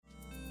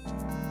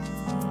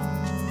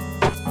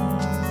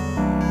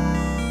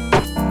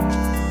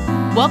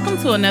Welcome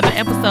to another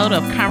episode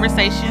of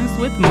Conversations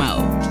with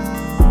Mo.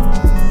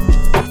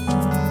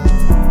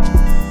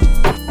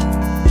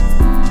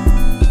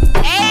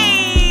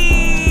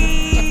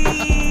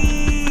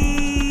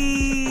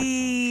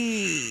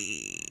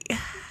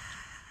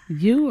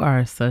 You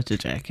are such a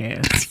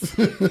jackass.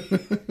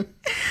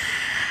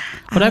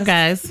 What up,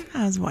 guys?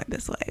 I was walking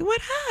this way.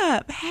 What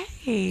up?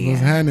 Hey.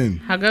 What's happening?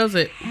 How goes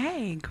it?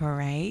 Hey,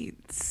 great.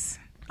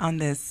 On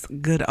this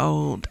good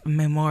old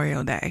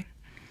Memorial Day.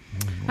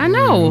 I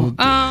know.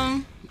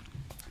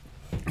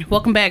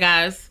 Welcome back,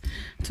 guys,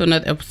 to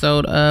another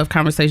episode of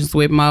Conversations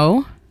with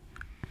Mo.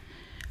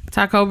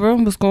 Ty Cobra,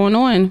 what's going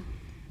on?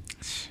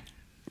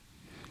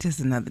 Just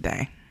another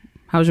day.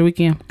 How was your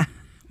weekend?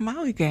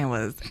 My weekend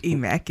was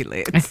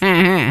immaculate.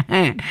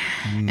 I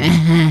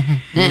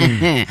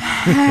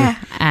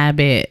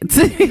bet.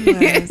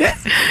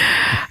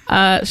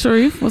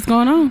 Sharif, what's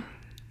going on?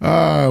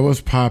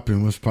 What's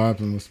popping?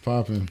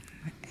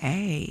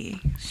 Hey,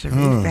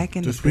 Sharif back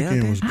in the this building.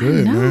 weekend was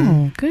good, man.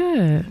 Oh,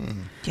 good.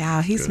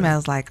 Y'all, he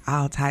smells like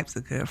all types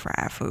of good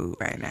fried food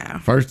right now.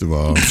 First of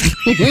all,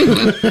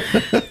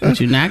 What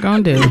you not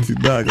gonna do? what you're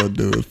not gonna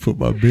do is put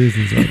my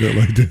business out there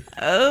like that.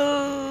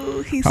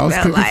 Oh, he I was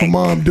smelled cooking like... for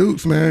Mom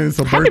Dukes, man. It's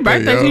a Happy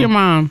birthday yo. to your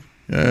mom.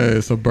 Yeah,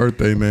 it's her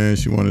birthday, man.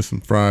 She wanted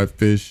some fried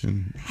fish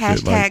and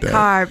shit like Hashtag that.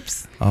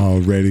 carbs.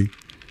 Already,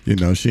 you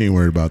know, she ain't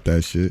worried about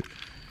that shit.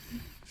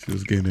 She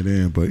was getting it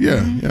in, but yeah.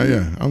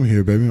 I'm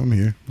here, baby. I'm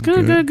here.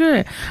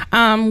 Good.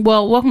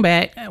 Well, welcome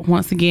back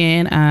once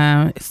again.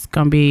 It's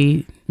gonna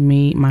be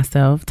me,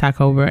 myself, Ty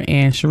Cobra,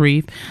 and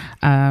Sharif.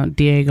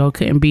 Diego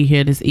couldn't be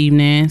here this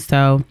evening,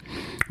 so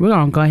we're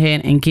gonna go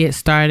ahead and get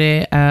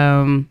started.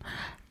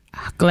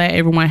 Glad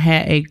everyone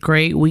had a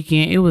great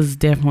weekend. It was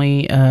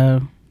definitely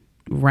a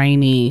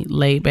rainy,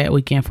 laid back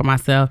weekend for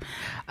myself.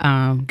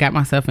 Got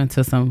myself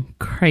into some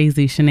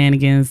crazy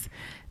shenanigans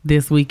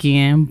this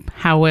weekend.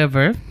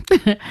 However,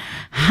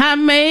 I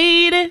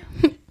made it.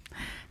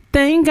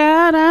 Thank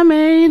God I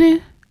made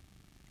it.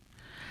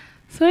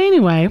 So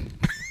anyway.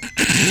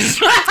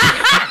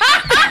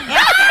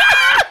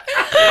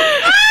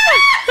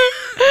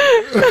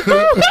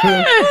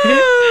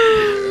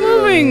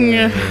 Moving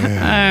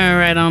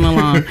right on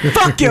along.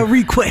 Fuck your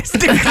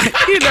request. You know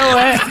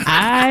what?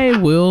 I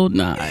will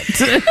not.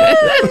 Okay.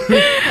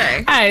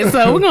 All right,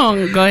 so we're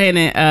going to go ahead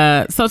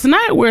and... so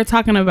tonight we're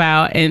talking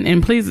about...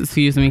 And please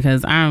excuse me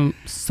because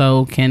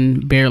can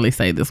barely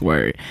say this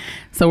word.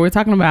 So we're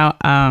talking about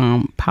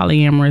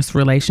polyamorous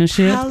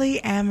relationship.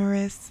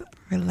 Polyamorous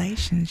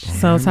relationship.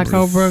 So Ty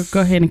Cobra,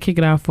 go ahead and kick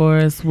it off for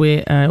us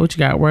with what you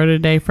got? Word of the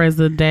day, phrase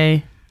of the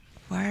day.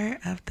 Word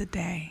of the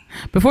day.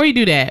 Before you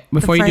do that.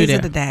 The phrase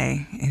of the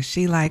day. And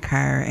she like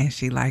her and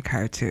she like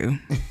her too.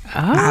 Oh.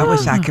 I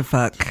wish I could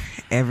fuck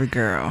every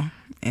girl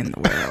in the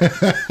world.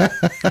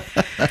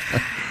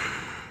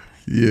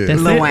 Yeah. That's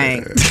Lil it?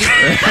 Wayne.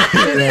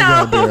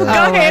 No, Go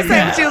ahead,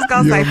 say what you was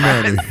going to say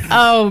first.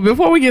 Oh,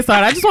 before we get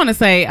started, I just want to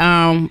say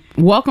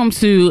welcome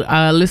to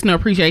Listener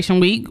Appreciation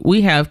Week.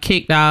 We have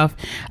kicked off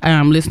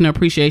Listener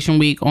Appreciation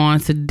Week on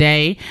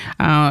today.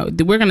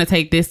 We're going to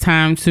take this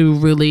time to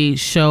really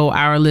show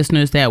our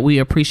listeners that we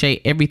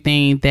appreciate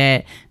everything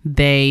that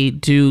they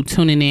do,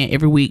 tuning in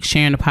every week,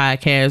 sharing the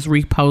podcast,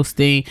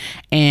 reposting,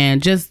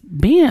 and just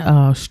being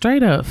a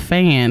straight up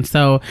fan.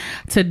 So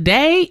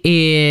today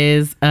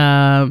is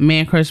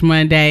Man Crush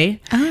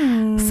Monday.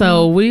 Oh.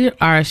 So we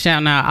are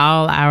shouting out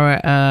all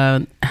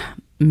our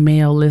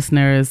male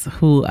listeners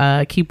who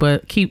keep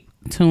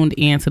tuned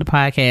in to the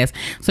podcast.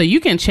 So you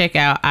can check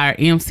out our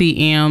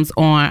MCMs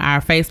on our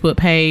Facebook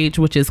page,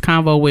 which is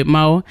Convo with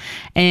Mo,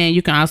 and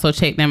you can also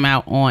check them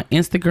out on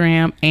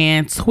Instagram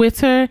and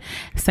Twitter.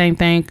 Same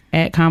thing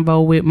at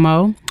Convo with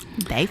Mo.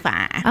 They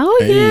fine. Oh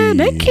yeah,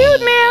 they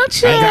cute now.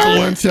 Chill. I got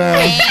one,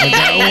 child.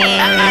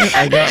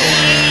 I got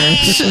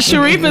one.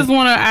 Sharif is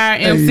one of our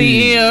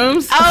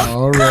MCMs.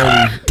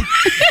 Already.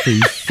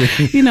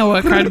 You know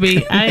what, Cardi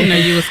B? I didn't know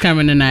you was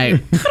coming tonight.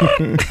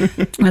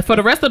 For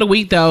the rest of the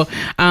week, though,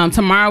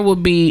 tomorrow will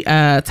be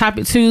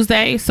Topic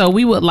Tuesday. So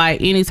we would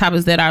like any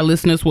topics that our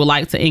listeners would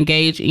like to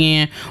engage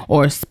in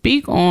or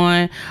speak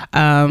on.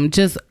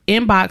 Just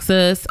inbox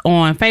us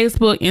on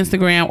Facebook,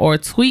 Instagram, or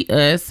tweet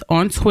us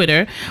on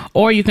Twitter.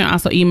 Or you can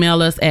also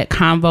email us at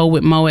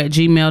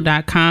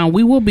convowithmo@gmail.com.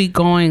 We will be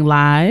going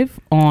live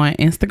on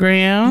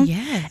Instagram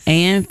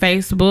and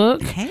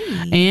Facebook.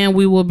 And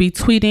we will be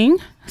tweeting.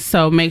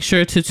 So make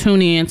sure to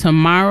tune in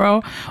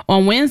tomorrow.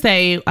 On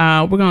Wednesday,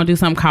 we're going to do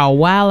something called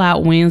Wild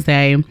Out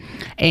Wednesday.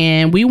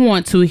 And we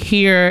want to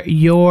hear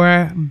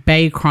your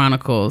Bay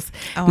Chronicles.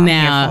 I'm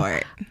here for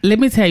it. Let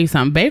me tell you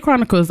something. Bay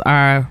Chronicles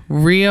are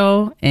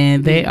real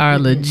and they are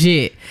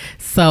legit.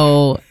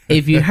 So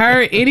if you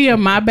heard any of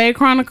my Bay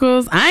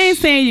Chronicles, I ain't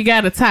saying you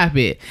got to top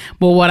it.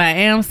 But what I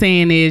am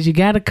saying is you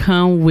got to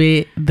come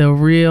with the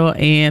real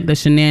and the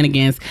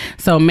shenanigans.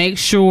 So make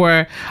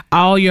sure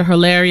all your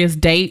hilarious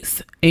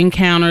dates,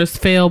 encounters,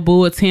 failed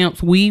boo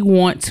attempts, we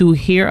want to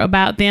hear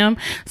about them.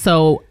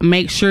 So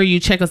make sure you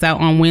check us out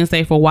on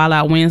Wednesday for Wild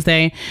Out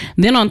Wednesday.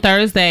 Then on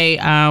Thursday,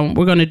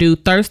 we're going to do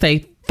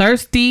Thursday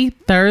Thirsty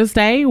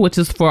Thursday, which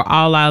is for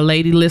all our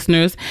lady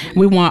listeners.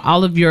 We want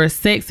all of your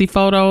sexy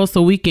photos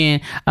so we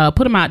can put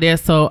them out there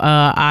so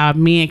our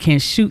men can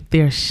shoot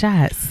their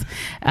shots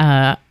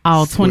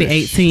all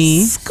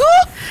 2018.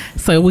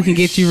 So we can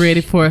get you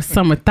ready for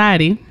summer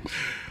 30.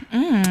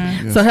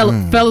 Yes, So,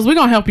 ma'am. fellas, we're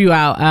going to help you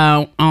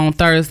out on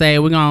Thursday.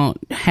 We're going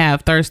to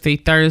have Thirsty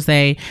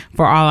Thursday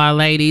for all our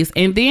ladies.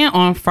 And then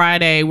on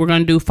Friday, we're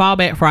going to do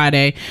Fallback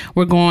Friday.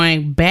 We're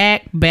going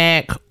back,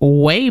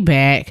 way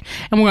back.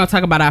 And we're going to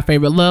talk about our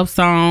favorite love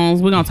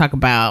songs. We're going to talk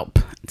about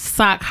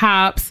sock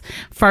hops,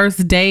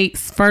 first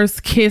dates,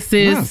 first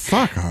kisses. Not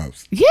sock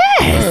hops.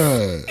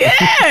 Yes.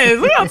 Yes.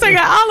 We're going to take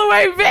it all the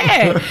way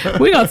back.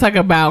 We're going to talk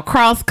about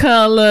cross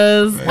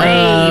colors.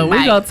 We're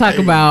going to talk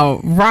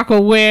about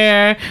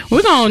Rockaware.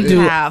 We're going to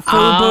do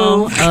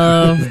all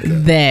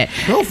of that.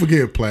 Don't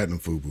forget Platinum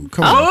Fubu.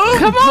 Come Oh, on.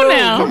 come on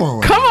now.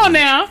 Come on.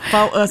 now.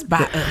 For us, by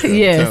us.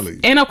 Yes. Tell you.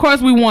 And of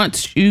course, we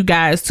want you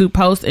guys to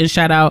post and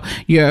shout out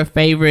your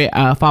favorite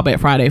Fallback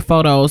Friday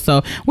photos.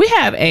 So we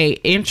have a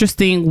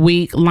interesting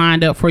week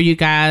lined up for you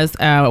guys.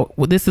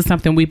 This is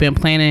something we've been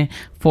planning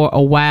for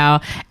a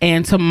while,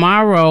 and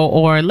tomorrow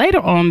or later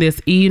on this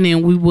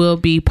evening we will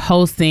be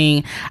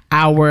posting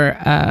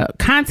our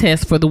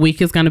contest for the week.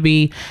 It's going to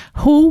be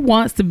who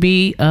wants to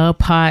be a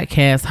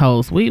podcast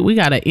host. We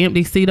got an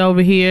empty seat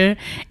over here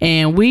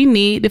and we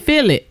need to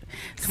fill it.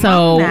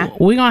 So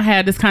we're going to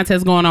have this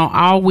contest going on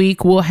all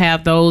week. We'll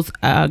have those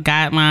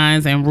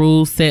guidelines and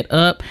rules set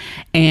up,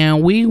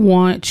 and we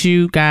want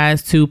you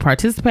guys to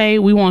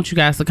participate. We want you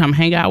guys to come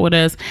hang out with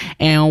us,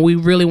 and we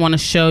really want to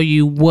show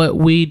you what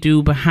we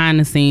do behind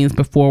the scenes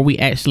before we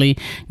actually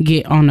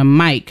get on the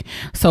mic.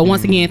 So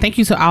once again, thank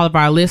you to all of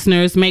our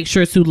listeners. Make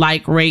sure to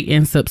like, rate,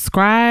 and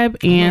subscribe.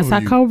 And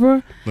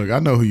Psychobra. Look, I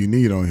know who you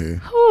need on here.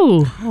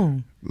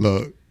 Who?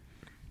 Look,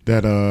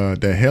 that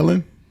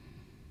Helen.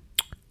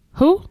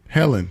 Who?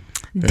 Helen.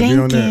 That be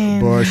on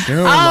that, boy, she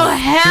don't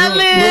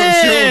Helen.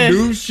 She don't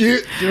do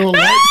shit. She don't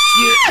like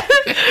shit.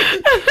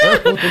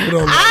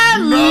 I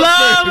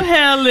love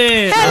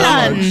Helen.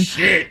 Oh,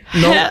 shit.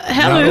 No,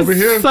 Helen not over is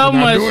here. so We're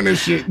not much. doing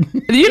this shit.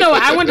 You know,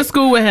 I went to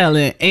school with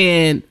Helen,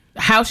 and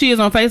how she is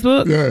on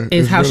Facebook Yeah,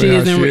 is it's how really she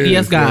is how in she is.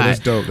 Yes God. Yeah, that's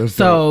dope. That's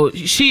so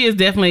she is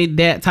definitely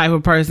that type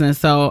of person.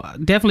 So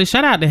definitely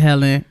shout out to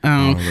Helen.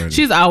 Already.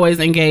 She's always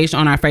engaged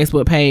on our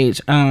Facebook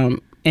page,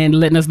 and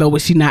letting us know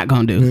what she's not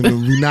gonna do.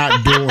 We're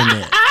not doing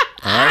that.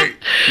 All right?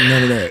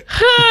 None of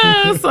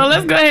that. So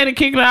let's go ahead and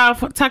kick it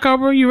off.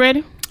 Tacoba, you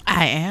ready?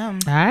 I am.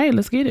 All right,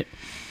 let's get it.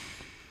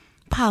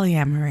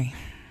 Polyamory.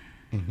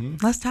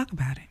 Let's talk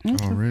about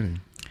it.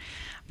 Already.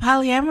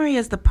 Polyamory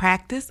is the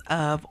practice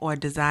of or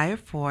desire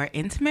for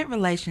intimate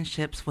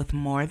relationships with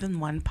more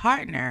than one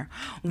partner,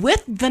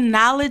 with the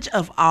knowledge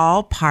of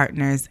all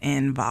partners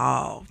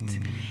involved.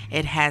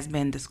 It has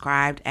been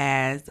described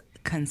as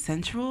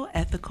consensual,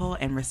 ethical,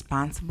 and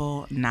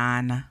responsible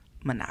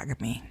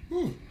non-monogamy.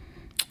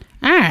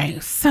 All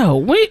right, so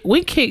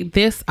we kicked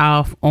this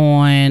off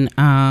on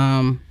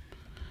our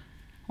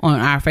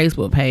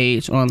Facebook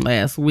page on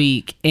last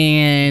week,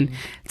 and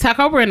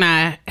Tacoba and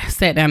I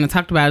sat down and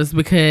talked about this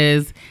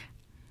because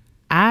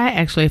I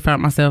actually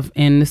found myself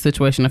in this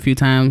situation a few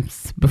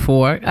times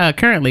before.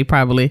 Currently,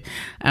 probably,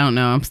 I don't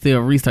know. I'm still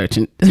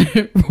researching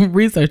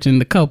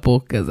the couple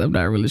because I'm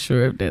not really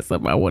sure if that's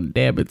something I want to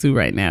dab into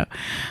right now.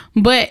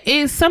 But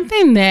it's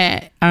something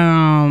that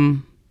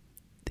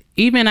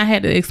even I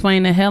had to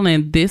explain to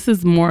Helen. This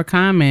is more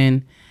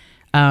common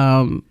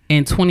in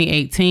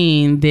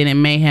 2018 than it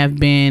may have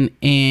been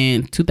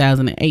in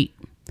 2008.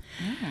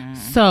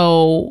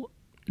 So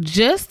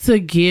just to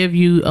give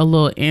you a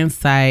little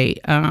insight,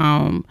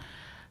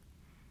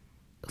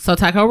 so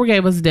Tacoba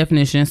gave us a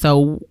definition.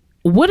 So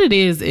what it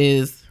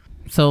is,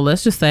 so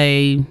let's just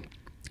say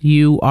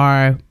you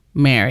are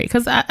married,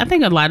 because I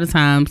think a lot of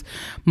times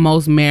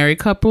most married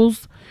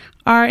couples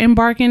are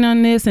embarking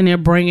on this and they're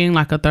bringing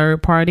like a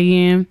third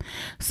party in.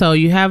 So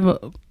you have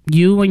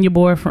you and your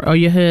boyfriend or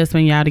your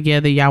husband, y'all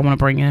together, y'all want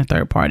to bring in a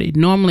third party.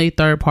 Normally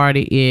third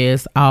party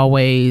is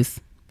always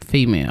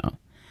female,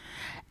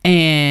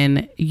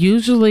 and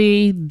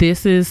usually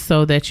this is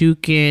so that you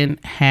can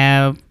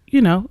have,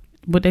 you know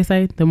what they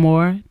say, the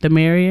more the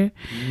merrier.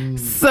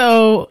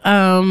 So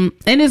and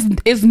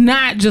it's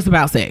not just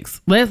about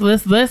sex.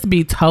 Let's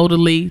be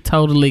totally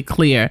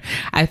clear.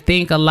 I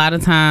think a lot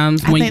of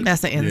times I think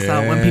that's an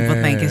insult when people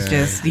think it's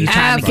just you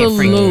trying to get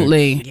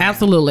free.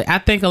 Absolutely. I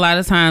think a lot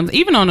of times,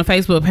 even on the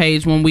Facebook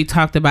page when we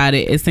talked about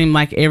it, it seemed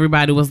like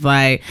everybody was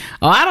like,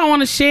 "Oh, I don't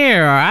want to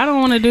share," or "I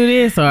don't want to do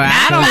this," or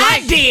 "I don't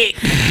like dick,"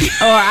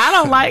 or "I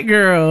don't like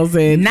girls,"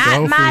 and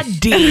not my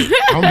dick.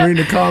 I'm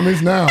reading the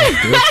comments now.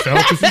 They're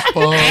selfish as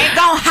fuck. Ain't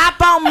gonna hop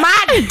on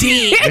my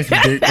dick. This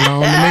dick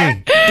belong to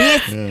me.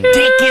 This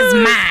dick is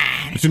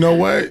mine. But you know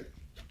what?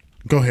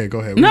 Go ahead.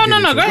 No,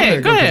 go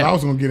ahead. I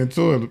was gonna get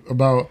into it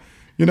about,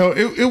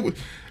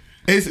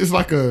 it's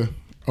like a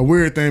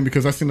weird thing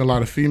because I seen a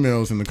lot of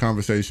females in the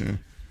conversation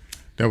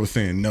that was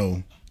saying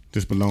no,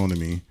 this belong to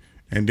me,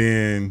 and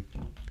then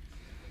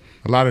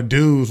a lot of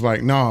dudes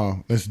like, nah,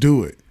 let's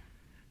do it.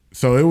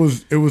 So it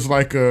was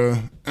like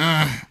a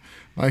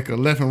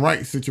left and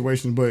right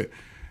situation, but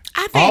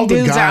I think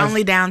dudes are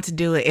only down to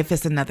do it if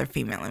it's another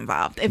female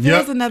involved. If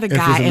there's another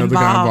guy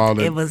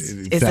involved,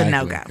 it's a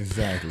no-go.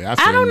 Exactly.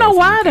 I don't know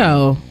why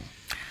though.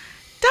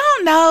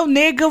 Don't know,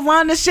 nigga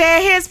want to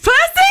share his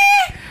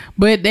pussy,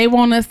 but they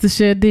want us to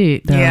share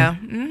dick though. Yeah.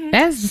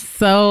 That's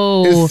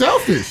so... It's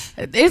selfish.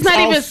 It's not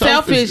even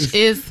selfish.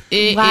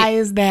 Why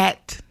is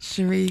that,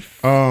 Sharif?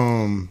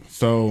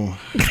 So...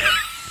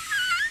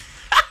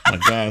 My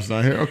God's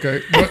not here.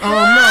 Okay. But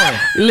no.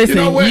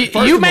 Listen,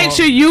 you make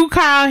sure you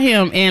call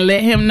him and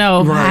let him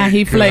know how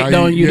he flaked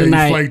on you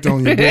tonight. He flaked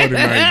on your boy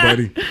tonight,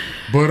 buddy.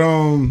 But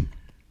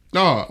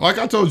no, like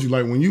I told you,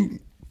 like when you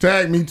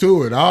tagged me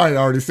to it, I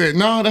already said,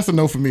 no, that's a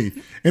no for me.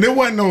 And it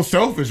wasn't no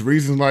selfish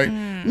reasons, like,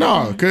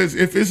 no, because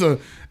if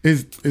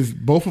it's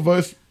both of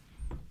us,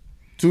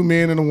 2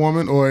 men and a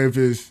woman, or if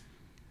it's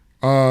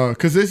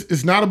because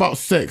it's not about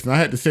sex. And I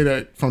had to say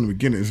that from the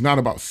beginning. It's not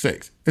about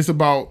sex. It's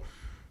about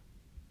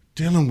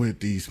dealing with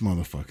these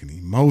motherfucking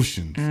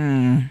emotions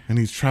and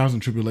these trials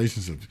and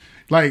tribulations of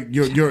like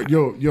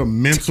your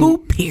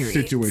mental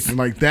situation.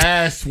 Like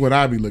that's what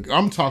I be looking.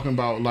 I'm talking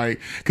about like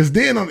because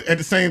then at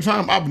the same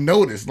time I've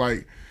noticed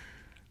like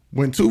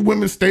when 2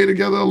 women stay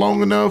together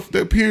long enough,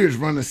 their periods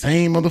run the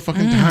same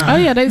motherfucking time. Oh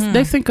yeah,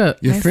 they sync up.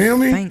 You feel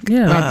me?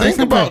 Now think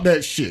about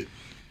that shit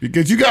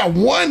because you got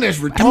one that's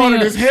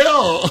retarded as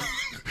hell.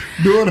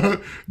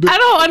 I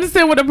don't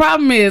understand what the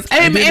problem is.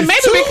 And maybe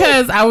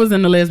because I was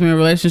in a lesbian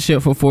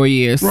relationship for 4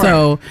 years. Right.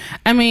 So,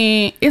 I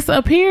mean, it's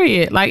a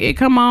period. Like, it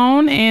come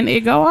on and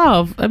it go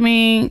off. I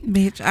mean...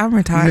 Bitch, I'm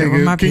retarded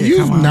when my period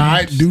come on. Can you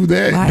not do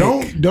that?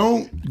 Like,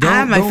 don't.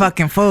 I'm a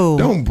fucking fool.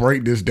 Don't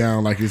break this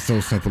down like it's so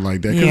simple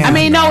like that. Yeah. I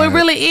mean, no, it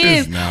really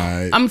is. It's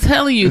not. I'm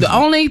telling you, the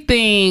only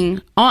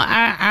thing...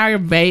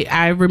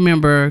 I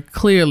remember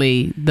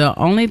clearly the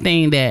only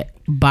thing that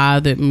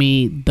bothered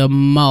me the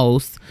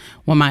most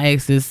when my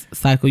ex's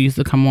cycle used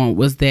to come on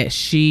was that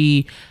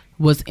she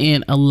was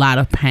in a lot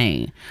of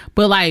pain.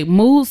 But like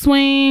mood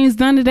swings,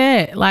 none of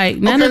that. Like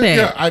none of that.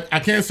 Yeah, I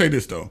can't say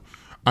this though.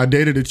 I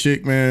dated a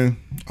chick, man,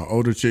 an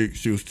older chick.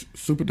 She was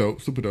super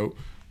dope.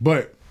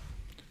 But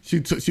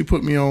she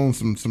put me on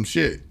some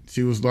shit.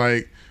 She was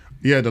like,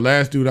 yeah, the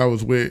last dude I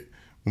was with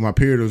when my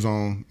period was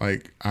on,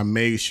 like I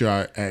made sure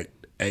I act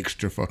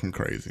extra fucking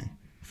crazy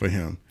for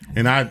him.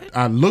 And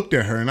I looked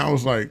at her and I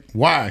was like,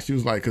 why? She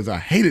was like, because I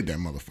hated that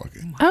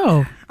motherfucker.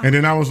 Oh. And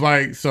then I was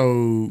like,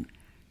 so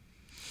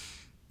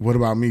what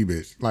about me,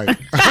 bitch? Like,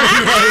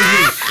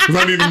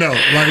 I need to know,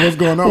 like, what's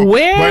going on?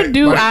 Where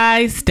do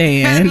I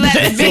stand?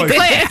 Let's be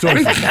clear.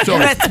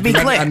 Let's be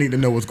clear. I need to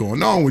know what's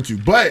going on with you.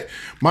 But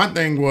my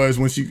thing was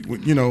when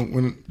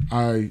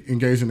I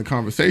engaged in the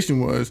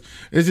conversation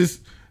it's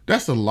just,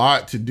 that's a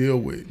lot to deal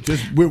with.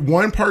 Just with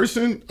one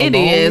person alone. It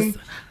is.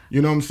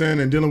 You know what I'm saying?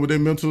 And dealing with their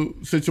mental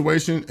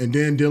situation and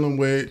then dealing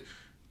with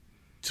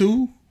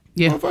 2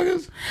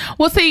 motherfuckers.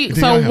 Well, see,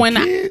 so when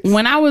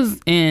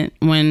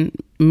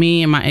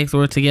me and my ex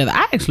were together,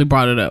 I actually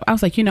brought it up. I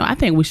was like, I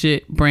think we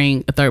should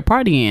bring a third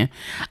party in.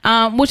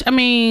 Which, I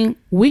mean,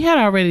 we had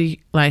already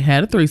like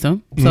had a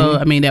threesome. So,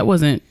 I mean, it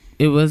wasn't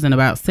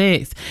about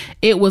sex.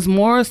 It was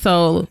more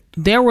so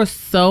there were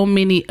so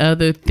many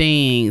other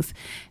things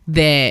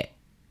that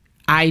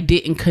I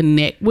didn't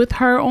connect with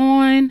her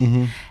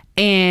on.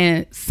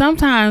 And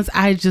sometimes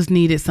I just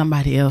needed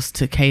somebody else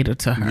to cater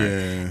to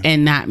her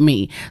and not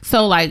me.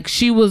 So like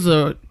she was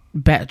a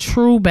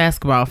true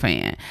basketball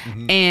fan.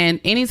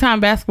 And anytime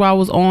basketball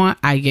was on,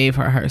 I gave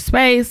her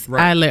space.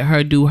 Right. I let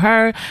her do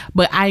her.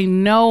 But I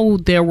know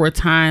there were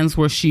times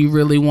where she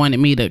really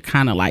wanted me to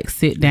kind of like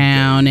sit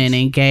down and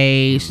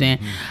engage. And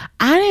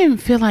I didn't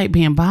feel like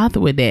being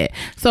bothered with that.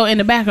 So in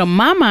the back of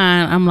my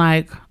mind, I'm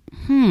like,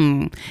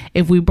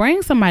 if we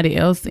bring somebody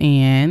else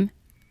in,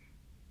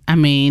 I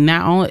mean,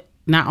 not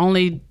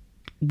only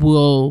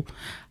will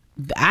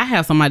I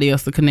have somebody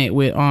else to connect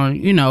with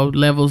on,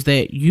 levels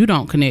that you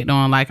don't connect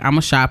on. Like I'm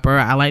a shopper.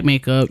 I like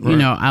makeup,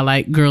 right. I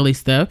like girly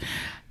stuff.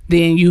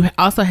 Then you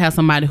also have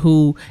somebody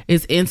who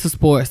is into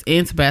sports,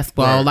 into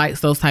basketball, right. likes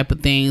those type of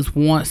things,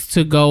 wants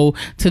to go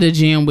to the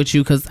gym with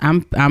you because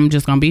I'm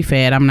just going to be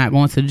fat. I'm not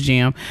going to the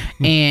gym.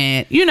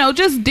 And,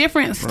 just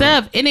different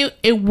stuff. Right. And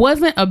it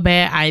wasn't a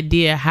bad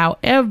idea.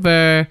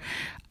 However,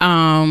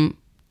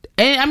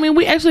 and I mean,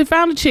 we actually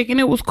found a chick and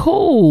it was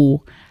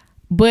cool,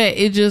 but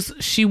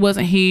she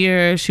wasn't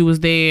here. She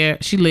was there.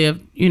 She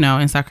lived,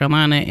 in South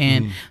Carolina.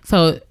 And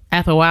so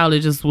after a while,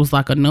 it just was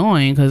like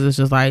annoying because it's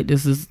just like,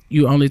 this is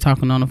you only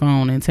talking on the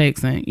phone and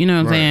texting, you know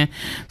what I'm saying?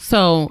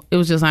 So it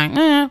was just like,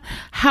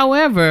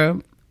 However,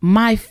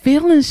 my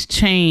feelings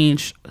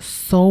change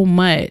so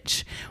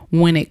much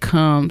when it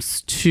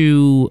comes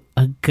to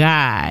a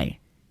guy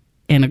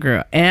and a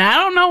girl. And I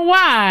don't know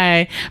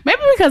why.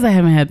 Maybe because I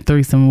haven't had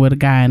threesome with a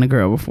guy and a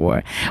girl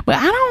before. But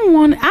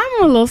I'm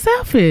a little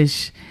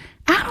selfish.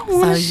 I don't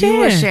want to share. So you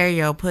would share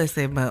your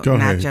pussy, but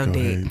not your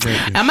dick.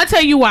 I'm going to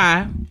tell you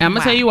why.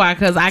 Tell you why.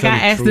 Because I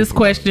got asked this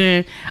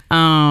question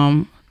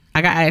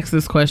I got asked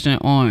this question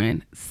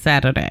on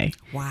Saturday.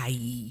 Why?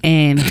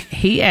 And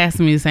he asked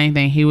me the same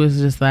thing. He was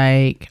just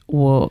like,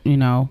 well,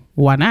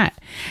 why not?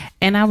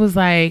 And I was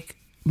like,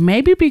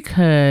 maybe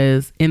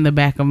because in the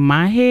back of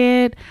my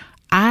head,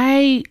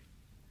 I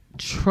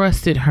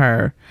trusted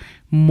her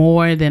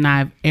more than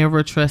I've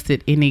ever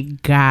trusted any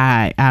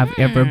guy I've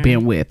ever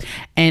been with.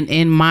 And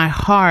in my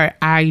heart,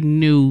 I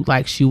knew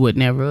like she would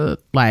never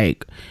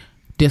like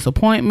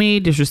disappoint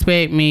me,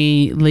 disrespect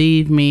me,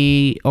 leave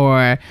me,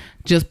 or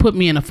just put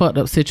me in a fucked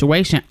up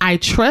situation. I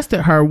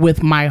trusted her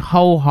with my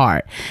whole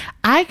heart.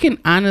 I can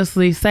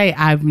honestly say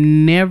I've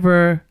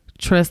never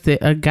trusted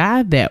a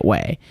guy that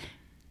way.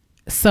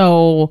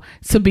 So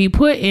to be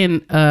put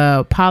in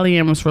a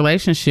polyamorous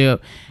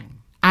relationship,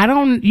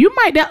 you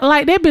might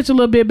like that bitch a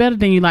little bit better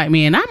than you like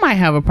me, and I might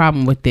have a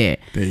problem with that.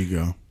 There you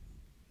go.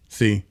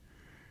 See,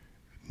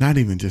 not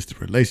even just the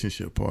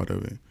relationship part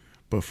of it,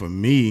 but for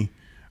me,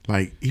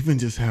 like even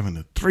just having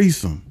a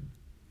threesome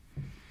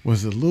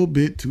was a little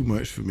bit too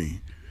much for me,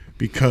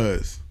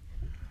 because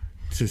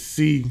to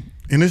see,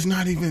 and it's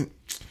not even,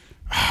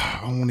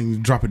 I won't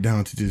even drop it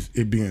down to just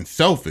it being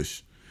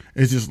selfish.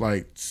 It's just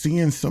like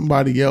seeing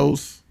somebody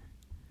else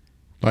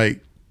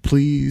like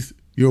please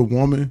your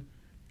woman,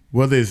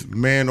 whether it's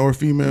man or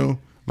female,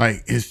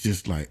 like it's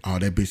just like, oh,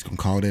 that bitch gonna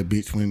call that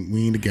bitch when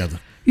we ain't together.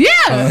 Yeah,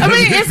 I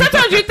mean, and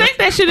sometimes you think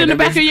that shit in the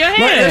back of your head.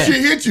 Like, that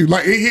shit hit you.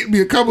 Like it hit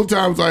me a couple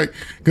times. Like,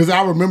 because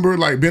I remember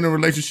like being in a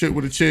relationship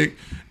with a chick,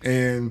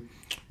 and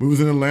we was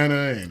in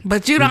Atlanta. And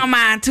but you don't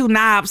mind two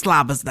knob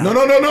slobbers though.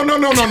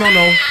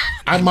 No.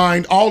 I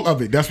mind all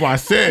of it. That's why I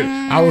said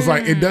I was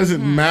like, it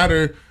doesn't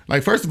matter.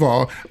 Like, first of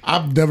all,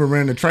 I've never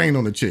ran the train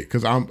on a chick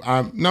because I'm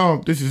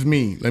no, this is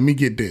me. Let me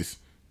get this.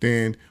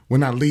 Then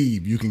when I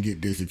leave, you can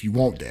get this if you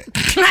want that.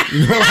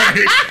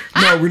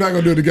 No, we're not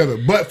gonna do it together.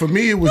 But for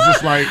me, it was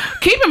just like,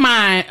 keep in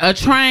mind, a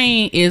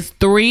train is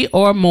 3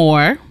 or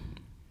more.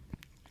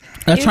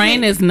 A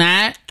train is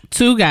not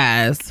 2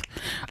 guys.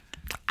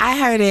 I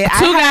heard it.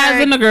 2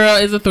 guys and a girl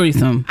is a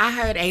threesome. I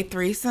heard a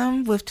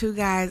threesome with 2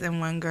 guys and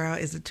 1 girl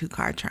is a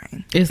 2-car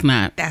train. It's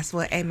not. That's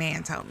what a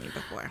man told me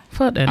before.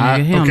 Fuck that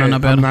nigga. He don't know no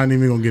better. I'm not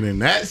even gonna get in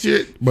that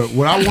shit. But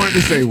what I wanted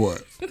to say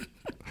was,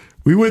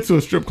 we went to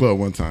a strip club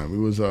one time. We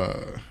was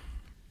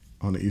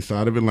on the east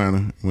side of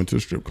Atlanta. Went to a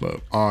strip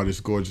club. Oh, this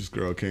gorgeous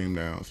girl came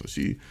down. So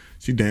she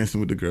dancing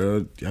with the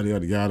girl, yada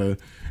yada yada.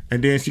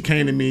 And then she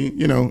came to me.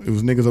 You know, it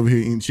was niggas over here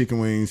eating chicken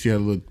wings. She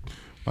had a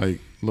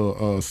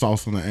little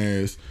sauce on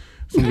her ass.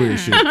 Some weird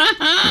shit.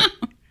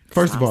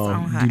 First of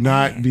all, do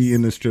not be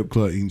in the strip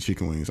club eating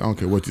chicken wings. I don't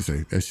care what you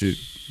say. That shit,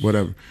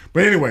 whatever.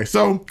 But anyway,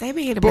 so they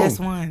be the best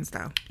ones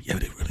though. Yeah,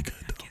 they really good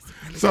though.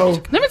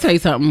 So let me tell you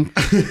something.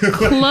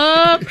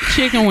 Club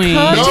chicken wings.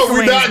 No,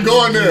 we're not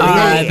going there.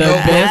 Are the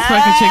best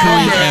fucking chicken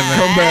wings ever.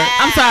 Come back.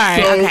 I'm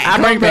sorry. So, okay. I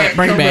bring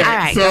back. All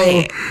right, so go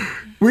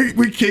ahead.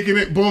 we kicking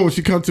it. Boom.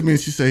 She come to me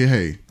and she say,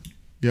 "Hey,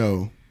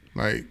 yo,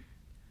 like,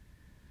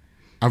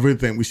 I really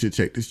think we should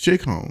take this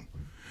chick home."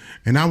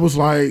 And I was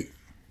like,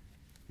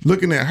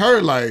 looking at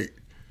her like,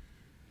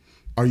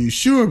 are you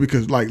sure?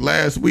 Because like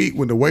last week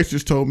when the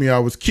waitress told me I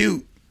was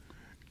cute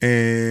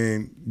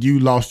and you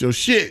lost your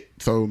shit,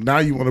 so now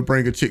you want to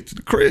bring a chick to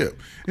the crib.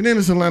 And then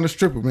it's Atlanta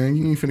stripper, man.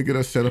 You ain't finna get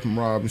us set up and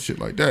robbed and shit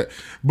like that.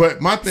 But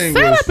my thing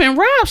was... Set up and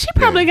robbed? She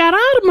probably got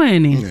all the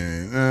money.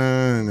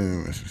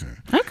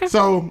 Yeah. Okay.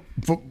 So,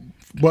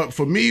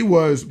 for me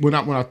was, when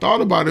I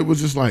thought about it,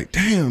 was just like,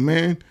 damn,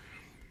 man,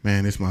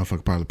 this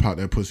motherfucker probably popped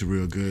that pussy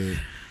real good.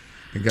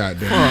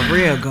 Goddamn. For a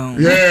real goon.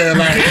 Yeah,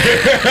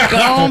 like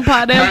gon'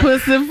 pop that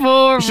pussy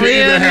for a she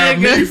real either have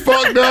nigga. me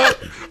fucked up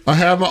or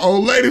have my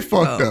old lady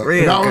fucked up.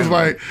 And I was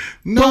like,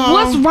 no. But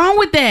what's wrong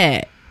with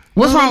that?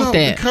 What's wrong with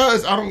that?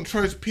 Because I don't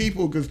trust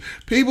people, because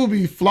people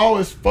be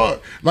flawless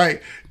fuck.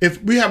 Like,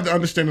 if we have the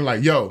understanding,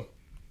 like, yo,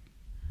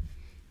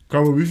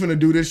 Carmen, we finna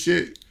do this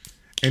shit,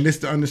 and this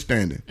the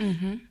understanding.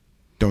 Mm-hmm.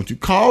 Don't you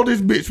call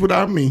this bitch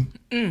without me.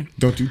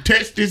 Don't you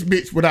text this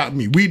bitch without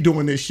me. We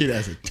doing this shit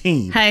as a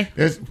team. Hey,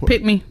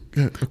 pick me.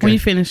 Okay. When you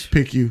finish.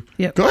 Pick you.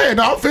 Yep. Go ahead.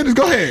 No, I'm finished.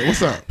 Go ahead.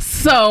 What's up?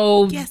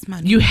 So, yes,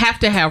 you have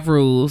to have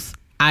rules.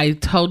 I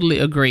totally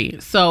agree.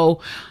 So,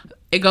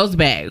 it goes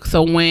back.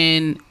 So,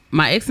 when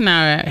my ex and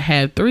I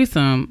had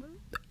threesome,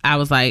 I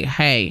was like,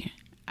 hey,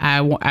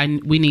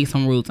 we need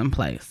some rules in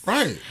place.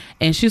 Right.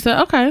 And she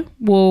said, okay,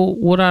 well,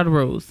 what are the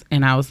rules?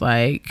 And I was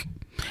like...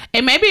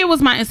 And maybe it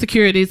was my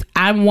insecurities.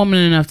 I'm woman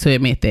enough to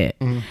admit that.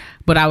 Mm-hmm.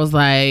 But I was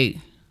like,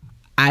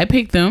 I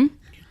picked them.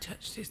 You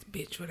touched this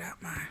bitch without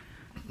my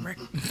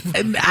record.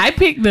 I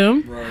picked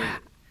them. Right.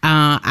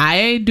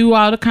 I do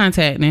all the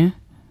contacting.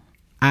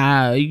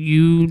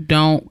 You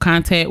don't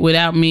contact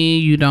without me.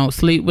 You don't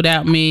sleep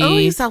without me. Oh,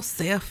 you're so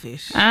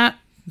selfish. Okay.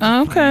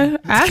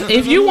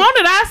 If you want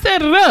it, I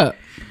set it up.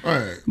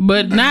 Right.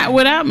 But not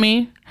without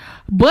me.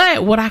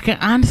 But what I can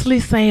honestly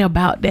say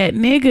about that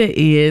nigga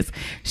is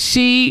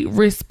she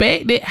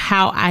respected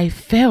how I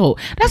felt.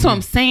 That's what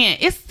I'm saying.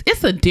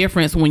 It's a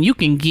difference when you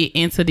can get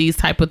into these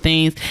type of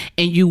things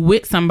and you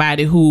with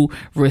somebody who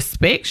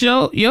respects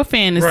your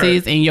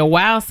fantasies and your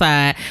wild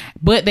side,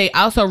 but they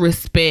also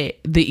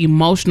respect the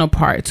emotional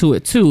part to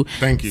it too.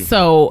 Thank you.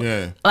 So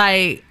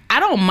like, I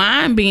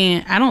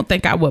don't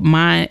think I would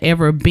mind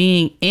ever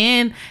being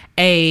in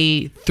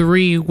a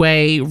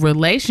 3-way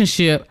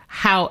relationship.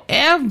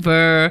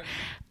 However,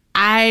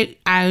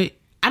 I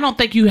don't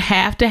think you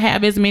have to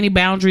have as many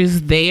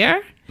boundaries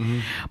there. Mm-hmm.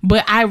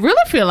 But I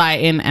really feel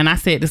like, and I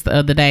said this the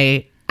other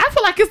day, I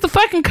feel like it's the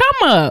fucking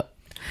come up.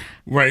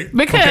 Right.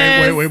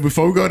 Because wait.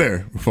 Before we go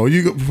there, before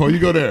you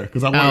go there,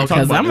 because I want to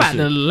talk about I'm about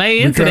to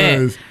lay into that.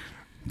 Because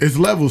it's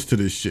levels to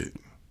this shit.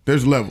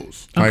 There's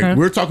levels. Like,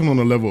 we're talking on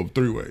the level of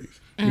 3 ways.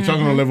 We're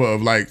talking on a level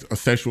of like a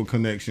sexual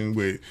connection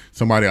with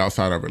somebody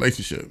outside our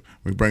relationship.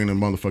 We're bringing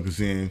them motherfuckers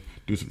in,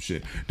 do some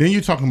shit. Then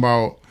you're talking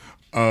about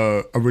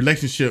a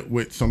relationship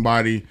with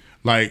somebody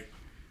like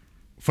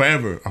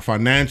forever, a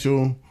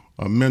financial,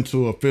 a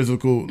mental, a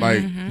physical.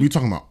 Like, we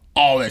talking about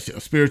all that shit,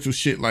 a spiritual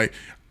shit. Like,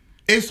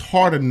 it's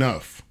hard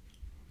enough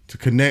to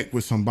connect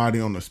with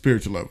somebody on a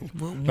spiritual level.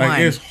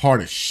 Like, it's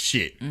hard as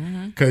shit.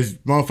 Because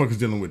motherfuckers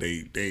dealing with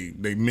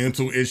they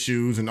mental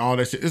issues and all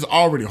that shit. It's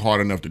already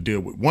hard enough to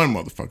deal with one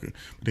motherfucker.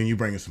 But then you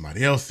bring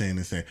somebody else in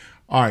and say,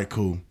 all right,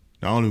 cool.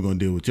 Not only going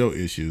to deal with your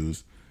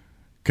issues,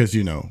 because,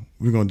 you know,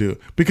 we're going to deal.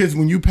 Because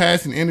when you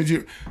pass an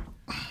energy,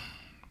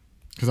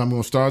 because I'm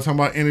going to start talking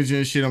about energy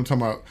and shit. I'm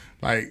talking about,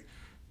 like,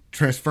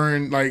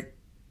 transferring, like,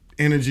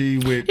 energy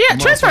with. Yeah,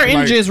 transfer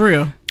energy is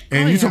real.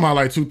 And you talking about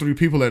like 2-3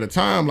 people at a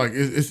time, like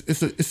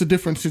it's a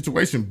different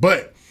situation.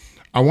 But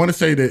I want to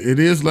say that it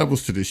is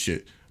levels to this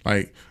shit.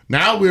 Like,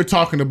 now let's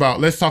talk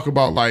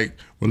about like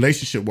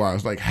relationship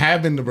wise, like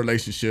having the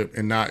relationship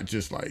and not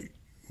just like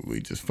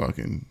we just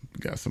fucking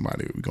got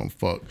somebody we gonna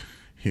fuck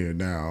here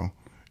now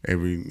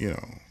every, you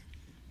know.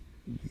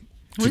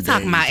 We're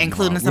talking about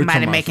including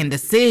somebody making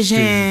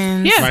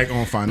decisions. Yeah. Like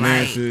on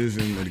finances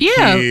and the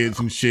kids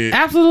and shit.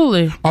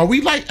 Absolutely. Are we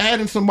like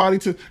adding somebody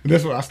to,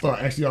 that's what I start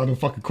asking y'all them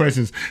fucking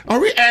questions. Are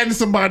we adding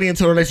somebody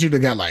into a relationship that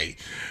got like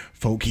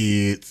 4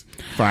 kids,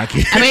 5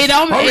 kids? I mean,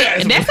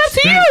 that's up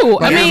to you.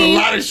 Like, there's a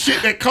lot of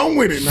shit that come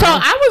with it. So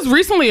I was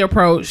recently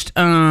approached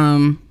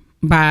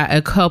by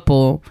a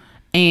couple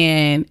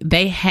and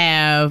they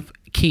have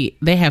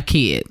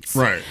kids.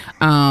 Right.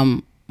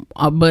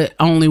 But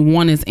only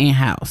one is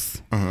in-house.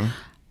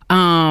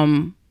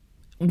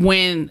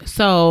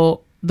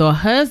 So the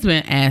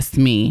husband asked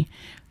me,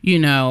 you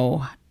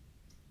know,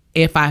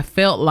 if I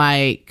felt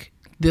like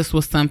this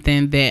was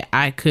something that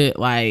I could,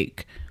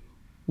 like,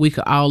 we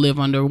could all live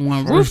under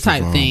one roof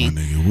type thing.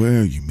 My nigga,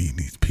 where are you meeting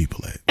these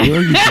people at? Where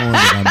are you going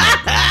that I'm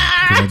not going?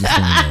 Because I just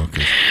want to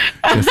know,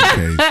 just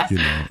in case, you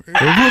know.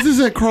 Was this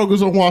at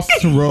Kroger's on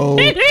Washington Road?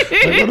 Like,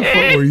 where the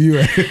fuck were you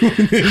at?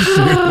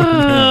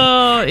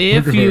 Oh,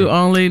 if you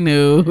only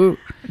knew.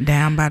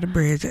 Down by the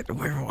bridge at the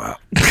Riverwalk.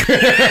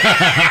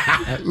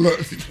 Look.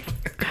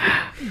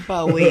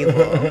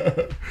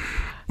 Bo-Weevil.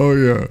 Oh,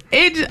 yeah.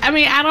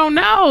 I don't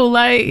know.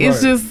 Like,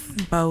 it's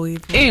just...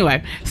 Bo-Weevil.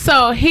 Anyway,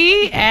 so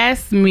he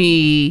asked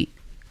me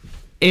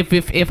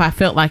if I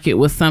felt like it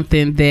was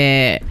something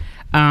that...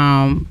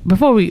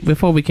 before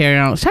we carry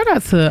on, shout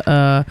out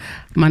to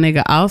my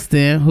nigga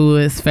Austin, who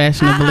is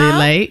fashionably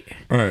late.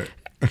 All right.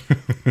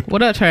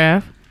 What up,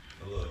 Trav?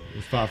 Hello.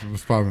 What's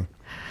poppin'?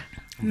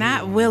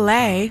 Not Will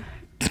A.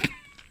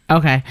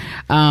 Okay.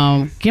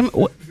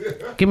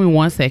 Give me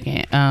 1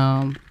 second.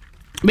 But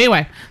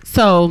anyway,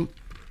 so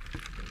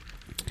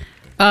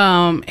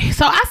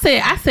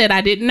I said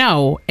I didn't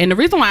know, and the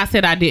reason why I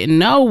said I didn't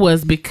know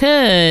was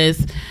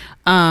because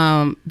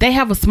they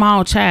have a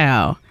small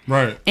child,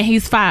 right? And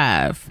he's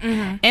 5,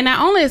 and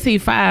not only is he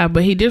 5,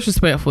 but he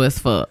disrespectful as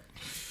fuck.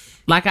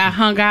 Like, I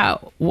hung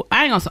out.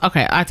 I ain't gonna.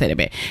 Okay, I'll take that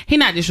back. He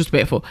not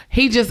disrespectful.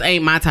 He just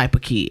ain't my type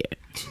of kid.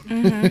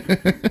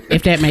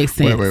 If that makes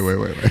sense. Wait.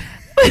 wait.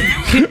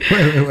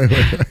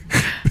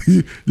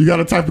 You got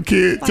a type of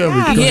kid? Tell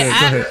me. Go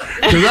ahead.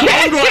 Because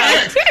I was going to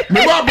ask.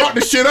 Remember, I brought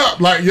this shit up.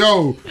 Like,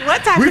 yo,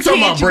 what type we of talking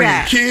kid about you bringing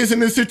got? kids in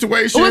this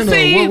situation, Well,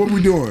 see, or what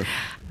we doing?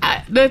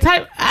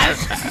 Listen.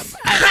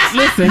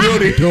 You know what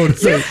they doing to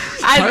say.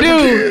 I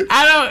do.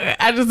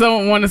 I just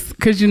don't want to,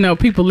 because, you know,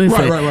 people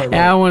listen. Right. And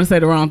I don't want to say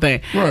the wrong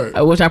thing.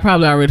 Right. Which I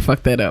probably already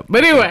fucked that up.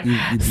 But anyway.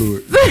 You blew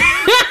it.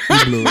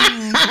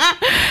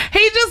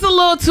 He's just a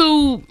little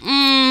too,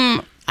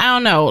 I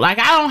don't know. Like,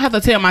 I don't have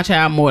to tell my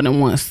child more than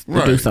once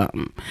to do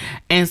something.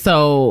 And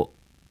so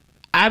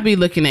I be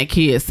looking at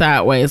kids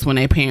sideways when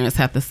their parents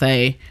have to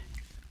say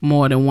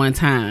more than one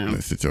time.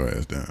 Let's sit your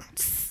ass down.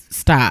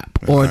 Stop,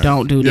 or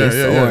don't do this,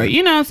 or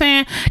you know what I'm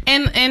saying.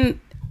 And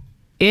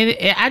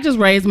I just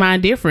raised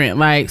mine different.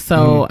 Like,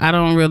 so I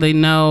don't really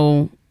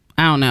know.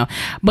 I don't know,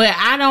 but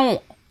I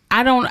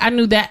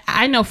knew that.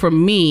 I know for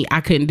me,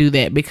 I couldn't do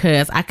that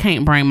because I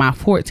can't bring my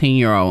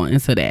 14-year-old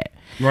into that.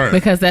 Right.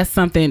 Because that's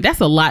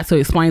a lot to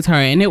explain to her,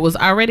 and it was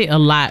already a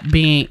lot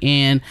being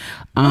in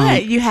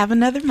But you have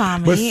another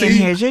mommy, But see, and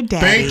here's your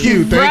daddy. Thank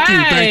you.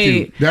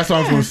 Right. That's what I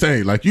was gonna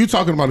say. Like, you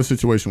talking about a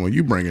situation where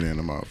you bringing in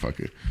a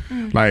motherfucker.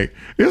 Like,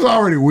 it's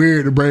already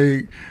weird to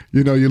bring,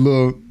 your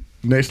little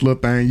next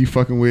little thing you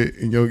fucking with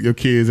and your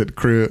kids at the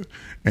crib,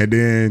 and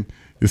then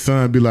your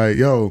son be like,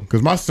 yo,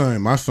 because my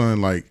son,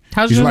 like,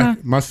 how's he's your like, son?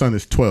 my son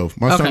is 12.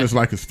 My son is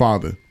like his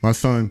father. My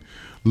son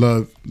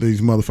loves these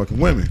motherfucking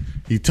women.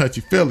 He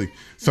touchy feely.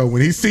 So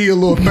when he see a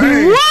little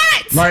thing,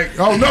 What? like,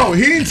 oh no,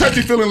 he ain't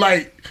touchy feeling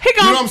like, He you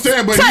know gonna what I'm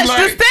saying? But touch he the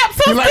like,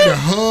 stepsister? he like to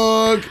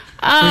hug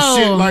and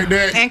shit like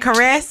that. And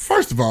caress.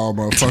 First of all,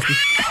 motherfucker.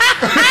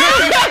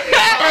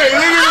 Hey,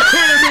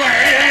 nigga,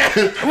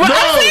 be like,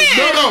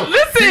 no.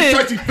 listen. He's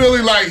touchy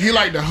feely, like he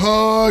like to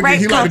hug Rape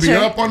and he like to be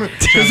culture. up on it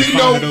because he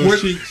know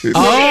those cheeks. We you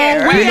know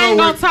ain't gonna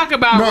what- talk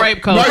about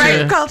rape culture.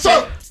 Rape culture.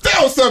 So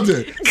stay on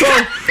subject. So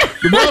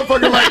the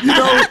motherfucker, like,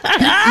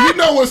 you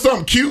know when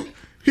something cute.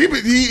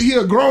 He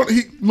a grown.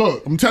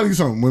 Look, I'm telling you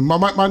something. When my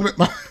man knows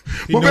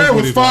was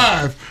what he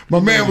 5, my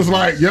man was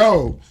like,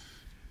 yo,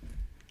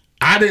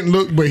 I didn't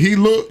look, but he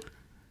looked.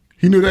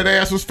 He knew that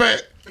ass was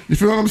fat. You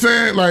feel what I'm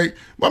saying? Like,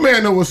 my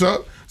man know what's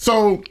up.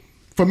 So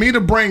for me to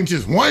bring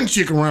just one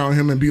chick around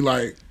him and be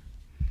like,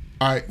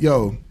 all right,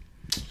 yo,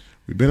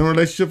 we've been in a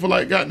relationship for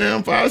like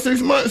goddamn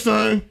 5-6 months,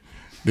 son.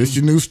 This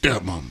your new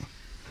stepmama.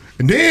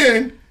 And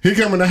then he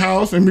come in the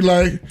house and be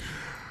like,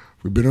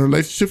 we've been in a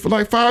relationship for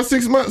like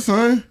 5-6 months,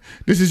 son.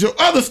 This is your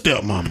other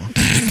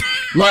stepmama.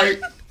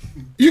 Like,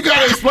 you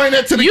gotta explain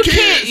that to the You kids.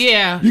 can't,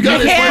 yeah. You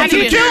gotta You explain can't. it to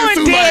the kids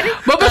too. Daddy.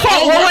 Like, But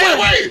before-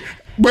 wait.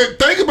 But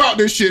think about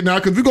this shit now,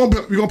 because we're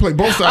gonna play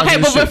both sides. Okay,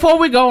 of but this shit. before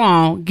we go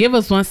on, give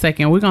us 1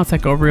 second. We're gonna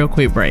take a real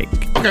quick break.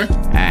 Okay,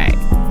 All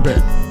right.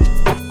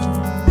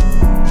 bet.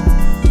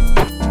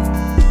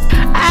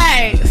 All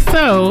right.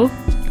 So,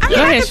 go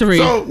ahead, Sheree.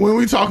 So when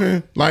we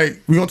talking, like,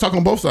 we gonna talk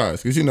on both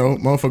sides, because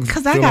motherfuckers.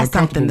 'Cause I feel got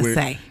uncomfortable something to with,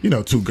 say.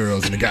 2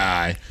 girls and a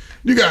guy.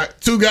 You got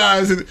 2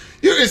 guys, and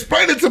you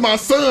explain it to my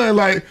son,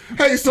 like,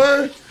 hey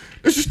son,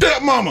 this your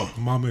stepmama,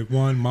 Mama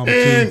 1, mama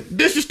and 2.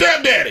 this your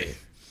stepdaddy,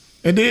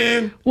 and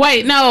then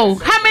Wait, no.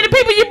 How many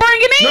people you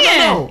bringing in?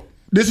 no.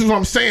 This is what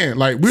I'm saying.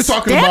 Like, we're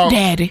talking about.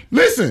 Stepdaddy.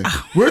 Listen,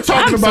 we're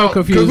talking I'm so about,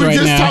 confused we right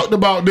just now. talked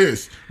about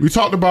this. We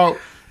talked about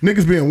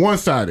niggas being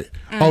one-sided.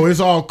 Oh, it's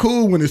all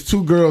cool when it's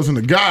 2 girls and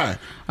a guy,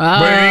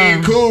 but it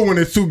ain't cool when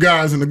it's 2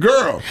 guys and a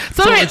girl.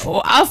 So, wait,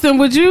 Austin,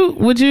 would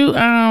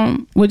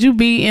you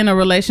be in a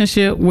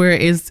relationship where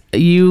it's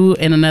you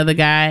and another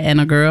guy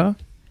and a girl?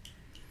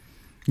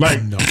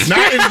 Like, No.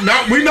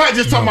 we're not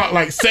just talking about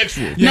like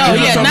sexual. No, We're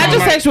yeah, talking not about, just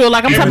like, sexual.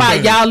 Like, I'm talking about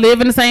everything. y'all live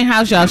in the same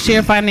house, y'all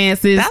share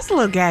finances. That's a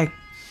little gay.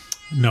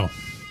 No,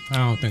 I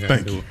don't think I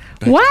Thank can do you.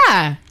 it.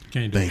 Why?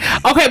 Can't do it.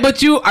 Okay,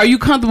 but are you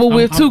comfortable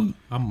with two?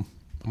 I'm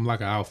like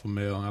an alpha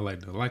male. I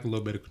like a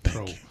little bit of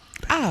control.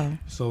 Oh,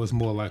 So it's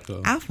more like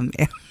a. alpha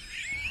male.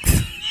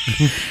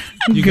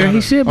 You Girl, gotta-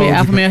 he should be hold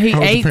alpha your- male. He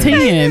hold your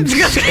 8'10".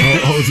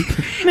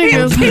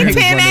 Niggas He like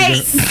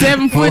 10'8".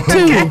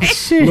 7'2".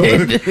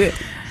 Shit.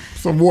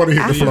 Some water hit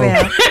the Alpha floor.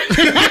 male.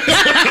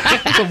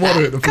 Some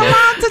water hit the floor. Come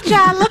on,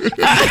 T'Challa.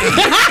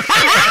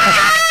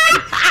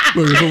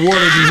 Look, some water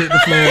just hit the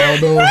floor. I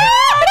don't know.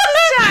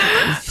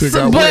 Shit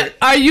got But wet.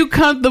 are you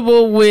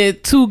comfortable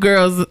with two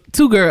girls?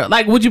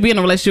 Like, would you be in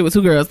a relationship with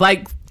 2 girls?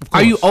 Like,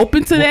 are you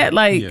open to that?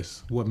 Like,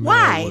 Yes. What male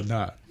Why? would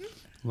not?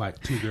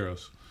 Like 2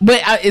 girls.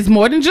 but it's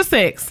more than just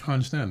sex.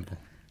 Understandable.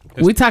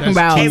 We talking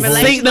about In synced up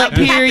relationship, you have to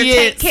take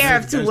periods. care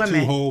of 2 That's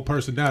women. 2 whole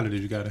personalities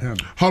you got to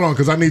handle. Hold on,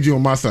 because I need you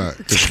on my side.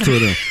 It's the 2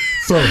 of them.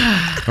 So,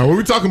 what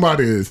we talking about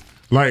is,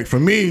 like, for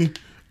me,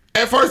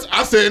 at first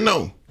I said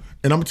no.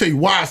 And I'm going to tell you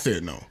why I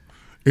said no.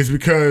 It's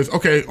because,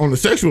 okay, on the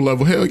sexual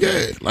level, hell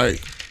yeah.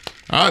 Like,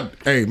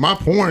 my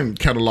porn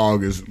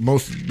catalog is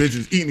most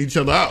bitches eating each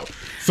other out.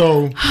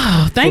 So,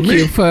 Oh, thank For me-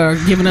 you for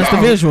giving us the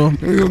no, visual.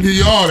 We're going to give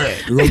you all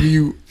that. We're going to give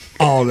you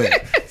all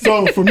that.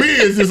 So, for me,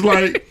 it's just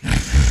like,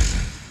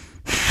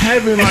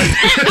 having like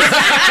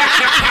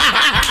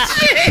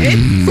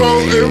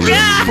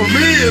for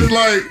me it's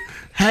like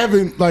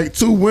having like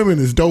 2 women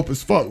is dope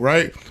as fuck,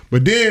 right?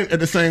 But then at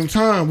the same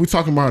time we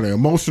talking about an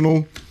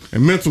emotional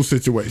and mental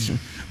situation.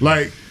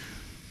 Like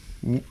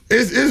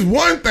it's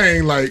one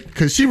thing, like,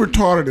 because she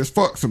retarded as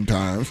fuck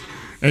sometimes,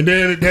 and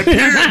then that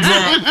period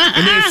drop,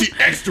 and then she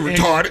extra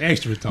retarded.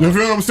 Extra retarded. You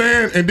feel what I'm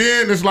saying? And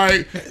then it's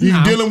like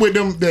you dealing with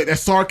them that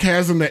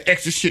sarcasm, that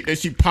extra shit that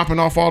she popping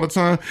off all the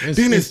time.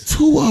 Then it's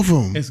 2 of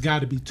them. It's got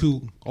to be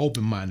 2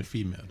 open-minded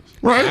females.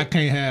 Right. I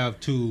can't have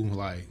 2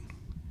 like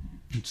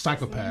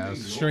psychopaths,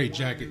 straight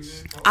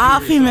jackets. All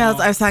females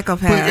are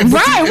psychopaths. Right?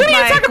 What are you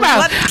Like, talking about?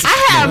 what-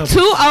 I have 2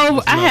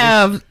 over. I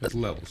have There's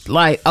levels.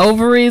 like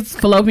ovaries,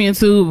 fallopian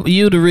tube,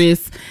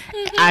 uterus.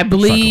 I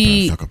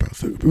bleed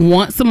Psychopath.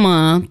 once a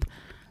month.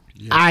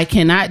 I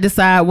cannot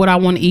decide what I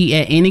want to eat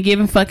at any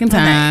given fucking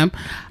time.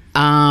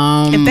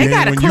 If they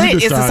got a when you clit,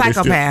 it's a decide, it's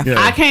psychopath. just-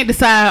 yeah. I can't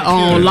decide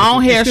on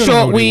long hair, still don't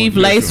know short what they weave,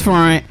 want. lace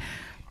front.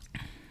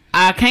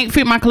 I can't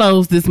fit my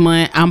clothes this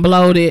month. I'm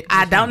bloated.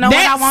 I don't know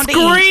what I want to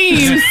eat.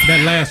 Screams.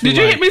 That last. Did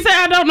you hear me say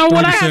I don't know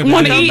what I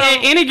want to eat at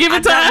any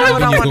given time?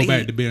 what I You wanna go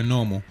back eat. to being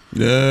normal.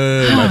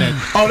 Yeah.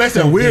 Oh, that's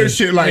that weird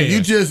shit. Like you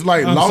just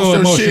like I'm lost so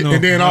your shit, emotional.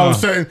 and then all of a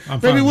sudden, I'm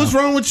baby, fine what's now.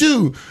 wrong with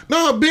you?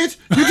 No, bitch,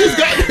 you just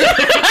got.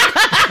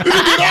 You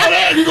just did all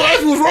that. You gonna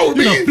ask me what's wrong with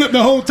You me? know, flip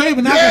the whole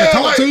table. Now I gotta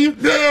talk like, to you.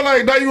 Yeah,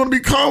 like now you want to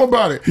be calm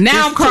about it.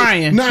 Now I'm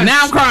crying. Now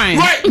I'm crying.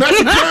 Right, now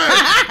she crying,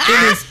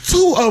 and it's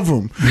two of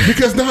them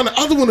because now the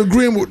other one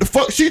agreeing with the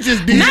fuck she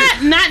just did.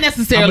 Not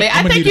necessarily.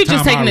 I'ma I think need you're a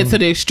just taking timeout it to room.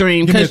 the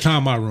extreme. Give me a Cause time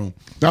in my room.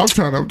 I'm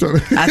trying. A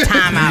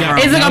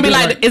timeout. is it gonna be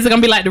like? Is it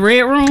gonna be like the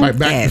red room? Like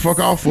back Yes. the fuck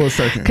off for a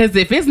second. Because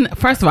if it's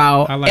first of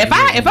all, I like if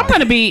red I'm room.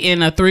 gonna be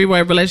in a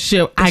 3-way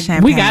relationship, we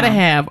champagne gotta room.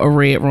 have a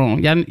red room.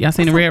 Y'all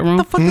seen the red room?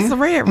 The fuck is the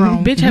red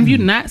room? Bitch, have you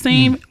not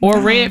seen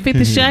or read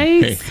 50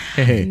 Shades?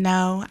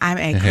 No, I'm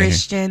a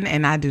Christian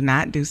and I do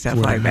not do stuff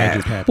like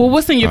Magic that. happens. Well,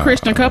 what's in your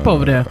Christian cup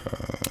over there,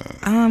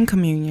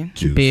 Communion.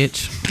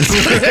 bitch?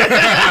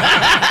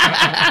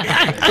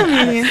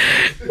 Communion.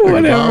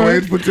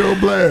 Always put your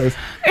blast.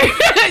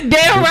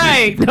 Damn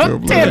right.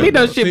 Don't tell me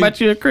no shit about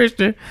you a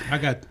Christian. I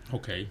got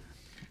okay.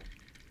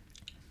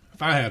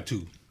 If I have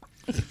two,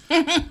 they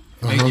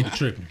get the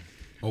tripping,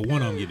 or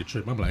one of them get the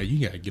trip. I'm like,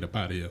 you gotta get up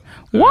out of here.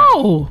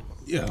 Whoa.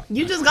 Yeah.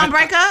 You just gonna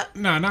break up?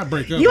 Nah, not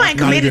break up. You ain't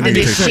committed to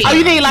this shit. Oh,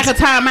 you need like a I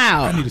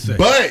timeout. need to say.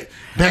 But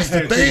that's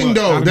the thing,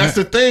 though. That's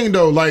the thing,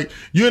 though. Like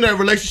you in that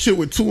relationship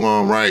with two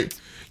on, right?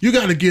 You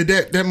got to give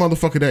that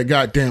motherfucker that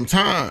goddamn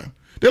time.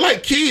 They're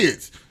like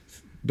kids.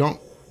 Don't.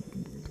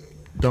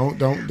 Oh,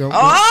 They're motherfucker.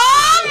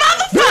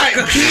 like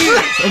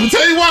kids. I'm gonna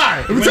tell you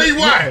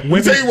why.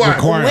 Women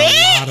require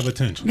a lot of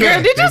attention.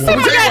 Girl, did you see my Let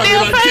me tell you why they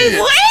goddamn like face? kids.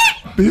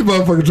 What? These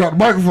motherfuckers drop the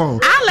microphone.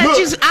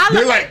 I'll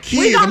They're like kids.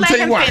 We gonna I'm let tell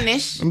you him why.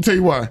 finish. I'm tell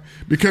you why.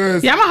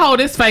 Because Yeah, I'm gonna hold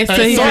his face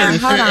till he certain,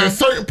 finishes. Hold on. at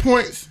certain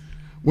points,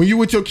 when you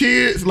with your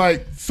kids,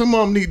 like some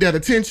of them need that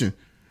attention,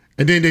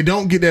 and then they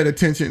don't get that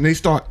attention, and they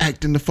start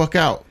acting the fuck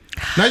out.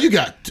 Now you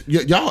got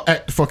y'all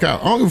act the fuck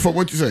out. I don't give a fuck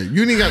what you say.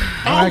 You ain't got.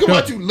 I don't care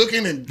about you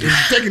looking and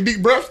taking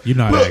deep breaths. You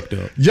not act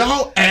up.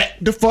 Y'all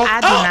act the fuck I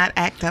up. do not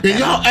act up And at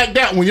y'all all. act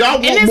out when y'all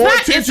want And it's more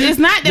not, attention. it's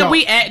not that y'all-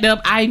 we act up.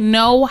 I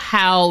know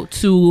how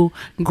to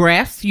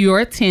grasp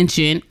your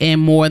attention in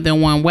more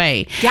than one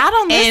way. Y'all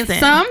don't And listen.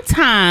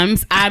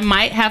 sometimes I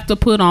might have to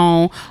put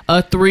on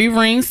a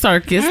 3-ring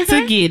circus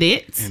to get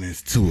it. And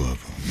it's two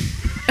of them.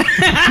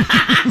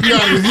 Y'all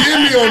hear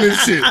me on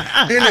this shit.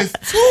 And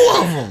it's two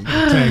of them.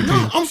 Tag No,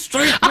 team. I'm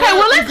straight. Okay,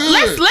 well I'm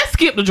good. let's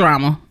skip the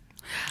drama.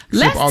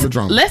 all the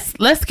drama.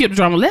 Let's skip the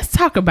drama. Let's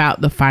talk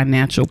about the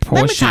financial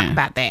portion. Let me talk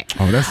about that.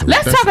 Oh, that's.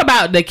 Let's talk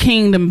about the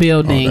kingdom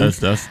building.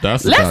 That's.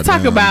 Let's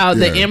talk about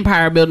the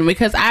empire building,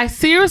 because I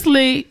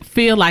seriously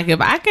feel like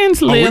if I can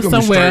live gonna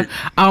be somewhere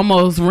straight.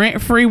 almost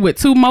rent free with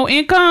 2 more We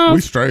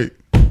incomes, straight.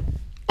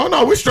 Oh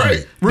no, we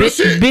straight. Real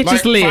shit. bitches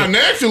Like, lit.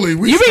 financially,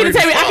 we you straight. mean to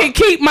tell me as I fuck. can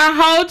keep my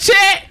whole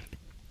check?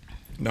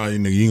 No, you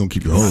nigga, you ain't gonna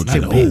keep your whole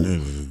check.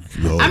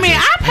 I mean,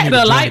 I paid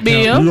a light you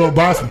bill. gonna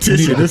buy some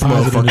tissue, this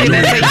motherfucker. They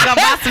You say you gonna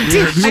buy some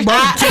tissue. gonna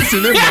buy some tissue,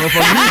 this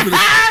motherfucker. You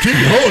finna keep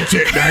your whole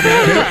check,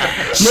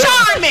 goddamn.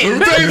 Charmin. Let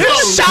me tell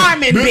you something.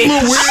 Charmin, This bitch.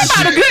 little weird I'm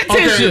about a shit. good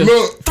tissue. Okay,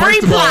 look, Three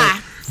first of all, ply,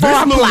 this four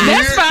little ply. weird-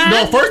 That's fine.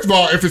 No, first of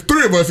all, if it's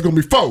 3 of us, it's gonna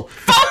be 4.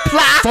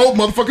 Ply. 4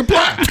 motherfucking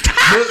ply.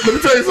 Let me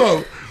tell you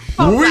something.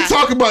 When we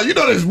talk about, you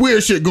know, there's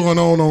weird shit going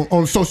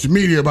on social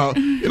media about,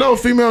 you know,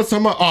 females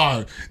talking about,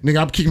 oh,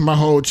 nigga, I'm keeping my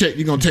whole check.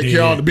 You gonna take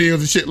care of all the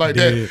bills and shit like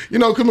that. You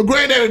know, cause my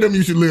granddaddy them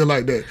used to live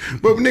like that.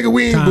 But nigga,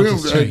 we ain't.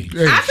 Times has changed.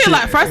 I feel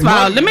like, first of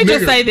all, let me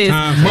just say this.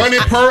 Money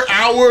per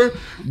hour,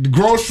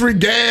 grocery,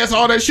 gas,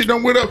 all that shit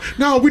done went up.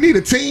 No, we need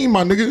a team,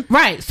 my nigga.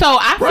 Right. So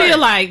I Right. feel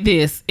like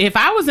this. If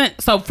I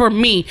wasn't, so for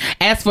me,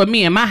 as for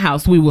me in my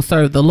house, we will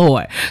serve the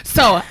Lord.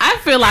 So I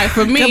feel like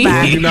for me, You're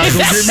not gonna get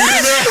me in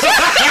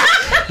that.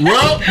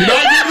 Well, you're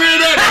not getting me in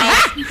that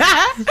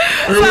house.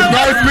 It was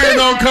nice being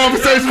on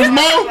Conversations with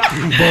Mo,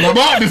 but I'm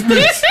out this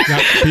bitch.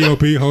 Got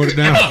POP, hold it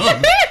down.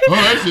 Oh,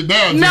 that shit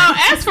down. no,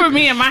 as for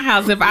me in my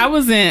house, if I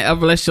was in a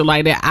relationship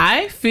like that,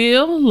 I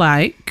feel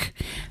like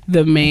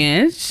the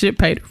man should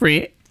pay the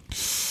rent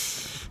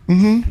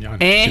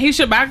and he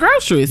should buy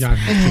groceries. Y'all-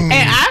 And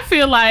I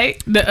feel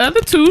like the other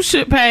 2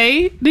 should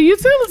pay the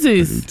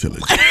utilities. So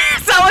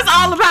it's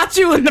all about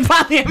you in the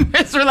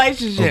polyamorous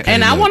relationship.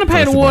 And I want to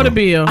pay the water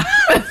bill.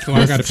 So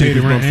I got to pay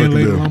the rent and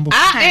labor lumber. Look,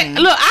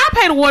 I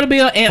pay the water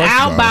bill and First of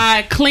I'll all-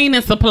 buy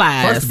cleaning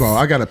supplies. First of all,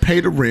 I gotta pay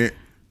the rent,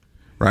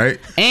 right?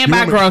 And You buy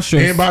wanna-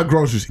 groceries. And buy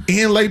groceries.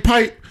 And lay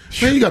pipe.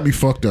 Man, you got me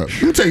fucked up.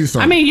 Let me tell you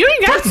something. I mean, you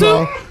ain't got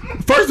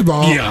First of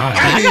all,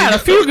 I got a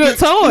few good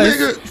toys.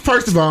 Nigga,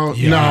 first of all,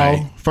 Yeah, no.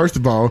 right. First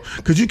of all,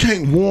 because you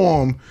can't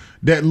warm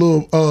that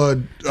little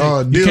can't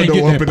dildo get up that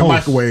in the post.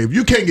 microwave.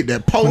 You can't get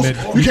that post.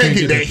 You you can't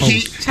get that post.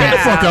 heat. Get the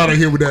fuck out of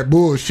here with that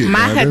bullshit.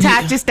 My man.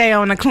 Hitachi stay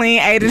on a clean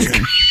 80 My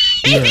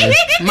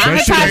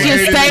That shit Hitachi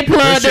ain't stay 80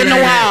 plugged that in the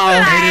shit wall.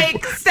 ain't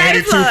Like,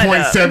 stay plugged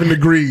up. 82.7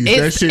 degrees.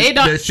 It's- That it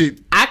don't- shit.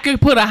 I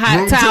could put a hot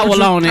Room towel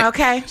temperature? on it.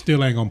 Okay.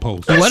 Still ain't gonna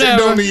post. That shit Whatever.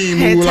 don't even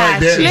move like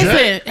that.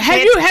 Listen,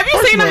 have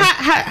you seen a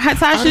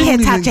Hitachi?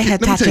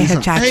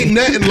 Hitachi. Ain't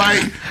nothing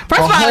like.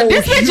 First of all,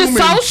 this bitch is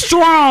so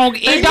strong.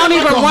 It Ain't don't nothing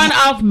even like a- run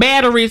off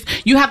batteries.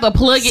 You have to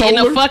plug it in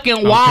the Solar?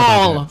 fucking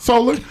wall.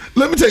 Solar,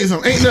 let me tell you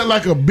something. Ain't nothing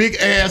like a big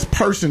ass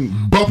person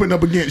bumping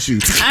up against you.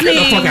 I Get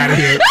the mean- fuck out of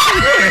here. What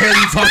the hell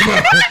you talking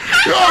about?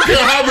 You don't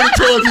care how many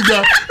toys you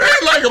got.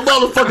 Ain't like a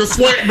motherfucker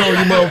sweating on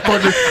you,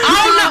 motherfucker.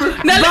 Oh no!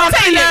 Now let me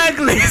tell you.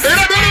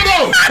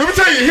 No. Let me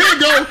tell you, here we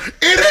go.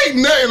 It ain't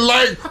nothing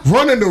like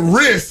running the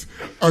risk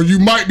or you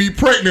might be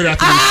pregnant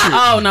after this shit.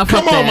 Oh no!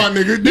 Come fuck on, that. my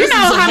nigga. You This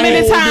know is a how many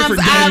whole times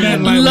different I game.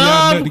 Nothing like when y'all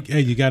love. nut- Hey,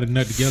 you got to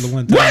nut together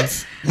one time.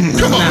 What?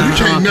 Come on, you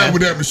can't nut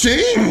with that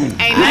machine.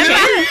 Ain't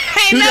nothing.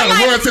 You gotta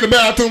run to the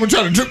bathroom and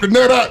try to drip the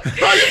nut out. No,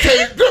 you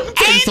can't. Let me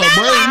tell you something,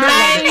 bro. Ain't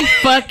nothing like I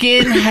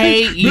fucking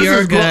hate This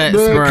your is guts,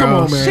 bro. bro. Come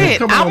on, man. Shit,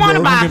 Come I on, want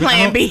to bro. buy Give it-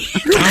 Plan B.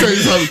 Let me tell you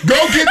something. Go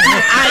get you.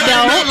 I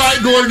don't. Not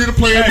like going to get a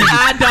Plan B.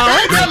 I don't.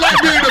 Ain't nothing like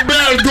being the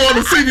bad and going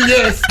to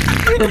CVS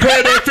and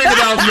paying that $50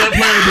 for that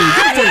Plan B.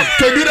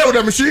 Can't do that with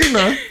that machine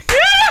now.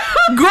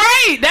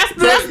 Great. That's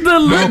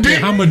the. Okay,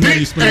 how much money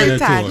you spend on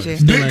that Hitachi. toy?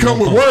 Still Dick ain't come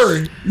gonna with post.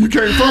 worry. You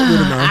can't fuck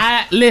with it now.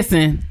 I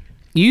listen.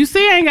 You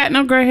see, I ain't got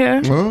no gray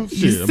hair. Well, shit,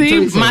 You I'm telling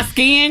you see, my something.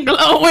 skin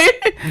glowing.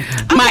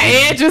 My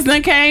edges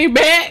done came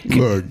back.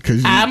 Look, cause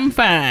you, I'm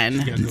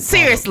fine.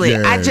 Seriously,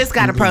 Yeah. I just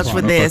got approached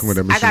with I'm this. fucking with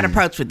that I got machine.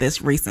 approached with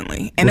this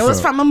recently, and it What's was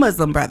up? from a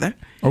Muslim brother,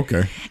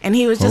 okay. and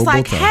he was just Whole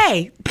like, bow tie.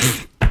 "Hey,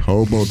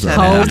 Whole bow tie.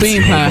 Whole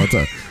bean pie. bow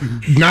tie.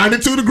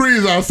 92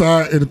 degrees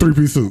outside in a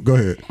 3-piece suit. Go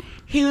ahead.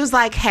 he was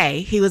like,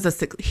 hey, he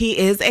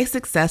is a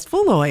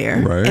successful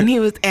lawyer, Right. and he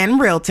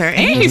realtor, and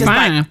And he was he just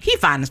fine. like, he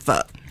fine as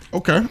fuck.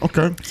 Okay.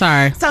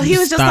 Sorry. So he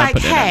was just Stop like,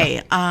 with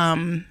that.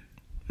 hey,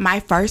 my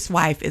first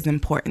wife is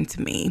important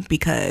to me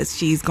because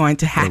she's going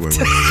to have Wait.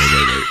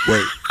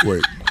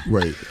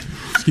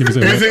 Excuse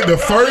me, say Is what? it the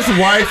first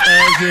wife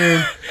as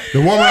in the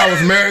woman I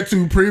was married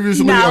to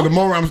previously No. or the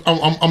woman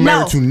I'm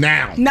married to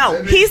now?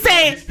 No, he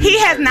said he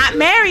has not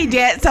married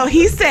yet. So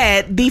he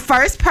said the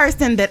first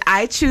person that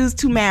I choose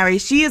to marry,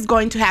 she is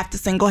going to have to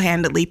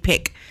single-handedly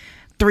pick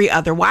 3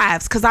 other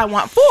wives because I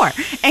want 4. And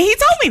he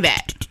told me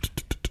that.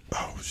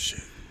 Oh, shit.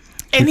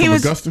 And he From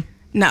was Augusta?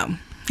 no.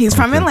 He's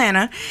from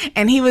Atlanta,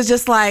 and he was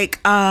just like,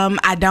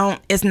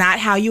 it's not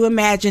how you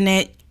imagine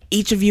it.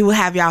 Each of you will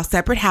have y'all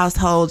separate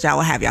households. Y'all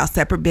will have y'all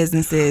separate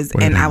businesses,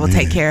 Wait and a I will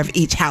take minute. care of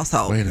each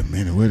household. Wait a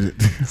minute. What is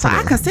it? So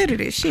I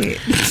considered it shit.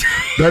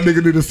 That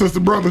nigga need a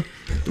sister brother.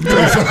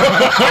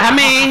 I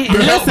mean,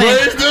 Help listen.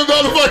 raise them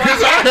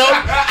motherfuckers. I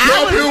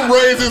help him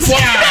raise his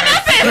wives.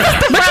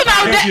 But you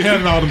know that. You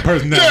had all them Yeah,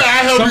 personalities.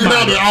 I help you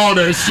Somebody. handle all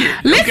that shit.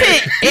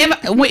 Listen,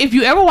 if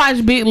you ever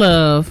watch Big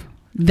Love,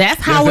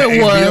 that's how That's it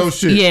the HBO was.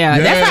 shit. Yeah,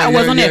 that's how it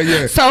was on there.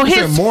 Yeah. So It's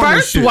his that Mormon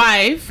first shit.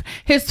 wife,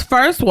 Is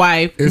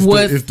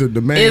was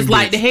the main is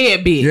like bitch. the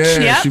head bitch. Yeah,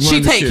 Yep. she She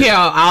run the take shit. care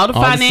of all the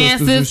All the sisters and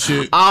finances.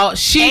 shit.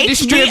 She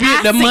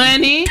distribute the HBIC.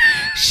 money.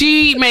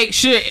 She make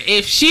sure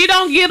if she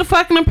don't get a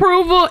fucking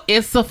approval,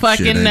 it's a Shit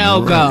fucking ain't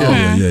no go.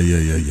 right.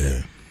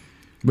 Yeah.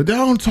 But they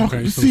don't talk.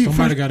 Okay, so see,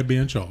 somebody got to be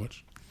in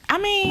charge. I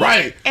mean,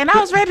 Right. And I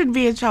was ready to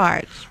be in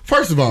charge.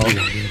 first of all,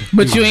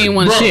 But you ain't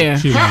want to bro, share.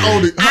 She- how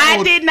old?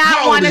 I did not how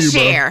old wanna are you, bro?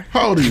 share.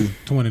 How old are you?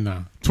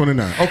 29.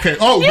 29. Okay.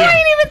 Oh, You yeah.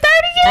 ain't even 30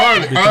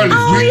 yet. Early.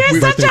 Oh,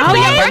 you're such a Oh,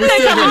 your baby.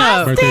 birthday coming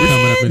up. Birthday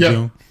coming up in Yeah.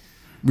 June.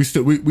 We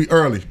still we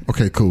early.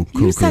 Okay, cool.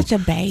 You're such a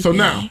baby. So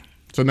now,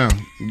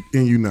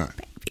 and you not.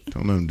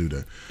 Don't let him do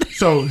that.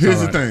 So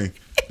here's the thing.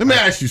 Let me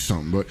ask you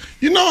something. But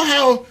you know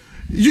how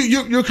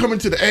you're coming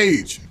to the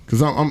age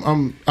because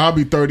I'll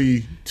be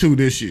 32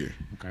 this year,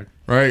 Okay.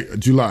 right?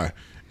 July,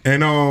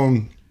 and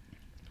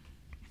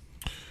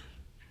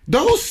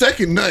those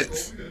second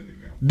nuts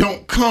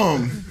don't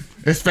come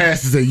as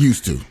fast as they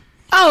used to.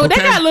 Oh, they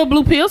Okay. got little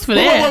blue pills for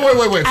that.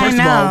 Wait. I First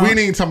of all, know. we ain't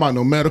even talking about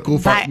no medical. No.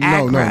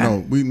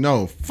 Viagra. We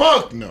no.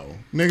 Fuck no,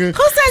 nigga.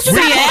 Who said you We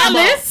gotta talking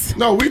about- Alice?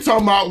 No, we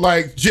talking about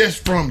like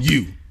just from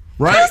you,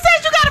 right? Who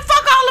said you gotta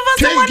fuck all of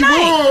us in one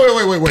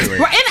night? Wait.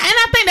 Right, and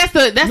I think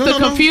that's No, the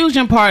no.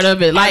 confusion part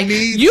of it. Like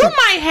need you to-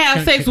 might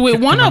have sex with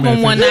one of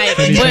them one night,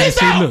 Let me get but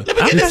this out. Let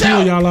me get It's this 2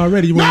 out. of y'all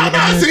already. You want to No, let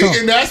my man see, talk.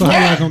 and that's So how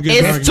why. y'all gonna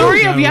get it's dark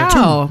 3 of out?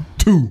 y'all.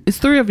 Two. It's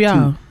 3 of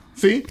y'all.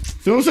 See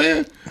what I'm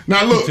saying?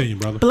 Now look. Continue,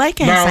 brother. Blake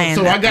ain't Now, saying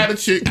so that. I got a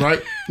chick,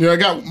 right? Yeah, I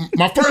got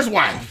my first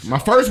wife. My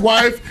first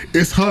wife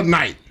is her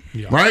night,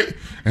 Yeah. right?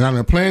 And I've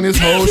been playing this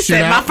whole He shit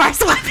said my out.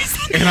 first wife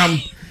is And I'm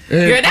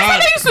Girl, that's what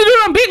they used to do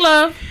on Big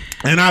Love.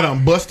 and I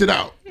done busted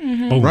out.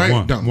 Boom, Right?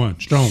 one, Done. one,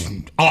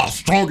 strong. Oh,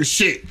 strong as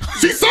shit.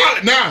 She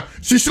solid now.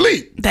 She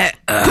sleep. that.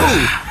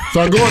 Cool.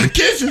 So I go in the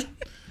kitchen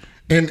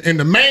in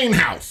the main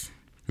house.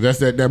 That's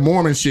that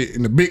Mormon shit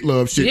and the Big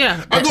Love shit.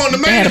 Yeah. I go in the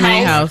They main had a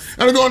main house, house.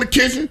 and I go in the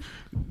kitchen.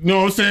 You know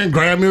what I'm saying?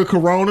 Grab me a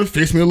Corona,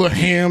 fix me a little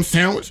ham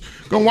sandwich.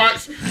 Go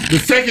watch the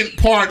second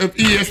part of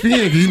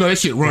ESPN because you know that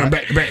shit run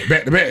back to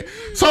back.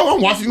 So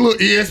I'm watching a little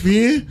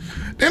ESPN.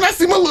 Then I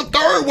see my little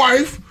third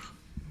wife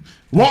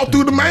walk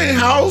through the main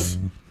house.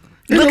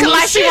 Looking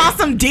like she wants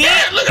some dick.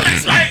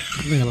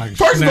 Looking like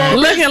First of all,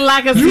 Looking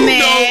like a you know,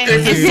 snack.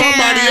 if it's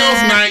somebody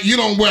else night, you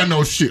don't wear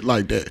no shit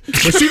like that.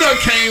 But she done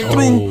came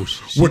through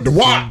with the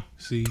walk.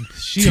 See,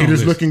 she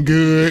Titties looking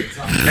good,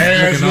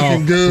 ass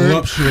looking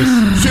good.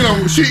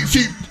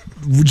 She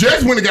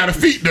just went and got her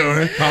feet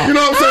done. You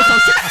know what I'm saying? So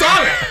she's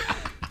solid.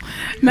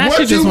 Now What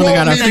she just you want to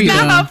want got her me to feet do?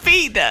 done. Got her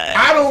feet done.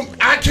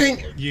 I can't.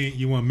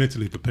 You weren't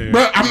mentally prepared.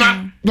 But I'm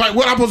not like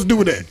what I'm supposed to do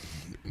with that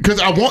because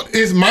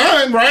it's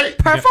mine, right?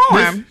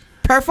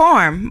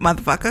 Perform,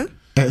 motherfucker.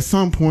 At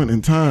some point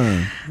in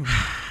time,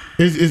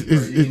 it's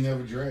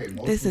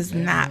This is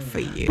not for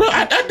you. Bro,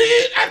 I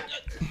did.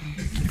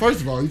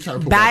 First of all, you trying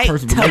to put my Bite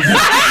personal to business.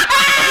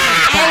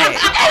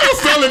 I was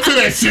selling to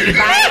that shit.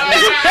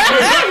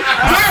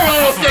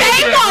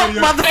 Stay woke,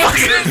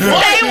 motherfucker.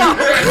 Stay woke.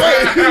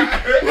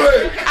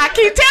 I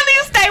keep telling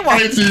you, stay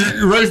woke. Ain't you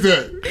erase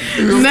that?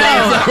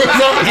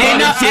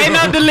 Ain't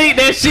no delete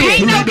that shit.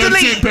 Ain't no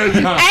delete.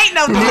 Ain't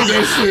no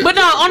delete. But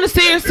no, on a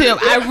serious tip,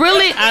 I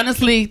really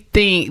honestly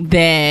think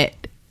that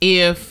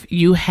if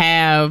you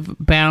have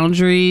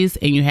boundaries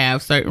and you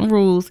have certain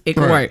rules, it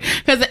can work.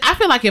 Because I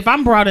feel like if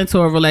I'm brought into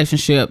a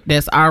relationship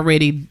that's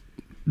already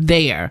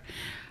there,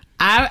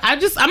 I'm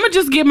gonna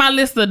just give my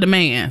list of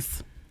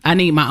demands. I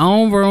need my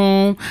own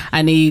room.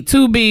 I need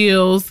 2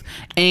 bills,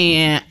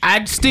 and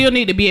I still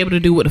need to be able to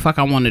do what the fuck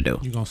I want to do.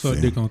 You gonna suck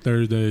dick on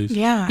Thursdays?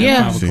 Yeah.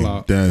 Yeah. 5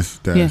 o'clock. That's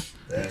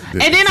And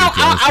then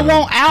I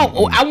want out.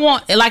 I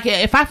want, like,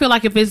 if I feel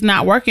like if it's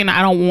not working,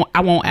 I want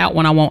out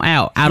when I want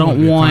out. I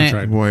don't want.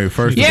 Wait,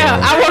 first of all.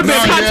 I want to be a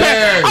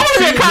contract. I want to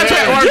be a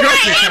contract worker. You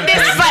ain't in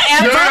this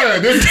forever. Yeah,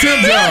 this is Tim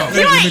job.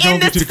 You ain't in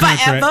this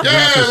forever.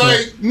 Yeah,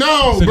 like,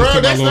 no, Send it bro,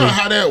 to that's my not lawyer.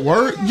 how that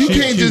works. You She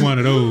can't just. one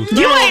of those.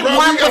 You ain't bro,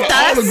 one we gotta with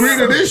all us. agree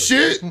to this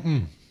shit.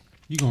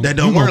 That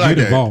don't work like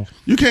that. Involved.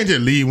 You can't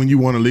just leave when you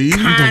want to leave.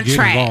 You gonna get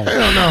Contract. involved.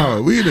 Hell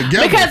no, we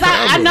together. Because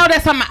I forever. know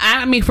that's something.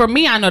 I mean, for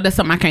me, I know that's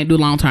something I can't do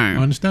long term.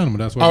 Understandable.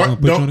 That's why All I'm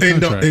right, gonna put you on the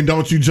don't, contract. and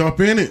don't you jump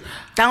in it.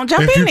 Don't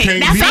jump If you in it. can't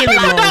That's be how in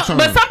people it long don't. term.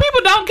 But some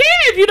people don't care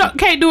if you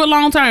can't do it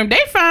long term. They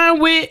fine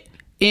with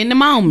in the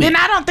moment. Then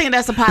I don't think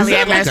that's a that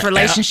polyamorous like a-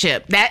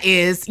 relationship. That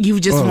is, you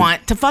just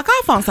want to fuck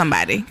off on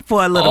somebody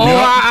for a little Or bit.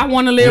 I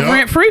want to live Yep.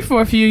 rent free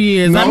for a few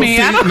years. No, I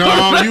mean, I don't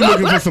no, you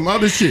looking for some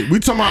other shit. We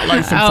talking about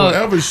like some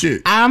forever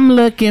shit. I'm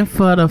looking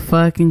for the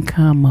fucking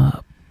come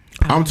up.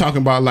 I'm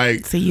talking about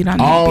like So you don't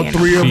need all to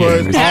be in a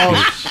 3 of Yeah.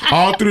 us,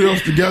 all 3 of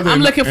us together.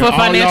 I'm looking for and all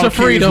financial y'all kids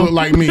freedom. Look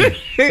like me.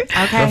 Okay.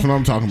 That's what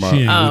I'm talking about.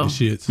 She ain't Oh. with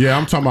the shits. Yeah,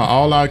 I'm talking about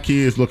all our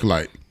kids look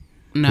alike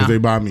No, because they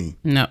by me.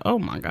 no. Oh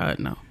my God,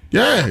 no.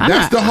 Yeah, I'm that's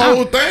not- the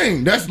whole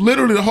thing. That's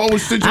literally the whole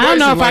situation. I don't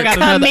know if I got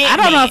another. I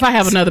don't know if I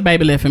have commitment. another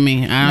baby left in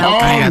me.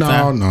 I ain't got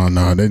time.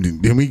 No.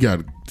 Then we got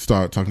to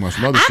start talking about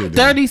some other I'm shit.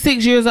 then.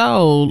 36 years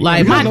old. Like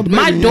you got my another baby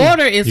my in you.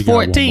 daughter is You got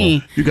one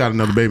 14. You got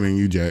another baby in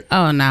you, Jack.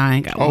 Oh no, I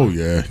ain't got Oh one.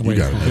 yeah, you Wait,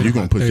 got it. You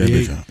gonna push that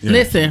 38? bitch out? Yeah.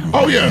 Listen.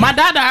 Oh, yeah. My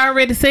doctor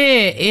already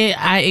said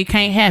it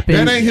can't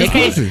happen. That ain't his It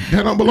can't- pussy.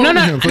 That don't belong No, to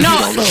no, him. 'Cause no. he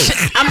don't know.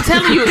 I'm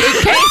telling you,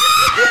 it can't.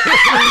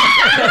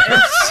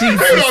 He don't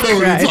know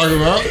what you're talking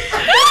about.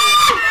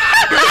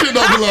 That shit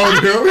don't belong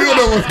to him. He don't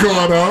know what's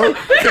going on.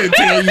 Can't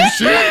tell you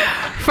shit.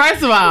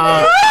 First of all,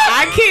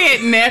 I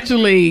can't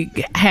naturally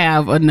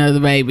have another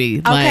baby.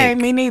 Okay, Like,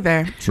 me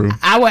neither. True.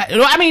 I would.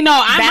 I mean, no,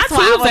 my That's why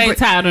I tubes would ain't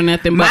bring- tied or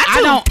nothing. My But I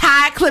tooth don't.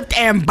 tied, clipped,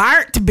 and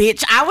burnt,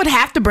 bitch. I would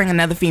have to bring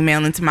another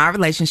female into my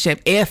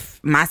relationship if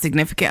my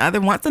significant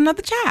other wants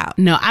another child.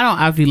 No, I don't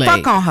ovulate.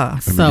 Fuck on her.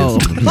 So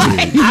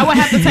I would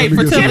have to take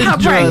fertility her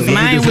drugs, and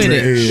I ain't with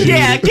it.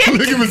 Yeah, get-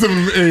 Give me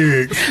some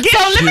eggs. So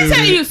let me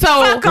tell you. So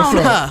Fuck on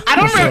her. I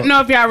don't know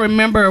if y'all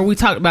remember. We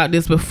talked about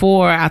this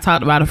before. I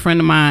talked about a friend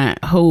of mine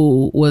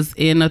who was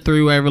in a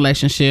 3-way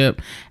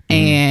relationship,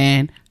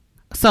 and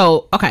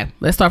so okay,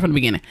 let's start from the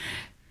beginning.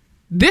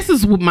 This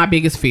is my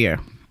biggest fear,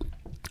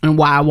 and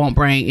why I won't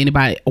bring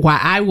anybody. Why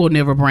I will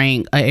never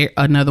bring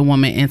another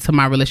woman into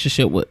my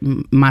relationship with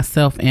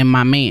myself and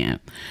my man.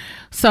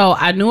 So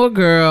I knew a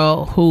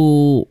girl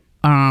who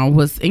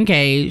was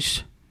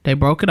engaged. They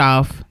broke it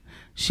off.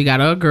 She got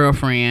her a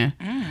girlfriend.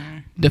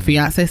 The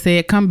fiance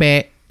said, "Come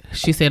back."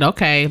 She said,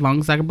 "Okay, as long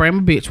as I can bring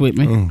my bitch with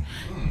me."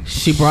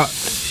 She brought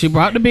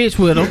the bitch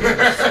with her.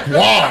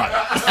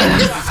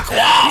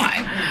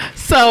 Squad.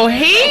 So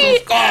he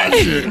Squad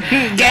shit.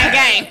 gang.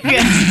 Gang,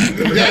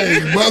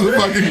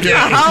 motherfucking A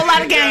gang. whole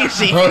lot of gang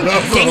shit.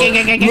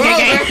 Gang. Gang.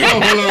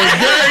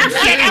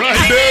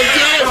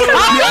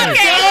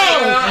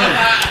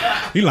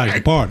 He likes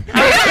to party.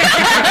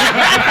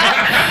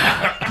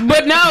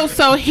 But no,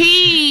 so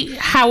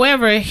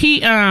however,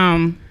 he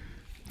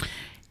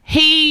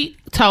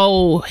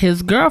told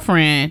his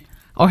girlfriend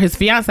or his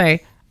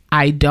fiance,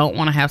 "I don't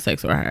want to have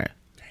sex with her."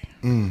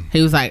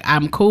 He was like,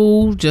 "I'm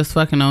cool just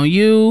fucking on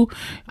you.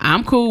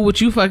 I'm cool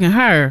with you fucking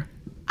her.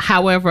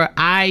 However,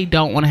 I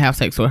don't want to have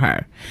sex with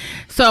her."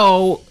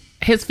 So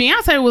his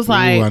fiance was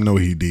like, Oh, I know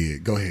he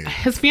did. Go ahead.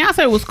 his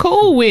fiance was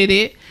cool with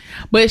it,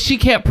 but she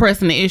kept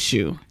pressing the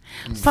issue.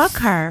 Fuck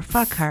her.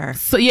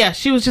 So yeah,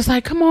 she was just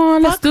like, "Come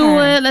on, let's Fuck do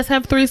her. it. Let's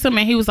have threesome."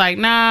 And he was like,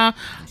 "Nah,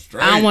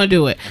 straight. I don't want to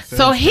do it.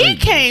 So he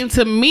came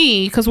to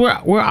me because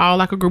we're all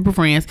like a group of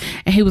friends,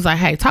 and he was like,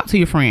 "Hey, talk to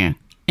your friend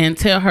and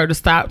tell her to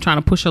stop trying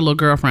to push her little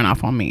girlfriend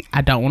off on me.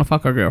 I don't want to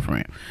fuck her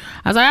girlfriend."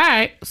 I was like, "All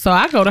right." So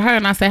I go to her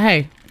and I say,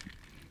 "Hey,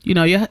 you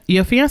know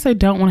your fiance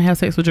don't want to have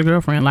sex with your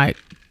girlfriend. Like,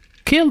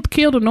 kill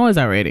the noise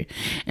already."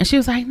 And she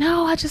was like,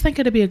 "No, I just think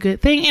it'll be a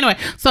good thing." Anyway,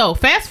 so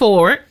fast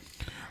forward.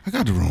 I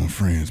got the wrong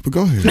friends, but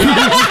go ahead.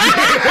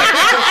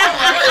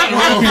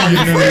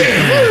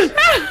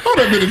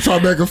 I've been in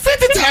Tribeca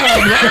 50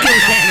 times.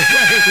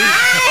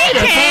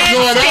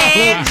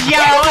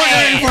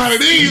 I ain't one of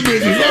these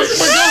bitches.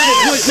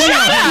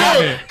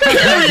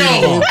 Carry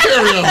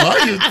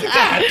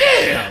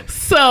on.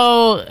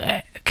 So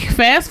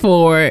fast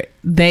forward,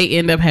 they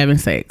end up having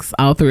sex,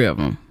 all three of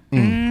them.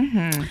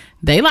 Mm-hmm.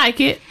 They like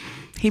it.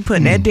 He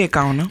putting that dick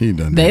on them. He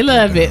done They that.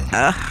 love it.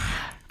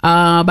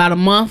 About a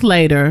month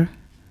later,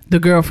 the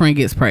girlfriend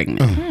gets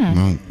pregnant.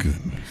 Oh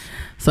goodness.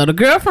 So the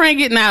girlfriend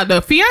now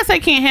the fiance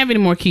can't have any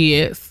more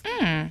kids.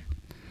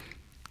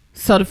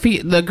 So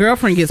the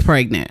girlfriend gets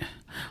pregnant.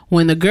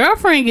 When the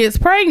girlfriend gets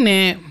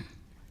pregnant,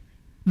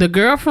 the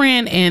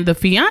girlfriend and the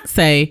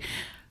fiance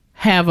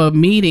have a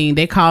meeting.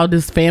 They call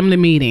this family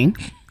meeting,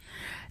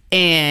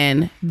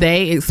 and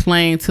they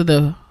explain to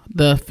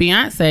the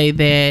fiance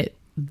that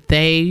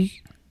they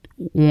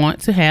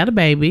want to have a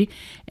baby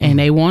and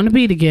they want to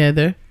be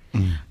together,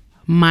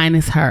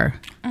 minus her.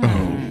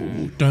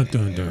 Dun,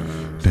 dun,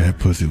 dun. That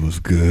pussy was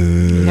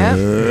good. Yep.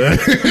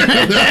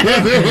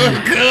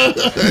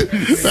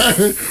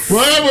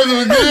 Well, that pussy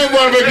was good,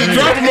 boy. Make you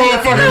drop a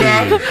motherfucker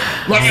down.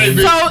 Like, hey,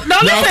 bitch, So, no,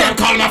 y'all listen. stop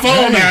calling my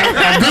phone now.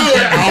 I'm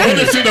good. I want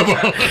this shit up.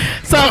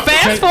 So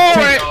fast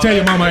forward. Tell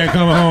your mama I ain't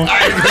coming home.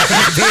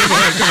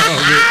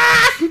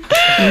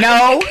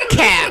 No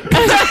cap.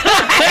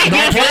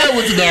 Not playing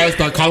with you now.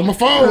 Start calling my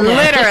phone now.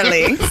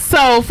 Literally.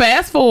 So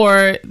fast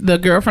forward, the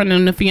girlfriend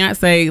and the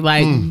fiance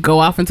go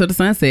off into the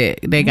sunset.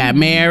 They got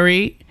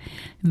married.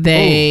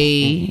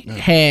 They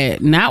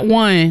had not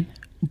one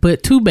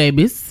but two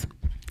babies.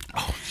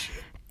 Oh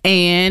shit.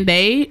 And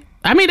they're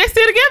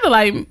still together.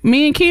 Like,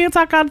 me and Ken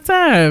talk all the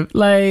time.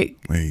 Like,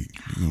 Wait,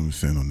 you don't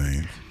say no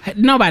names.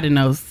 nobody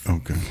knows.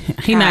 Okay.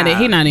 He not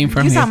even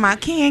from You here. talking about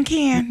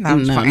Ken? No, I'm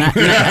just No, playing. not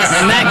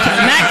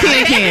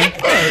Ken.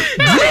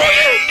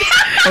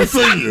 I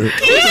see you.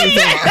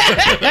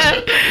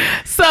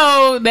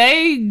 So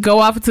they go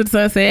off into the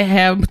sunset,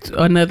 have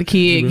another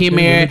kid, get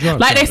married.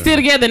 Like, they still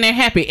together and they're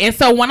happy. And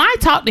so when I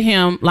talked to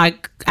him,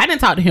 like, I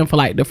didn't talk to him for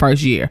like the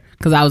first year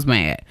because I was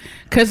mad.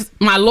 Because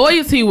my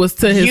loyalty was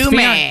to his fiance.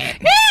 Mad.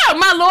 Yeah,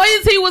 my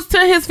loyalty was to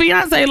his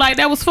fiance. Like,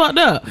 that was fucked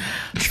up.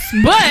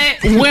 But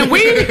when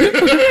we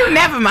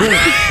Never mind.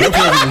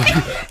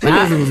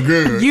 That pussy was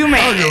good. You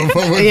mad. I don't give a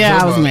fuck what yeah,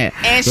 you I was talking mad.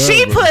 And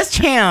she pushed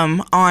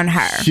him on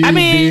her. She I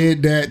mean-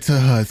 did that to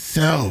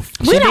herself.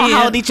 We don't did.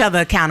 hold each other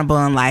accountable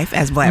in life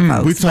as black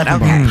folks. We But talking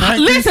okay. about practice.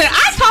 Listen,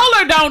 I told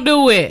her don't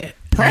do it.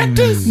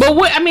 Practice. But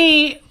what, I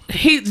mean,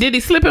 did he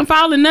slip and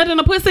fall and nut in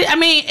the pussy? I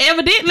mean,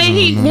 evidently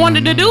he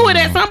wanted to do it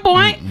at some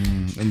point.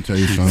 Let me tell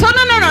you something. So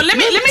no. Let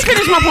me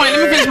finish my point.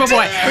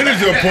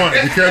 Finish your point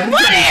because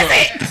What is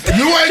it?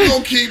 you ain't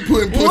gonna keep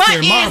putting pussy What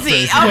in my is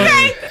face. it?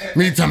 Okay.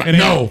 Me talking It ain't,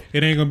 no,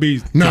 it ain't gonna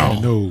be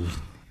No.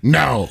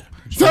 no.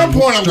 Some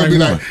point I'm gonna be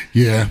like,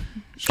 yeah,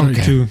 Straight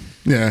okay. two.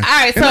 Yeah. All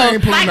right, And so, I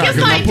ain't pulling like, out it's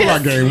 'cause my like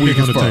pull-out this. game weak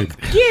on as the fuck. table.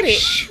 Get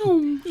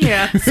it?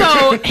 Yeah. So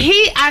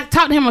I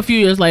talked to him a few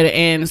years later,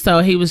 and so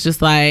he was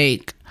just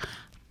like,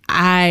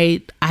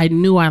 I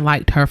knew I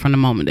liked her from the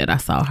moment that I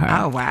saw her.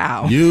 Oh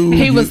wow.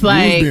 He was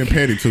like- you was being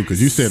petty too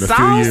because you said a few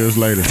Sauce? years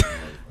later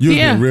you was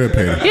Yeah. being real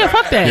petty. Yeah,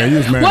 fuck that. Yeah, you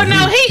was mad well, at no,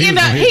 him.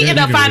 he ended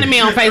up finding me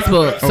on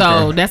Facebook,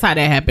 so Okay. that's how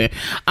that happened.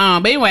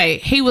 But anyway,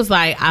 he was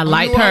like, I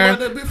liked knew I her liked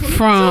that bitch from the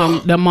from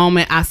jump. the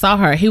moment I saw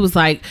her. He was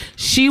like,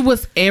 she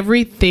was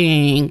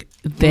everything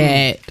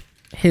that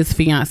his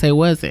fiance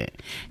wasn't.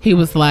 He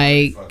was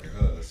like,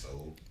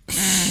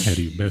 Had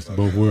the best of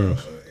both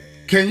worlds.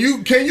 Can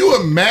you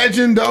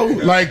imagine though,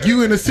 like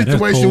you in a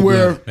situation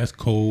where That's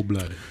cold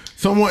blooded.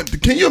 someone,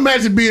 can you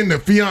imagine being the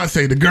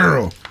fiance, the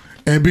girl,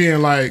 and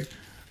being like,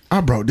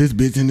 I brought this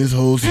bitch in this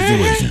whole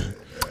situation.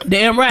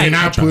 damn right. And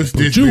I pushed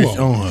this you bitch on.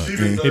 on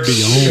her. And It be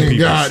your own and people.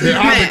 God,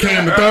 I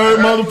became the third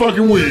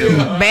motherfucking wheel in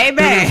this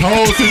Baby.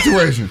 whole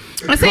situation.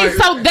 And see, Like-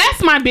 so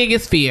that's my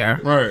biggest fear.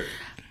 Right.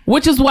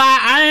 Which is why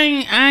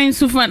I ain't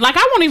super fun. Like,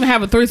 I won't even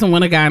have a threesome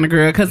with a guy and a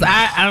girl because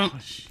I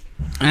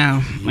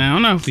don't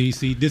know.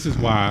 See, this is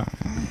why.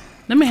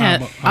 Let me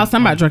have.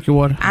 Somebody drink your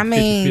water. I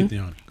mean,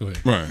 50-50 on it. Go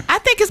ahead. Right. I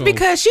think it's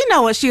because she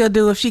know what she'll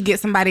do if she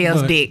gets somebody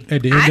else's But dick.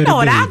 at the end I of know the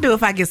what day, I'll do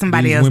if I get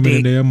somebody These else's women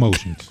and dick. their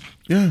emotions.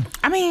 Yeah.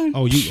 I mean,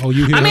 Oh, you hit I mean,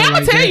 her I'm like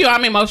gonna tell that? you,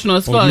 I'm emotional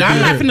as Oh, fuck. you I'm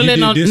did- not finna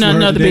you let did this for her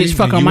another today, bitch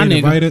fuck and on you my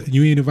ain't nigga.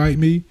 You ain't invite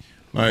me.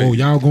 Like- Oh,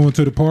 y'all going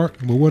to the park?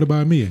 Well, what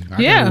about me?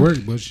 I Yeah. gotta work,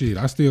 but shit,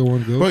 I still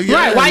want to go. But yeah,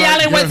 Right? Why like, y'all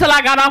didn't wait till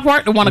I got off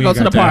work to want to We go ain't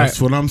to the got time. park?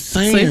 That's what I'm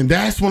saying. See?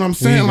 That's what I'm We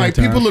saying. ain't Like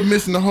got time. people are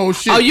missing the whole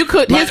shit. Oh, you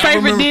cooked Like, his I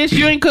favorite remember- dish.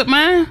 You ain't cooked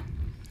mine.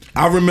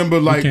 I remember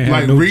like can't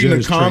have no reading the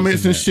judge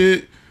comments and traits in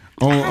shit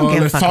on don't give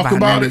a Let's fuck Talk about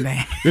About none It. of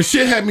that. The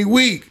shit had me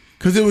weak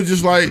because it was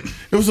just like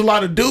it was a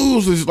lot of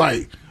dudes was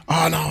like,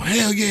 oh no,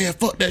 hell yeah,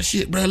 fuck that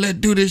shit, bro. Let's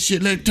do this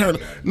shit. Let's turn.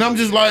 And I'm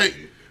just like,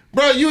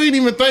 bro, you ain't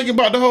even thinking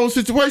about the whole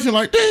situation.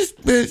 Like, this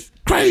bitch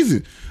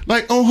crazy.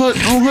 Like on her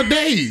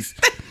days.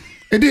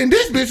 And then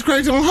this bitch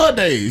crazy on her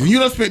days. And you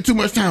done spent too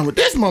much time with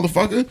this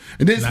motherfucker.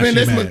 And then spend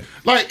this much.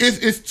 Like,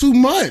 it's too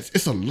much.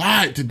 It's a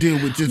lot to deal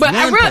with just one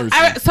person.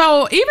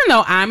 So even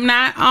though I'm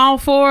not all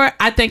for it,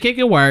 I think it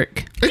can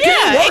work. It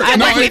can work. I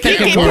definitely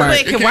think it can work.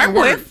 It can work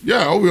with.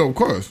 Yeah, of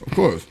course.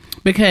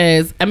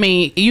 Because, I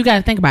mean, you got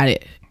to think about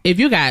it. If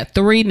you got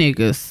 3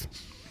 niggas.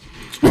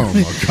 Oh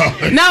my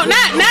God. No,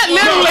 not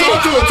literally.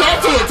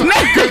 Talk to it.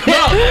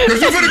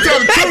 Because you finna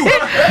tell the truth.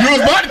 You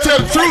was about to tell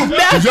the truth.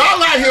 Because y'all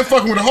out here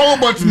fucking with a whole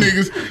bunch of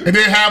niggas and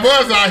then have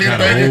us out here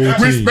thinking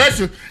we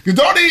special. Because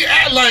don't even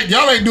act like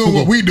y'all ain't doing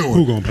what we doing.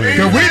 Who gonna play?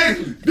 Don't act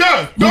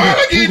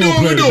like you ain't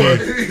doing what we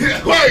doing.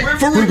 Like,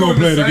 for real. Who gonna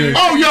play the game?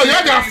 Oh, yo,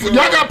 y'all got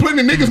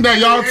plenty of niggas now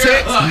y'all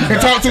text and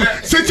talk to.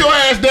 Sit your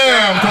ass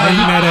down.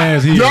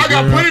 Y'all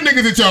got plenty of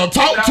niggas that y'all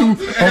talk to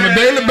on a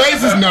daily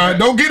basis now.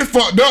 Don't get it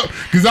fucked up.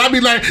 Because I be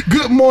like,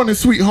 good morning,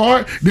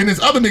 sweetheart. Then this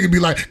other nigga be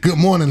like, good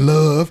morning,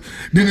 love.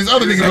 Then this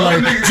other nigga be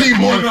like, G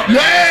morning.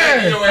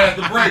 Yeah.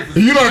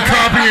 You done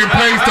copy and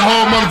paste the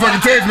whole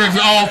motherfucking text message,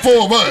 all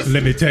 4 of us.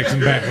 Let me text him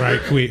back right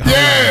quick.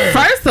 Yeah.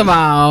 First of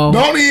all,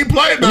 don't even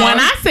play that. When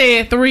I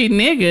said 3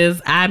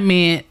 niggas, I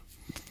meant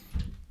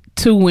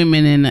 2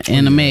 women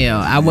and a male.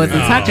 I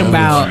wasn't talking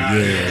about.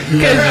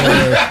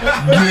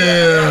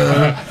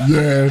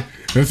 Yeah.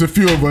 There's a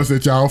few of us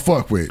that y'all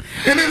fuck with.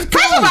 And it's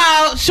cool. First of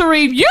all,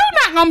 Sharif, you're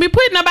not gonna be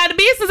putting nobody's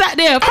business out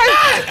there.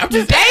 I'm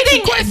just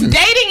dating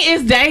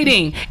is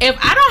dating. If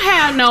I don't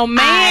have no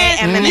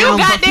man, you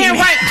goddamn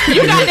right.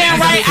 You goddamn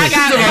right. I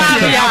got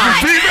 5 of y'all.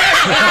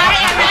 I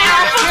am an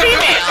alpha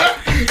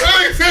female.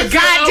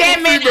 God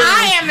damn it,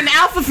 I am an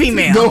alpha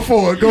female. Go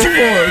for it.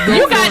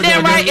 You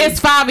goddamn right.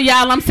 It's 5 of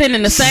y'all. I'm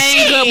sending the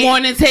same good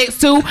morning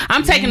text to.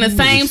 I'm taking the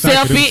same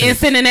selfie and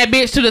sending that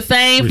bitch to the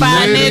same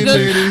 5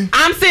 niggas.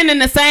 I'm sending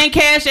the same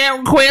cash out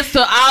request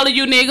to all of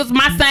you niggas.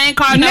 My same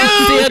card number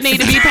still need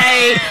to be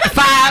paid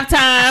 5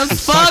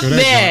 times. Fuck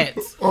that.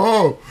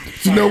 Oh,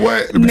 you know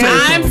what?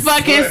 I'm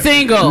fucking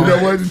single. You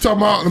know what you're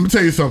talking about? Let me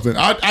tell you something.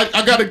 I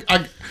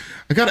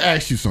gotta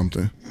ask you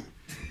something.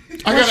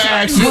 I gotta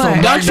ask you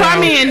something. Don't try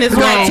me in this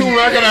way. I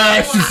gotta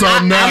ask you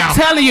something now. I'm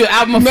telling you,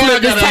 I'm gonna flip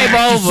this table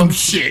over. Some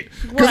shit.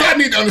 Because I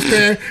need to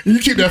understand, and you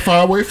keep that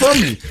far away from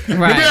me.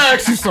 Right. Let me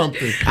ask you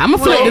something. I'm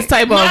gonna flip this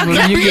table over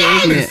when you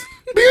get ignorant.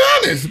 Be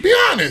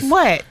honest.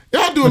 What?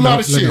 Y'all do a lot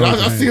of shit.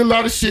 I see a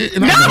lot of shit.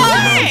 And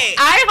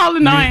I ain't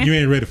holding no hand. You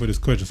ain't ready for this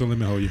question, so let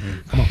me hold your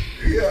hand. Come on.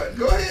 Yeah,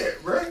 go ahead,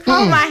 bro.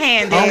 Hold my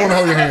hand, I don't want to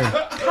hold your hand.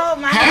 Hold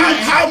my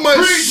hand. How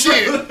much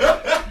shit?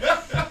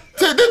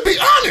 Just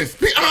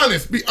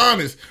be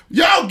honest.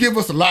 Y'all give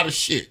us a lot of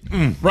shit,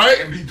 right?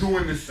 And be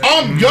doing the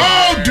same.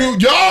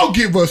 Y'all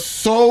give us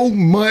so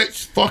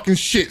much fucking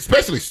shit,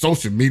 especially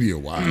social media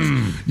wise.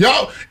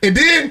 Y'all, and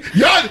then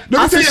y'all.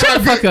 Let me tell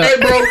you how good. Hey,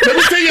 bro, let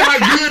me tell you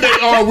how good they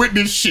are with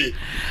this shit.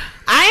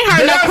 I ain't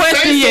heard no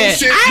question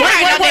yet. Wait.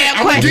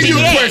 I'm gonna give you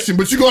a question,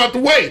 but you're gonna have to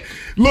wait.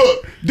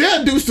 Look,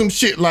 they'll do some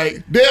shit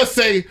like they'll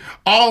say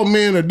all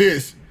men are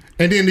this,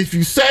 and then if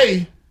you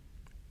say,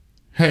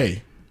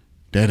 "Hey,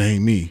 that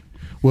ain't me."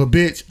 Well,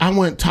 bitch, I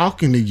wasn't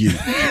talking to you.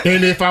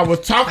 And if I was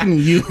talking to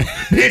you,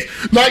 bitch,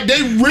 like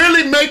they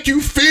really make you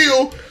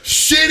feel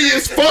shitty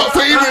as fuck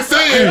for even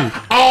saying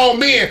all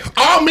men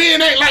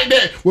ain't like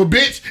that. Well,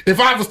 bitch, if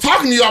I was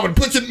talking to you, I would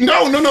put you.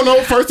 No.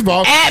 First of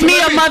all, add me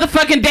a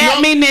motherfucking dab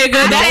me,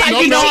 nigga. That's how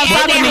you know I'm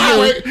talking to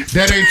you.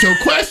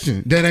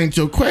 That ain't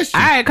your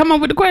question. All right, come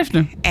on with the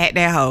question. At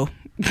that hoe.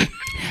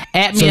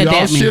 Add me so a y'all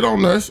dab me. shit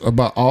on us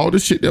about all the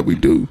shit that we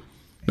do.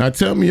 Now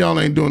tell me y'all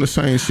ain't doing the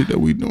same shit that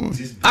we doing.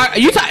 Wait. Is this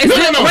directed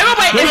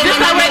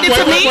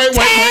to me? Wait.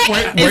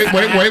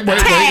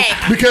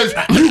 Because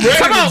you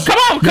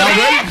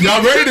ready.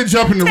 Y'all ready to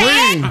jump in the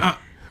ring.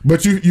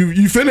 But you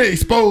finna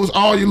expose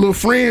all your little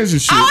friends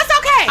and shit. Oh, it's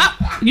okay.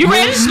 You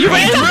ready?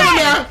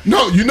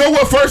 No, you know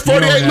what first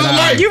 48 look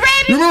like? You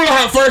ready? You remember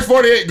how first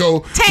 48 go?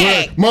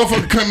 Tag.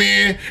 Motherfucker come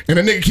in and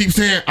the nigga keeps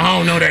saying, I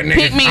don't know that nigga.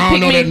 Pick me.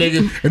 That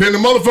nigga. And then the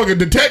motherfucking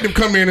detective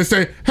come in and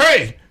say,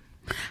 Hey,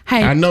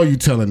 I know you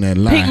telling that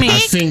lie. I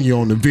seen you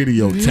on the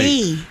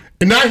videotape.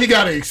 And now he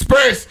gotta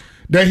express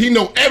that he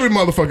know every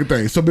motherfucking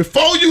thing. So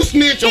before you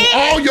snitch on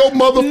all your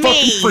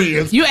motherfucking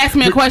friends, you ask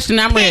me a question,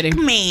 I'm ready.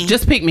 Me.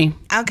 Just pick me.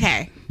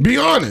 Okay. Be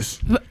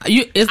honest. Y'all doing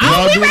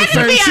the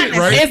same shit,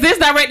 right? Is this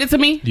directed to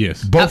me?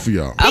 Yes. Both of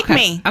y'all. Pick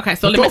me. Okay,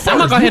 so I'm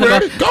gonna go ahead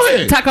and go. Go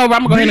ahead. Taco, I'm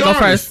gonna go ahead and go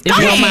first. If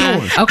you don't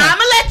mind. Okay. I'm gonna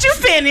let you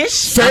finish.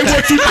 Say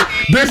what you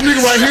this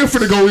nigga right here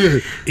finna go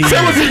in.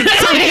 Say what you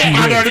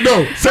I gotta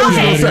know. Say what you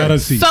gonna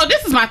say. So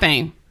this is my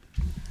thing.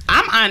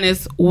 I'm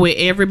honest with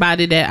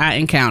everybody that I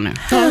encounter.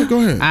 All right, go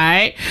ahead. All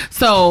right.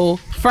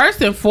 So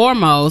first and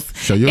foremost,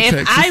 if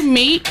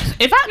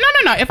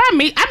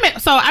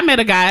I met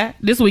a guy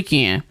this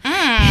weekend.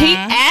 He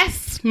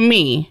asked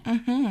me,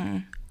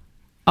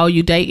 "Oh,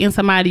 you dating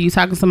somebody? You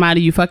talking to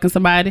somebody? You fucking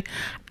somebody?"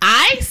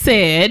 I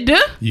said,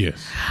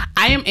 "Yes."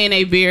 I am in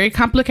a very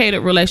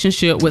complicated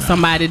relationship with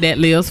somebody that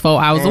lives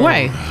 4 hours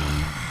away.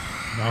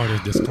 All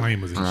these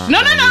disclaimers. And No,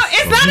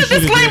 it's not a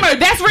disclaimer.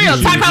 That's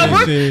real. Talk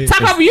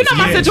over. You know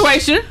my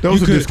situation.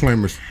 Those are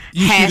disclaimers.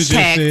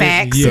 Hashtag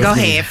facts. Yes. Go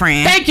ahead,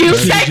 friend. Thank you.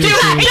 Thank you.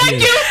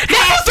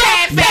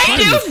 Hashtag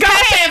Thank you. Go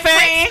ahead,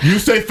 friend. You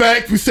say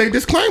facts, we say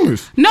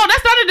disclaimers. No,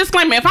 that's not a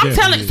disclaimer. If I'm Yes,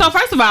 telling, it is. so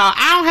first of all,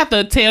 I don't have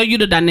to tell you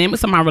the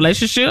dynamics of my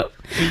relationship.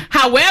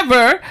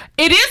 However,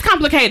 it is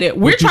complicated.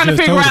 We're you trying to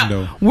just figure told out.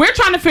 him, though. We're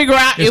trying to figure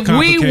out It's if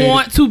we complicated.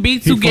 want to be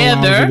He 4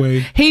 together. hours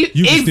away.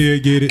 You can still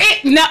get it.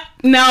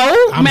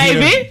 No, I'm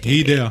maybe. Here.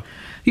 He there.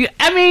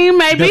 I mean,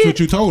 maybe. That's what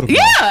you told him.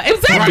 Yeah,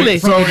 exactly.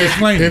 Right. So the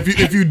disclaimer.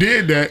 if you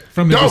did that,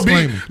 From the don't be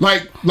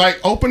disclaimer. like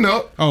open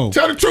up. Oh.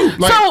 Tell the truth.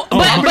 Like, So,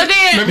 but let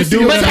then, me see dude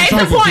your but that's text.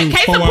 case in talking to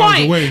 4 hours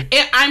point, away.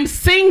 I'm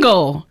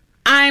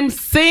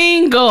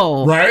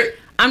single. Right?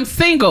 I'm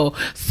single.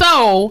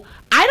 So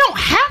I don't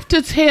have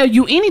to tell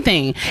you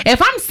anything.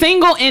 If I'm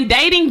single and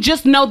dating,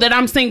 just know that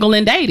I'm single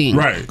and dating.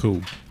 Right.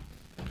 Cool.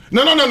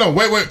 No.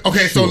 Wait.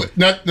 Okay, Sure.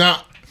 so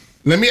now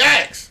let me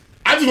ask.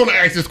 I just want to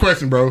ask this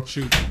question, bro.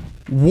 Shoot.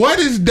 What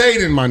is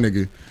dating, my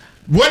nigga?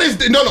 What is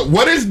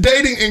what is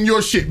dating in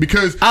your shit?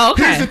 Because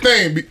here's the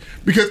thing,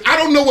 because I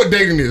don't know what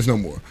dating is no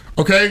more.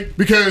 Okay,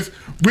 because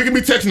we can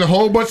be texting a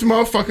whole bunch of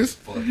motherfuckers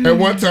at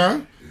one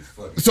time.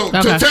 So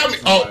tell me,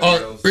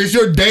 is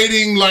your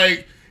dating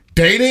like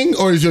dating,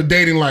 or is your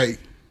dating like?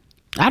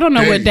 I don't know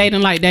what Dating.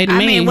 dating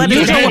means. mean, what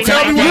You is know dating?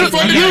 Tell me what the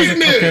fuck Okay.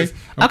 dating is.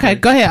 Okay,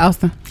 go ahead,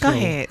 Austin. Go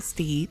ahead,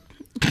 Steve.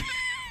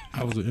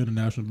 I was an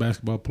international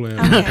basketball player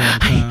at one point in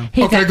time.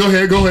 Okay,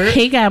 go ahead.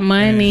 He got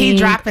money. He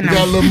dropping You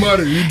got a them. little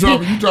money. You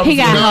dropping. He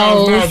got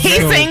hoes. He's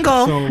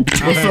single. So I've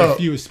had up? a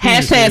few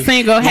experiences. Hashtag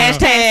single. where-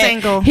 Hashtag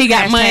single. He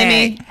got Hashtag.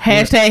 money.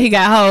 Hashtag he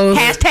got hoes.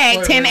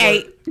 Hashtag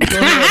 10-8.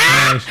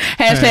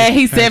 Hashtag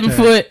he's 7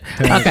 foot.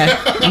 Okay,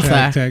 I'm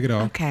sorry. Tag it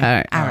off. Okay. All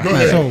right. All right. Go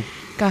ahead. So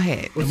Go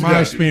ahead. my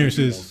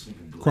experiences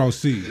cross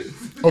seas,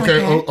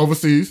 Okay,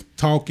 overseas.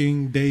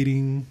 talking,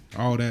 dating,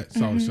 all that,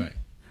 it's all the same.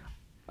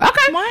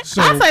 Okay,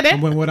 So I'll say that.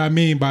 what I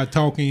mean by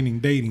talking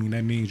and dating,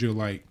 that means you're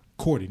like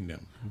courting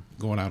them,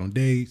 going out on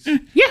dates,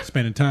 yeah.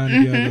 spending time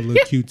together, a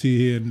little QT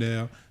here and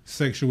there,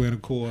 sexual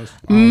intercourse.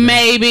 all that.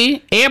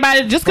 Maybe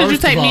everybody just because you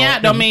First of take me all,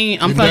 out don't mean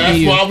I'm That's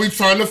fucking you. why we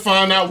trying to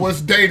find out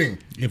what's dating.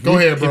 Go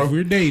we're- ahead, bro. If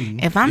we're dating,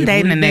 If I'm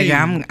dating a nigga,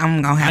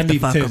 I'm gonna have to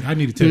fuck him. I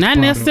need to test. Not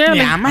the necessarily.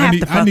 Yeah, I'm gonna have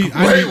to fuck him.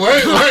 Wait.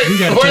 We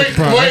gotta check the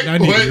product. I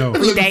need to know.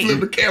 Let me dating. flip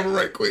the camera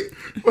right quick.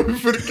 Let me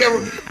flip the camera.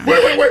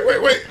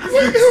 Wait.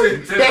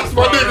 That's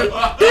my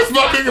nigga. That's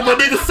my nigga. My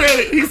nigga said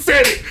it. He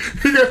said it.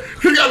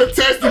 He got to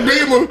test the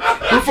Beamer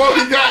before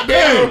he got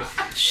down.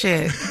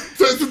 Shit.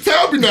 So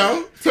tell me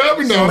now.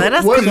 Let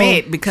us What-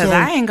 commit because so-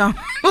 I ain't gonna.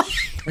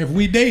 If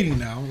we dating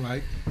now,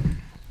 like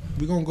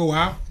we're gonna go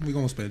out, we're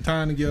gonna spend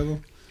time together.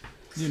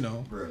 You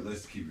know, Bro,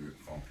 let's keep it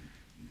funky.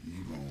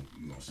 You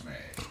gonna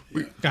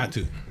smash. got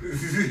to.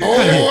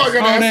 Oh, I got to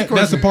All ask that, the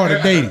that's a question. part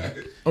of dating.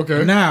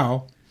 Okay.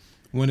 Now,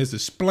 when it's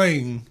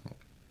explained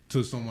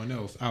to someone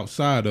else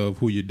outside of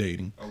who you're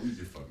dating, Oh, we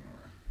just fucking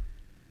around.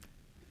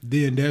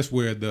 then that's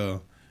where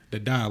the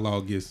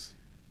dialogue gets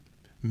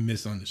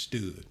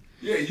misunderstood.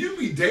 Yeah, you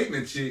be dating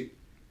a chick,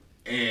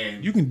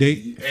 and You can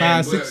date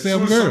 5, 6, 7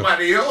 soon as girls.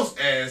 Somebody else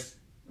asks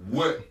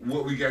what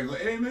we got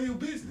going. It ain't none of your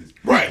business.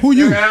 Right. Who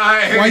you?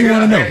 Hey, Why you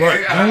want to know?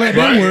 hey, Don't let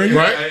hey, that worry you.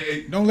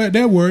 right. Don't let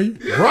that worry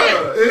you.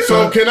 Right. Yeah.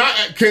 So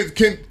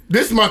can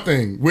this is my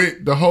thing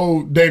with the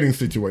whole dating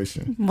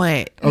situation.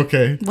 What?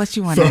 Okay. What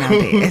you wanna know,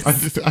 Des?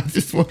 I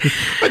just want.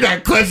 I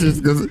got questions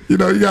because you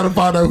got to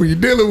find out who you're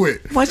dealing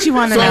with. What you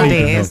want to So- know,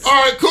 Des? All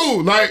right,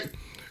 cool. Like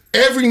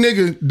every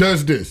nigga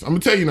does this. I'm gonna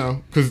tell you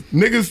now because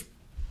niggas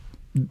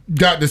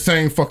got the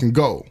same fucking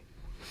goal.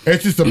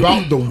 It's just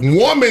about the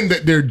woman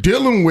that they're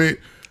dealing with.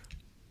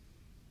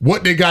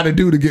 What they got to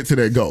do to get to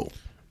that goal.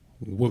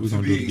 What we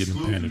gonna do to get them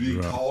exclusive, panties be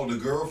dropped? called the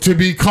girlfriend. To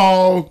be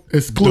called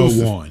exclusive.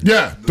 The one.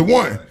 Yeah, the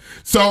one.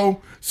 So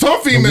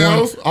some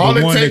females, all the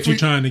it one takes. that you're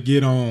trying to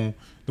get on,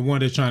 the one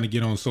that's trying to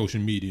get on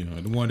social media,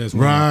 the one that's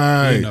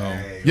Right. You know,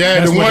 Yeah,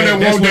 that's the what one they- that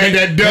that's want what that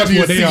they- that's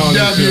what they all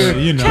WCW.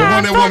 into, you know. The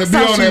one that want to be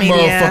Fuck on that social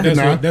media. motherfucker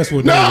now. That's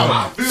what they No,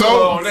 want. Feel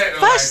so on that,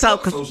 Fuck like,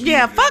 social. social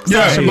Yeah, media. fuck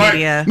yeah, social like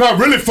media. no,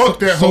 really fuck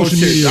that whole Social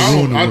shit. media I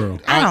ruin don't, the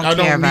world. I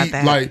don't care about need,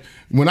 that. Like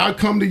when I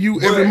come to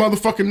you every But-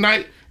 motherfucking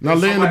night and I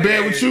lay in the Somebody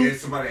bed with ask- you. and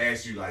somebody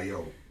asks you like,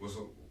 "Yo, what's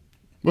up?"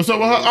 What's up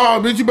with her?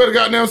 Oh, bitch, you better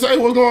goddamn say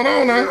what's going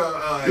on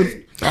now.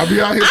 Hey. I'll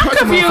be out here. I'm punching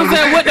confused motherfuckers.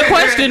 at what the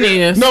question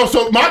is. No,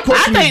 so my I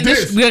question think is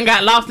this this. one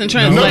got lost in no,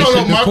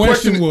 translation. my The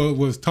question question-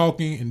 was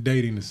talking and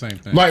dating the same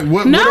thing. Like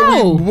what?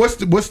 No. What's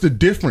the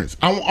difference?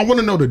 I want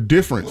to know the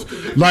difference.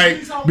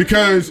 Like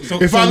because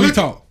So- if so I we look,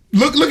 talk.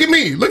 look at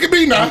me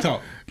now. We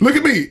talk. Look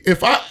at me.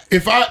 If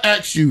I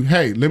ask you,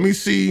 hey, let me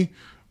see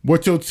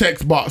what your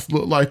text box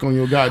look like on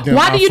your goddamn.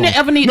 Why do you iPhone.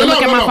 ever need to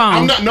look at my phone?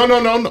 I'm not.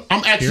 No.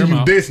 I'm asking Hear 'em you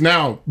out. this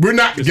now. We're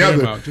not Just hear 'em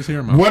together. out. Just hear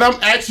 'em out. What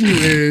I'm asking you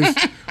is,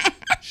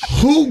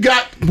 who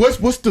got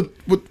what's the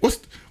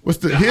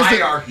here's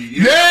hierarchy,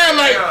 The, yeah.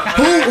 like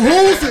Yeah.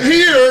 who's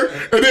here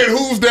and then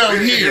who's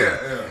down here.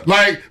 Yeah.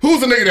 Like,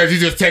 who's the nigga that you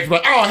just text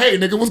like, oh, hey,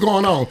 nigga, what's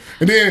going on?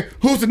 And then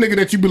who's the nigga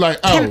that you be like,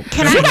 oh,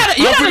 Can I- You gotta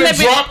I'm let finna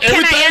me- drop can I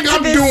everything answer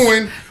I'm this?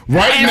 doing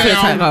right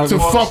Answer now it, to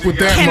fuck with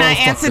that Can motherfucker.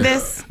 I answer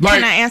this?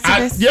 Can I answer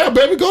this? Yeah,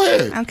 baby, go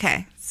ahead.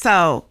 Okay.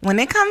 So when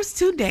it comes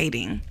to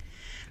dating,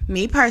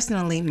 me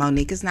personally,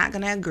 Monique is not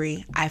going to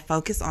agree. I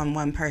focus on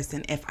one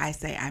person. If I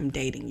say I'm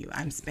dating you,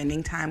 I'm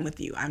spending time with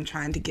you, I'm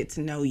trying to get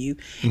to know you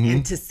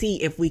and to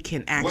see if we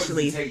can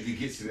actually. What does it take to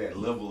get to that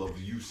level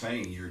of you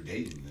saying you're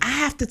dating them? I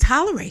have to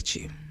tolerate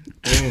you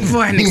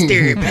for an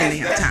exterior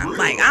period of time. real.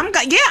 Like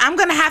I'm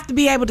gonna have to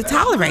be able to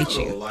tolerate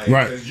you. Like,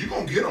 Right. 'cause you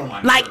gonna get on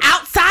my Like nerves.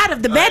 outside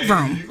of the Like,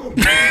 bedroom, you gonna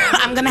get on my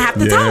I'm gonna have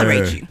to Yeah,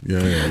 tolerate you.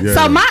 Yeah.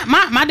 So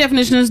my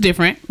definition is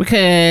different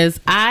because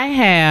I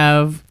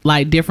have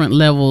like different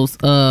levels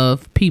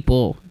of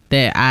people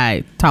that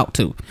I talk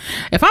to.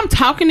 If I'm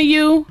talking to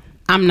you,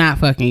 I'm not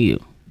fucking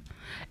you.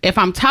 If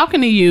I'm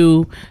talking to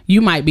you,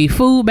 you might be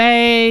food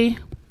bae.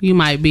 You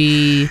might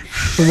be. Wait,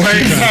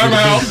 time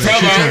out.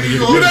 You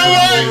know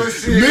what?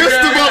 This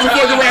the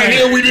motherfucker right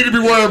here we need to be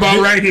worried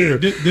about right here.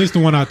 This the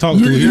one I talked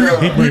to.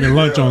 He bringing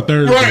lunch on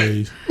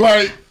Thursdays.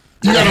 Right. Like,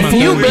 you got a food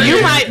You bag.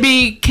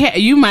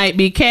 you might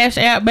be cash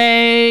out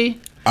bae.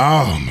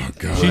 Oh my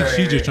God.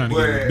 She just trying to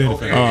get the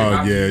benefit.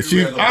 Oh,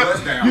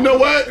 yeah. You know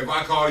what? If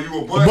I call you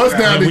a Bust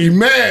down, then you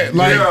mad.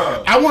 Like,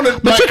 Yeah. I want to.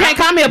 But you can't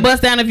call me a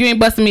bust down if you ain't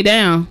busting me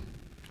down.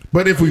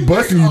 But if we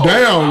busting you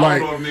down,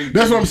 like,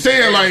 that's what I'm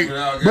saying. Like,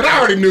 but I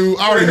already knew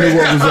what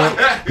was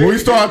up. When we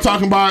started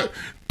talking about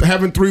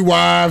having 3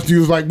 wives, you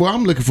was like, well,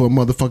 I'm looking for a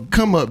motherfucker.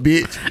 Come up,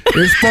 bitch.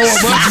 It's 4 of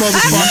us,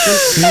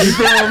 motherfucker. You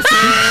feel what I'm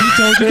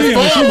saying?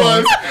 It's 4 of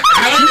us.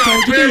 I ain't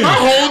gotta spend my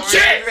whole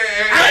check.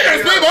 I ain't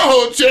gotta spend my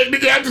whole check,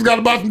 nigga. I just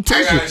gotta buy some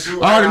tissue.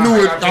 I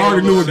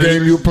already knew what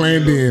game you were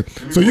playing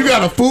then. So you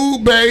got a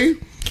food bay.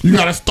 You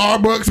got a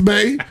Starbucks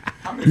bay.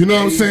 You know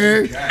what I'm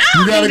saying?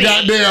 You got a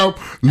goddamn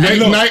late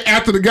night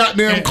after the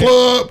goddamn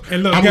club.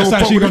 And look, I'm guess gonna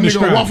how fuck she with a gonna nigga at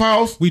describe Waffle it.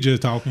 House. We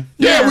just talking.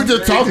 Yeah, we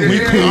just talking. We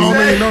cool. I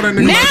don't even know that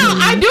nigga.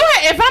 Now I do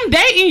it. If I'm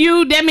dating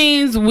you, that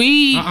means we.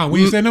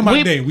 We ain't saying nothing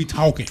about dating. We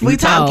talking. We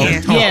talking.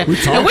 Yeah, We if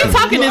we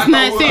talking, it's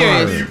not How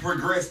serious. you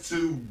progress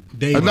to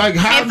Dating. Like,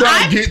 how If do I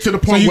I'm- get to the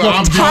So point you where go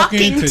I'm from talking?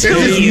 talking to It's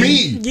just dating.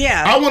 me.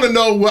 Yeah. I want to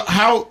know what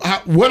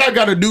I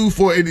got to do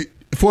for it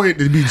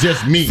to be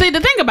just me. See, the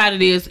thing about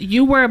it is,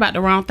 you worry about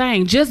the wrong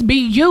thing. Just be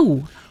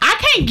you. I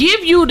can't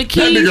give you the That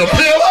key. nigga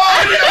pimp.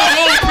 Oh, yeah,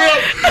 whole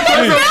pimp. That's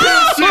a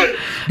pimp shit.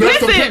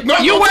 That's a Listen, pimp. No,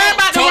 you no, worry talk,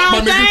 about the talk,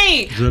 wrong my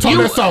nigga. thing. Talk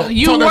that salt.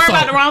 You Talk that worry about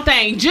salt. the wrong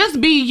thing.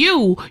 Just be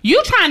you.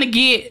 You trying to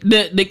get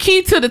the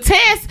key to the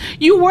test.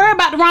 You worry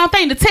about the wrong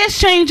thing. The test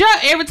change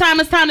up every time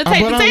it's time to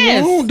take But the I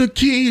test. want the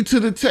key to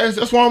the test.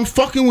 That's why I'm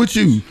fucking with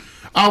you.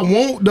 I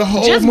want the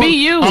whole. Just be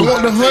you. I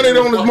want the 100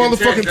 on this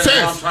motherfucking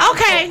test.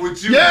 Okay.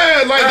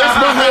 Yeah, like that's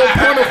my whole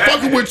point of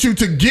fucking with you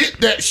to get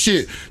that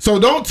shit. So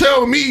don't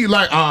tell me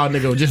like, ah,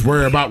 nigga, just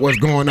worry about what's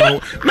going on. No,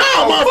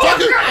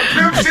 motherfucker.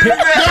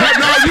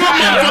 No, you a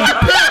motherfucking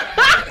pimp.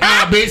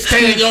 Ah, bitch,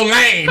 stay in your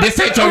lane. This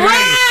ain't your lane.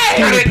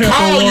 I didn't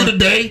call you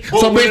today,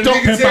 so bitch,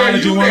 don't.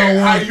 Pimpology 101.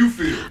 How you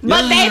feel?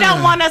 But they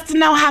don't want us to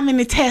know how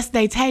many tests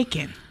they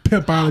taking.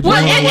 Pimpology. Well,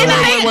 and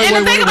wait,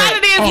 the thing about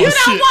it is, Oh, You don't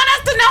shit. want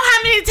us to know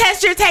how many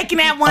tests you're taking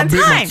at I one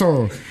bit my time.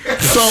 tongue.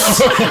 So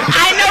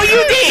I know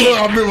you did. look,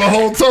 I bit my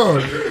whole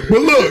tongue.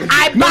 But look,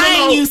 I no,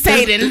 bind you, it's-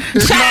 Satan.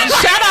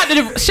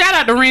 shout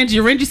out to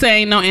Renji. Renji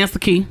say ain't no answer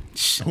key.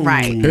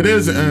 Right. It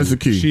is an answer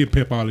key. She a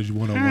Pimpology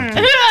 101.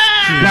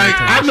 Like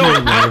I know,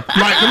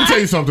 like let me tell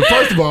you something.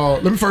 First of all,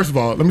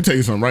 let me tell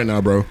you something right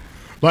now, bro.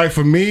 Like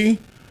for me,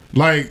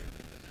 like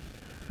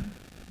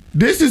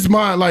this is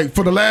my like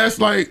for the last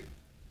like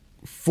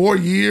 4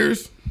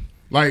 years,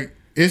 like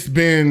it's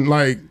been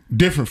like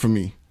different for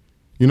me.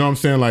 You know what I'm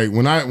saying? Like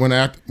when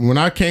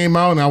I came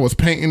out and I was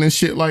painting and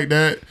shit like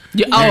that.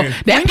 and-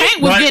 That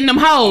paint was Right. getting them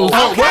hoes.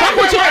 Oh, Fuck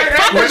what you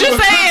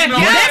wait, saying. no,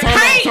 That time out,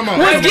 paint time out.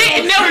 was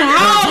getting them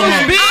hoes,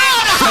 bitch.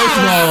 First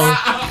of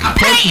all,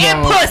 Paint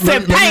and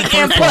pussy. Paint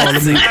and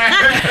pussy.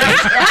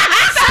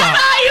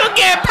 You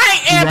get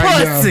paint and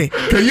pussy.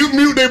 Can you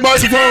mute their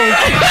microphone?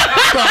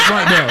 Stop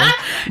right now.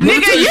 Let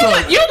me tell Nigga,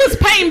 something. you was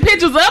painting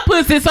pictures of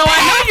pussy, so I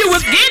know you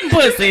was getting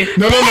pussy.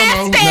 No.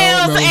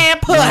 Pastels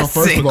and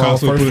pussy.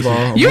 First of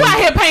all, You out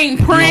here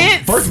painting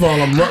prints. First of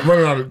all, I'm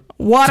running out of.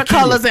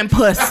 Watercolors and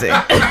pussy.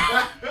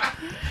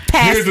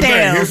 Here's the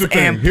Pastels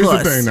and Here's the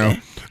pussy. thing now.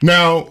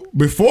 Now,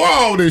 before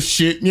all this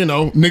shit, you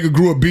know, nigga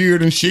grew a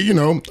beard and shit, you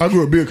know. I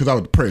grew a beard because I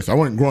was depressed. I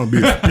wasn't growing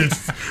beard for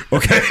bitches.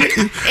 Okay?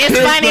 It's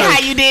funny how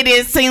you did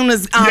it as soon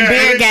as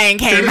Beer Gang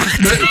came out.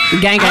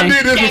 Gang, I gang.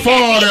 did this before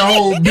all that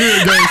whole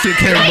beard gang shit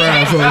came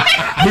around. So,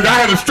 but I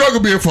had a struggle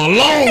beard for a long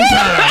time.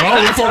 I don't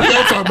know what the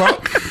fuck y'all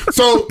talking about.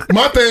 So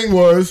my thing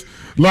was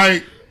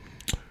like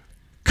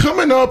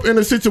coming up in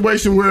a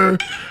situation where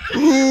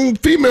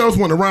females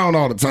went around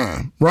all the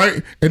time,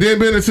 right? And then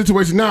being in a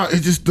situation now,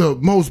 it's just the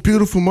most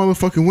beautiful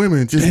motherfucking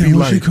women just be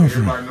Where she like, come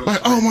from? like,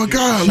 oh my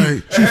god,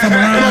 like She from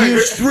around here?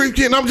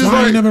 freaking. I'm just Why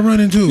I like, ain't never run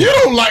into you her?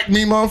 don't like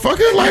me,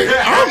 motherfucker. Like,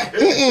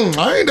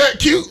 I ain't that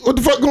cute. What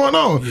the fuck going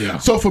on? Yeah.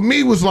 So for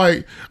me, was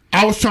like,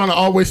 I was trying to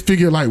always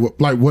figure like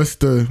what's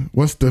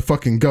the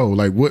fucking goal?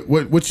 Like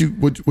what you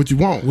want? What do you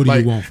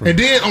want from and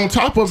then on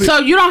top of it, So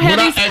you don't have when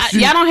I these? asked you-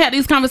 Y'all don't have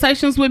these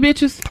conversations with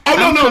bitches? Oh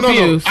I'm no.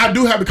 confused. I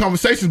do have the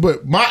conversations,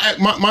 but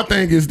my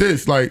thing is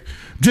this: like,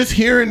 just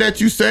hearing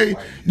that you say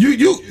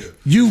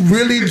you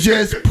really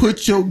just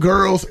put your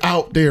girls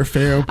out there,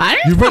 fam. I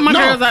didn't You put my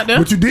girls out there.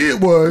 What you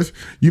did was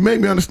you made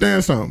me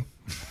understand something.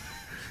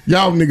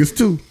 Y'all niggas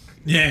too.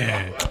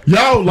 Yeah.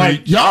 Y'all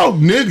niggas. Y'all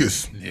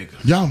niggas.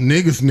 Y'all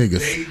niggas.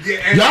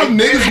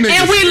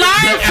 And we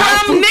learn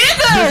from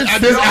niggas.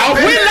 This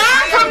alpha, We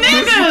learn from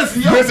niggas.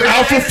 This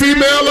alpha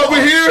female over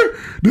here.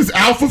 This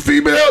alpha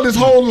female. This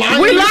whole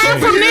line. We learn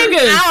from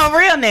niggas. I'm a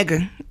real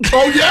nigga.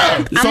 Oh yeah.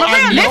 So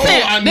I know.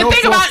 Listen, I the know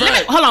thing for a about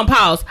fact. hold on,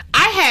 pause.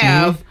 I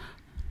have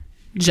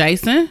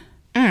Jason,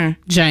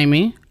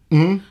 Jamie,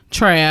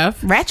 Trav,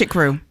 Ratchet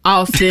crew.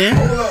 Austin,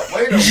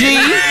 G.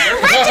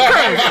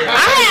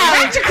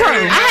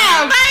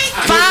 I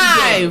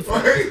have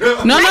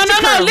 5. No.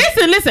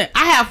 Listen.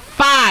 I have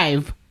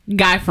 5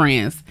 guy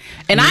friends,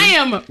 and I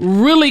am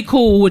really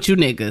cool with you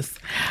niggas.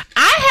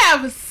 I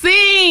have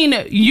seen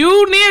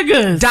you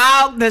niggas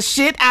Dog the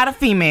shit out of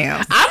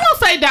females. I won't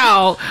say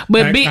dog,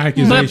 but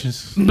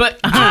Accusations. but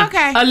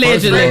Okay.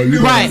 allegedly, First of all, you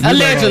right? gotta-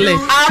 Allegedly.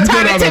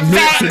 Alternative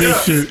admit to this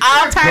facts. shit.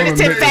 Alternative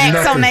Don't admit to facts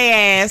nothing. on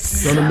their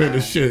ass. Don't admit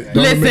the shit.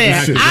 Don't Listen,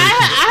 admit the shit.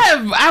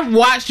 I've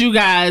watched you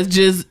guys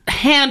just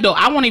handle.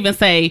 I won't even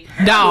say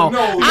dog.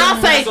 No,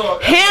 I'll say that's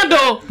a-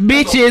 handle that's a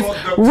bitches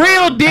fucked up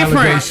real term.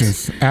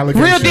 different.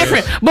 Allegations. Real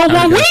different. But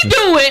when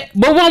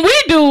we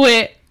do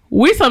it,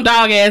 we some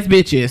dog ass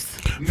bitches.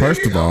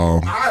 First of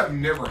all, I've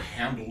never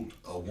handled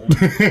a woman.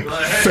 say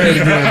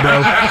it again,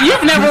 bro.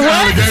 You've never what?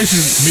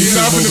 Allegations. He's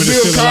not movement gonna is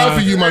build still car alive.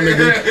 for you, my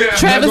nigga.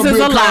 Travis Not gonna is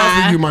build a car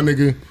lie. for you, my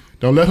nigga.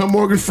 Don't let her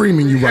Morgan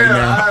Freeman you right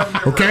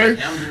now. Okay?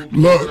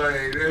 Look.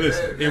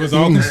 Listen, it was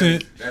all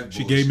consent.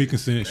 She gave me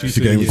consent. She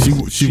said She,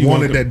 yes. she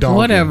wanted that dog.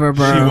 Whatever,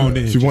 bro.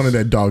 She wanted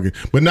that dog.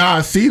 But now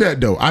I see that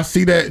though. I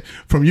see that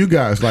from you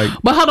guys. Like,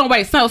 But hold on,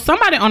 wait. So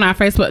somebody on our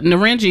Facebook,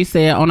 Narenji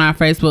said on our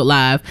Facebook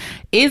Live,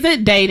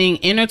 isn't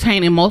dating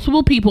entertaining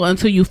multiple people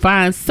until you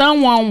find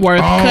someone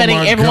worth Oh cutting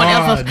my everyone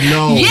God, else's?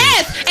 no.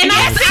 Yes, and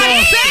I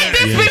said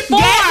this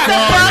before.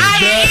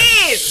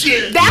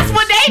 That's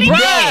what dating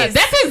Bruh, is.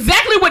 that's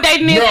exactly what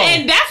dating is, No.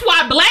 and that's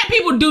why black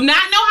people do not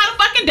know how to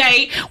fucking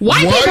date.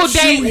 White Once people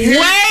you date hit-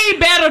 way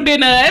better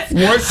than us.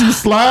 once you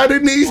slide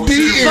in these Fuck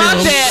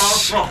DMs,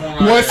 that.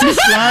 once you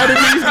slide in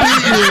these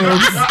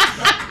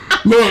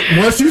DMs, look,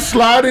 once you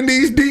slide in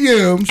these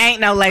DMs,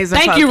 Ain't no laser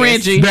Thank focus. you,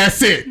 Reggie.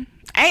 that's it.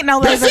 Ain't no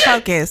That's laser it.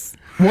 focus.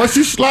 Once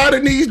you slide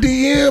in these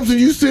DMs and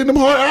you see them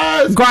hard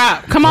eyes,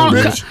 Grab, come on,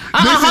 bitch,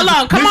 hold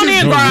on, come on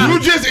in, You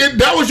Grab. just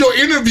that was your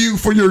interview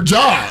for your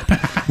job,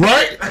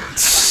 right?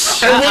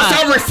 And once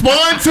I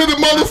respond to the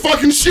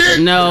motherfucking shit,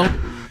 No.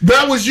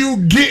 that was you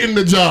getting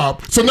the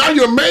job. So now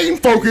your main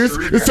focus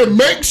is to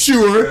make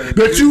sure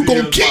that you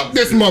gonna keep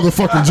this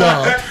motherfucking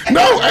job.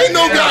 No, ain't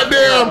no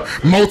goddamn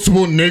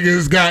multiple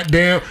niggas,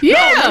 goddamn.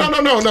 Yeah.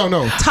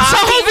 No. So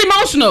who's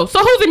emotional?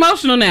 Who's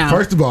emotional now?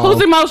 First of all-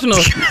 who's emotional?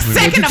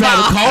 What you try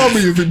to call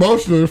me is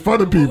emotional in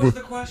front of people.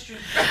 the question?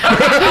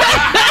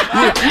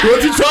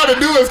 What you try to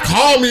do is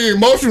call me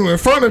emotional in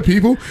front of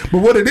people. But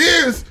what it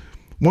is,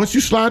 once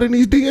you slide in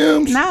these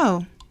DMs,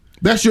 No.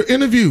 that's your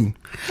interview.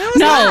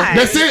 No.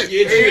 That's it.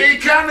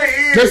 It kind of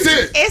is. That's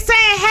it. It's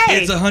saying,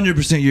 hey, It's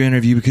 100% your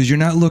interview because you're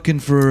not looking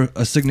for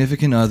a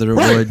significant other or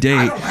Right. a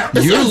date.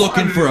 You're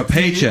looking for a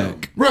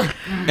paycheck. Right.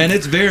 And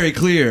it's very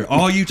clear.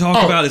 All you talk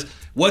Oh. about is,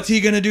 what's he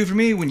going to do for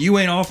me when you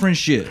ain't offering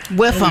shit?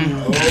 with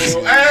them.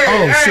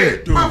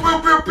 Shit. Pew, pew,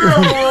 pew, pew.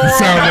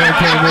 Sound man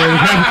came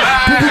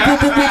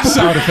in.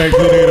 Sound effect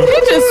video.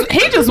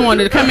 He just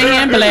wanted to come in here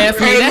and blast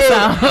me. Hey, That's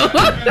look.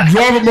 all.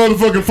 Drop a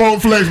motherfucking phone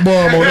flex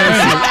bomb on that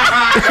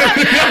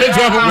shit.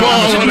 Drop a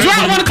bomb on that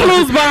Drop one of the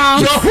clues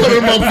bombs. Drop one of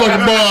them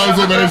motherfucking bombs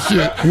on that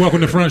shit.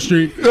 Welcome to Front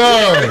Street.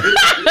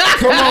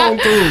 Come on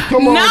through.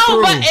 Come on No,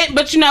 through.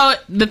 but you know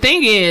the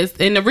thing is,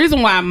 and the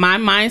reason why my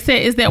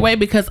mindset is that way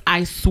because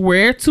I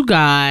swear to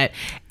God,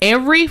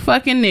 every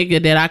fucking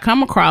nigga that I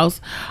come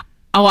across.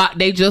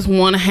 They just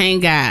want to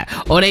hang out,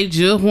 or they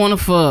just want to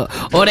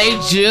fuck, or they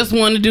just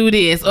want to do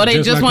this, or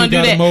they just like want to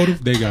you do got a that.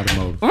 motive, they got a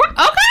motive.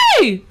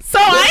 Okay, so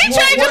I ain't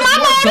changing my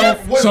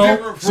motive. What's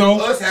different from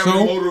us having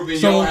a motive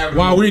and y'all having a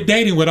while we're motive?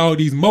 dating with all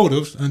these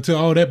motives, until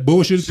all that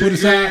bullshit is put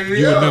aside, Yeah.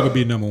 you will never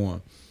be number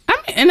one. I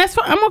mean, and that's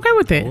fine. I'm okay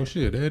with that. Oh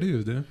shit, that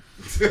is then.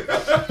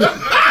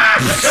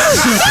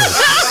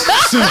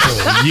 Simple,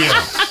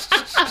 yeah,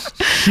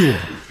 sure.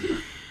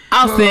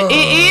 Austin,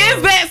 it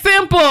is that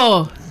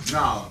simple.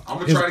 Nah, I'm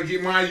gonna try to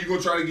get mine. You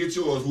gonna try to get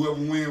yours. Whoever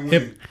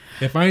win.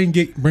 If I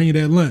ain't bring you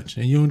that lunch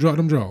and you don't drop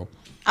them draws,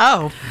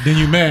 Oh, then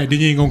you mad. Then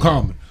you ain't gonna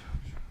call me.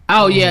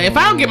 Oh yeah, if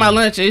I don't get my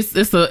lunch, it's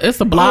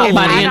a block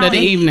by the end of the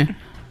evening.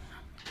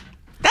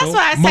 that's So,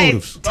 why I say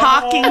motives.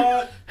 talking.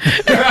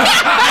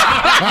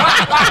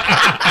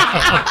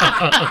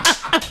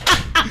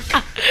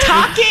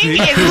 Talking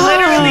is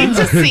literally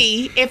to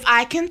see if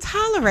I can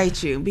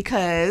tolerate you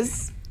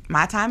because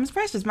my time is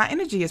precious. My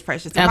energy is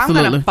precious. If I'm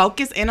Absolutely. going to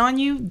focus in on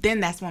you, then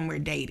that's when we're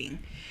dating.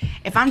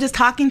 If I'm just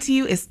talking to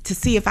you, it's to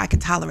see if I can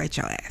tolerate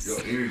your ass. Your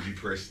energy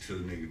pressure till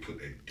the nigga put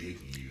that dick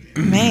in you.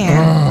 Man.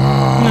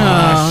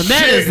 No,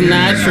 that is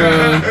not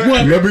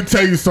true. Let me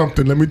tell you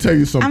something. I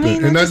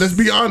mean, and I just- let's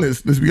be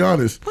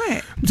honest. What?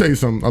 Let me tell you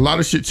something. A lot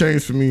of shit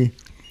changed for me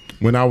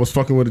when I was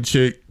fucking with a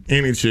chick,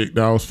 any chick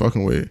that I was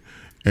fucking with,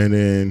 and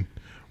then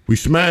we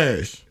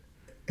smashed.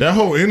 That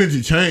whole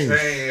energy changed.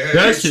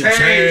 That shit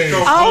changed.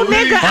 Oh,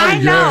 nigga, I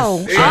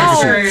know.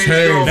 Changed.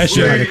 That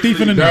shit like a thief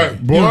in the night.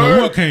 You don't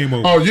know what came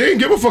over. Oh, you ain't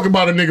give a fuck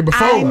about a nigga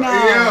before. I know.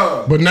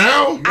 Yeah. But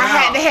now, I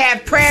had to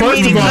have prayer first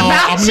of meetings all,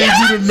 about I you. need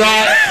you to not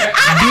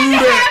do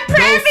that. had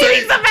prayer Don't say-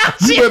 meetings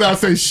about you. You better not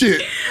say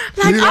shit.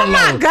 Like, Leave that oh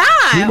my alone.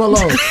 God. Leave him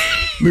alone.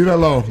 Leave that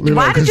alone. Leave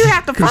Why that alone, did you 'cause-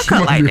 have to 'cause fuck her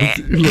she like might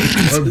be-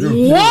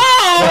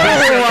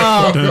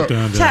 Whoa! Dun, dun,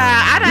 dun.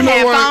 Child, I done You know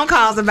had what? phone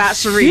calls about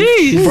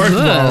Sharif. First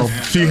of all,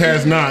 she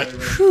has not.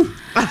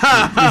 All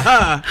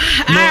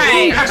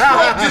right.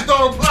 Just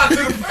don't apply to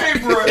the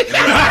paper.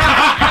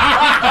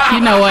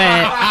 You know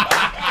what?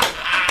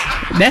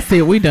 That's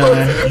it. We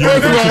done. First of all,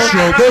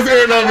 that's the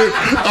end of it.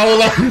 I was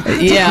like,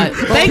 Yeah.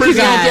 Thank you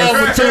guys. y'all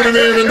for tuning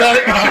in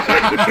tonight.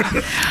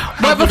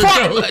 But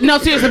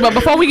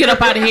before we get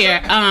up out of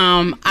here,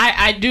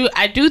 I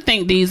do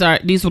think these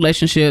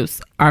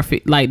relationships are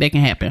like they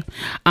can happen.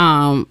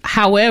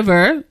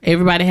 However,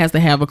 everybody has to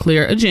have a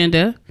clear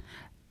agenda,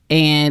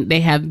 and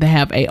they have to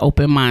have a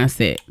open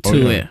mindset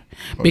to it.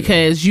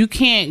 Because you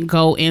can't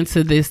go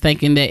into this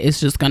thinking that it's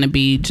just going to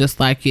be just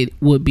like it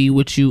would be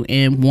with you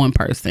and one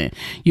person.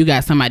 You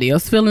got somebody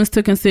else's feelings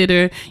to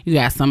consider. You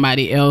got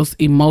somebody else's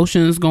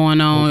emotions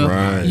going on.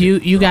 Right.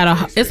 You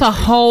got it's a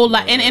whole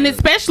lot. And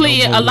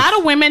especially a lot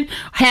of women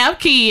have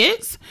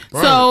kids.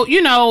 Right. So,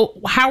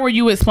 how are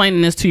you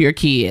explaining this to your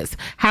kids?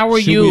 How are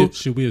you?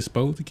 Should we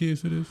expose the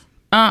kids to this?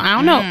 I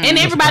don't know. And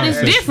everybody's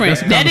conversation. different.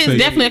 That's a That is conversation.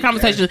 definitely a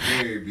conversation.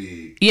 Very big.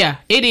 Yeah,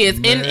 it is.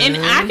 And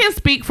I can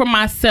speak for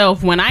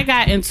myself. When I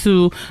got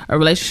into a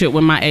relationship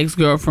with my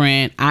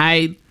ex-girlfriend,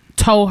 I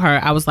told her,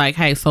 I was like,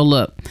 hey, so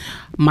look,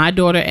 my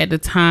daughter at the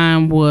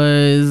time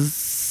was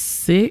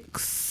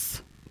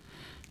 6.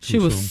 She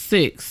was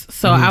 6.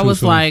 So I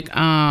was like,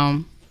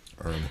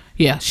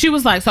 yeah, she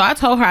was like, so I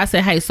told her, I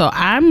said, hey, so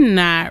I'm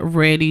not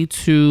ready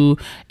to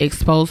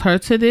expose her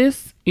to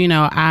this.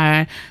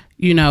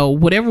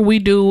 Whatever we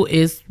do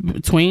is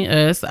between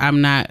us.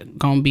 I'm not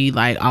going to be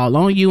like all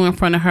on you in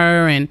front of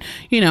her. And,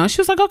 she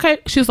was like, okay.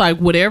 She was like,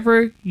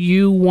 whatever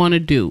you want to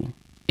do,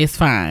 it's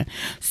fine.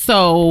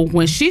 So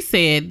when she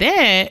said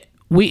that,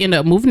 we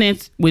ended up moving in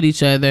with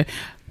each other,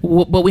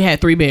 but we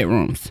had 3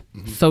 bedrooms.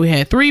 So we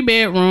had 3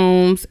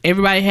 bedrooms.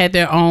 Everybody had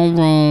their own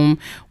room.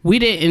 We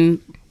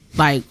didn't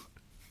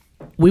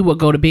we would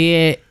go to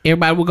bed.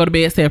 Everybody would go to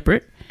bed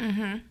separate.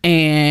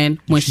 And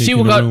when Sneak she in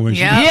would the go, room when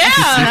she- basically.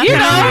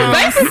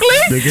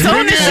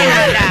 Soon as she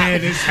heard that.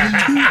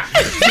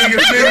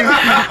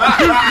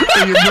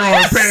 You're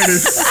drawing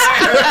panties.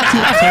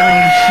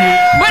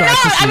 But no,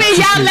 I mean,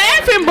 y'all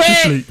laughing, but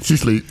She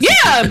sleep.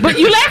 yeah, but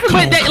you laughing,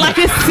 but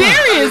it's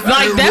serious.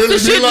 Like It that's really the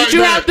shit be like that you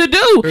that. have to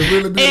do. It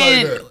really be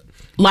and like that.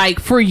 like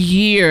for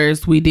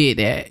years we did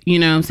that. You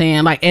know what I'm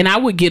saying? Like, and I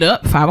would get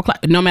up 5 o'clock.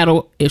 No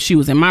matter if she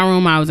was in my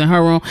room, I was in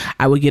her room.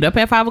 I would get up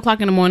at 5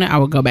 o'clock in the morning. I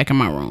would go back in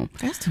my room.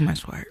 That's too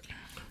much work.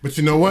 But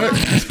you know what?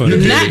 for You the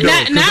did Not, it, though,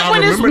 not, 'cause not I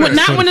when it's remember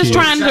that. not when it's For the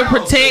trying to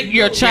protect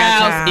your child's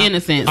child.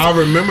 innocence. I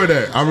remember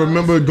that. I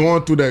remember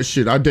going through that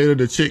shit. I dated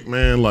a chick,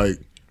 man, like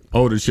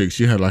older chick.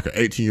 She had like an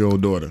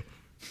 18-year-old daughter.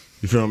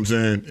 You feel what I'm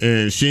saying?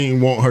 And she didn't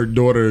want her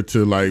daughter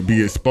to like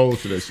be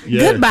exposed to that shit.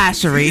 Yeah. Goodbye,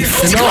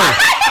 Sharif. No.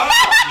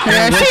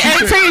 Yeah, she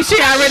 18. She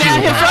already out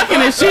here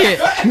fucking and shit.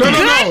 No.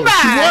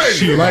 Goodbye.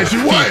 She wasn't. She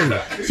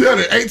wasn't. She had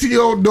an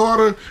 18-year-old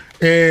daughter,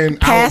 and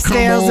Pastels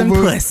I would and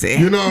come over. pussy.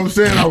 You know what I'm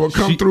saying? I would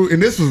come through,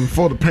 and this was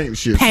before the paint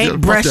shit. Paint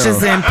Fuck brushes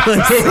y'all. and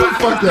pussy.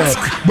 Fuck y'all.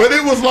 But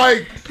it was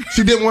like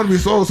she didn't want to be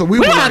sold, so we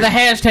We were have like, to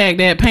hashtag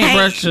that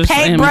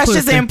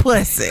paintbrushes and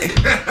pussy.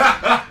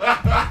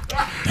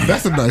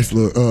 that's a nice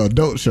little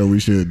adult show we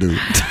should do.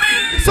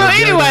 So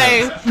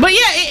anyway, but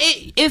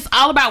yeah, it's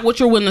all about what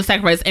you're willing to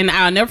sacrifice. And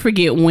I'll never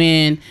forget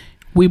when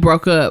we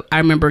broke up. I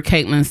remember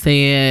Caitlin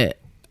said,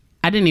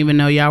 "I didn't even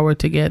know y'all were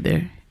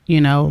together."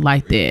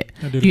 Like that.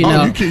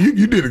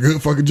 You did a good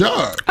fucking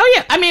job. Oh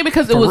yeah, I mean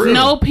because it For was real.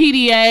 no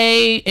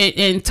PDA,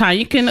 and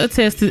Tanya can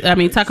attest to. I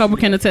mean, Taco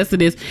can attest to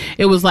this.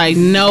 It was like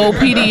no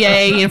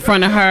PDA in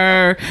front of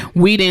her.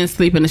 We didn't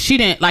sleep in the. She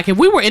didn't like if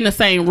we were in the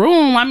same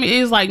room. I mean,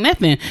 it was like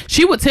nothing.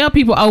 She would tell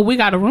people, "Oh, we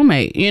got a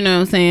roommate." You know what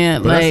I'm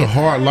saying? But Like that's a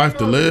hard life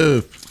to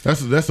live.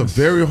 That's a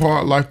very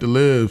hard life to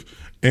live,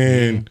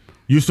 and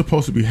you're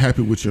supposed to be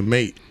happy with your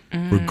mate.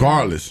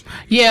 regardless.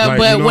 Yeah, Like,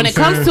 but you know when what it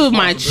I'm comes saying? to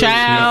my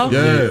child,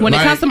 Yeah. when it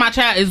Like- comes to my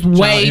child, it's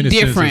way innocence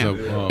different.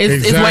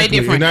 is a- It's way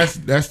different. And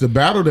that's the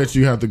battle that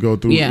you have to go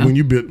through Yeah.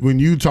 when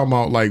you talk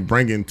about like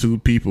bringing two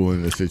people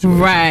in a situation.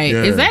 Right,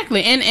 Yeah.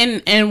 exactly,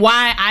 and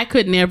why I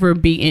could never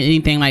be in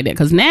anything like that,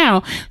 because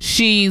now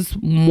she's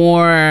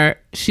more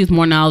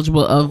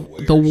knowledgeable of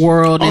the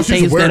world and she's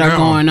things aware that are now.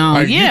 going on.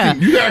 Like, Yeah.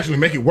 you can actually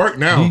make it work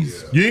now.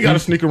 You ain't got to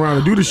sneak around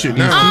and do this shit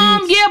now.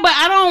 Yeah, but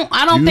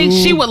I don't think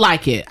she would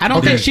like it. I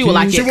don't think she would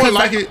like it. She wouldn't 'cause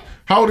like it.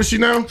 How old is she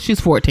now? She's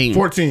 14.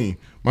 14.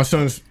 My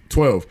son's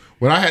 12.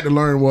 What I had to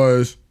learn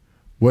was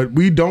what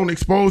we don't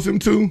expose him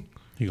to,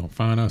 He gonna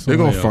find out. they're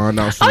gonna find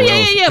out somewhere yeah,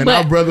 else. yeah, And but-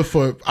 I'd rather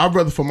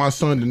for my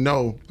son to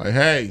know, like,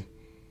 hey,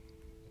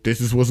 this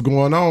is what's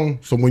going on.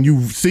 So when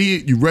you see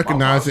it, you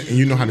recognize it, and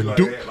you know how to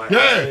do.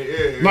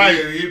 Like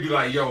he'd be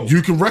like, yo,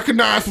 you can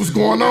recognize what's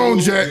going on,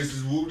 Jack. This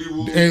is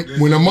whoop-de-whoop. And This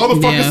when a is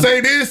motherfucker Yeah.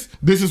 say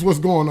this is what's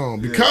going on.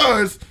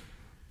 Because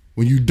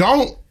when you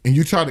don't, and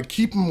you try to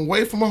keep them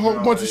away from a whole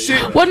bunch of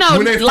shit. Well, no,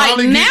 when they like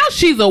finally now get-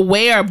 she's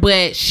aware,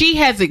 but she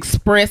has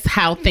expressed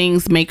how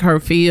things make her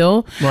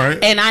feel, Right.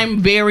 and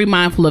I'm very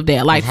mindful of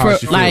that. Like Of how for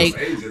she feels. like.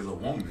 age as a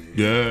woman.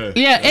 Yeah.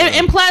 Yeah,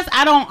 and plus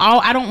I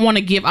don't want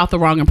to give out the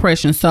wrong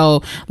impression.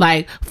 So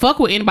like, fuck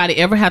what anybody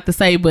ever have to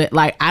say, but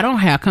like, I don't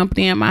have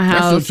company in my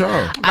house. That's your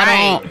child. I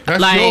don't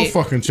That's like. your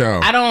fucking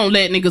child. I don't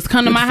let niggas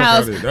come to Get my the fuck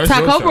house. out of here. That's Ty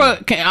your Cobra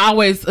child. can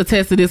always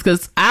attest to this,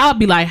 because I'll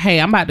be like,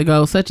 hey, I'm about to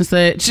go such and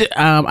such.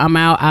 I'm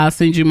out. I'll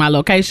send you my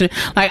location.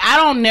 Like, I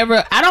don't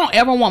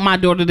ever want my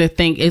daughter to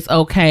think it's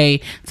okay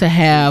to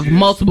have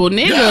multiple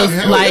niggas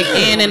hell like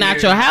yeah. in and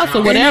out your house or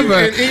And whatever.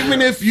 And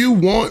even if you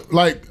want,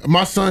 like,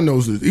 my son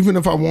knows this. Even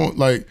if I want,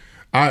 like,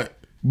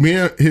 me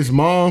and his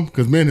mom,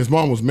 because me and his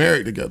mom was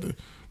married together.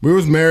 We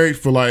was married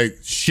for like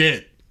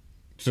shit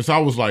since I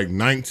was like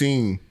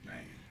 19.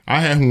 I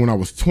had him when I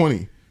was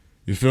 20.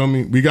 You feel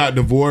me? We got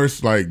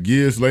divorced like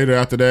years later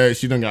after that.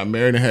 She done got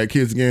married and had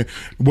kids again.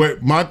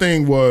 But my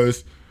thing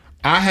was,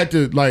 I had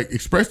to like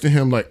express to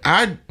him, like,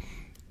 I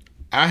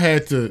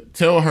had to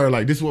tell her,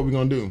 like, this is what we're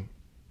gonna do.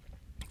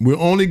 We're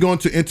only going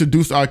to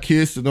introduce our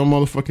kids to them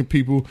motherfucking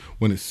people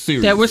when it's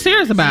serious. That we're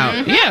serious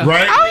about. Yeah.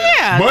 Right? Oh,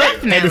 yeah, But at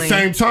definitely. the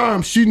same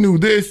time, she knew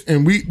this,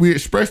 and we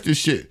expressed this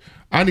shit.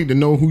 I need to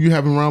know who you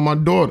have around my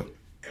daughter.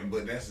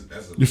 But that's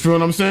a You feel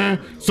what I'm saying?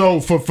 So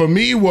for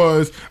me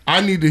was, I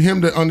needed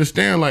him to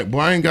understand, like, boy,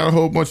 I ain't got a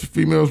whole bunch of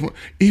females,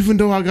 even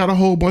though I got a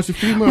whole bunch of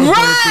females. running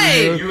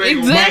Right. through here.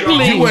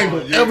 Exactly. You ain't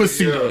gonna ever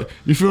see that.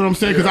 You feel what I'm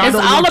saying? Because I It's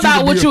don't all want about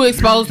to what be you a-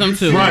 expose them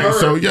to. Right.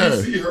 So yeah.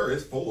 You see her,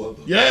 it's four of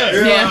them.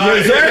 Yeah.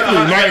 Exactly.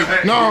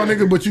 Like, no,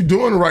 nigga, but you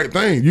doing the right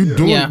thing. You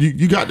doing Yeah.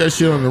 you got that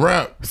shit on the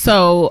wrap.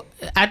 So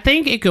I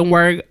think it can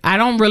work. I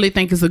don't really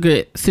think it's a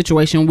good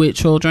situation with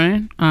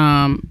children,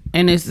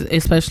 and it's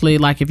especially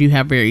like if you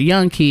have very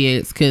young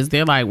kids, because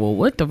they're like, well,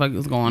 what the fuck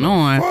is going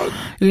on? Fuck.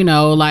 You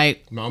know,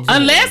 like, No, I'm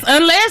saying-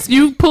 unless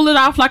you pull it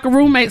off like a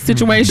roommate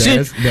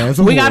situation. That's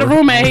a We got a whore.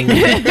 roommate.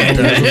 That's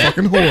a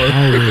fucking whore.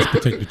 Always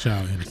protect the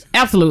child innocent.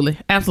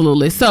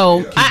 Absolutely.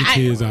 So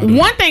kids out of it.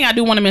 one thing I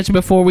do want to mention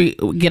before we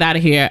get out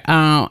of here,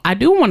 I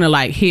do want to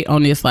like hit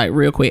on this like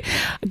real quick,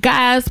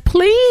 guys.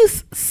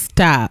 Please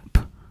stop.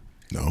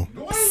 No.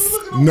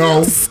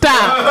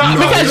 Stop.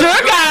 Because you're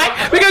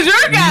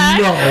a guy.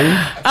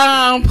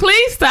 No.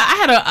 Please stop.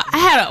 I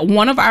had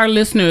one of our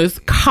listeners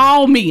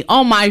call me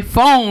on my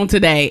phone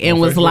today and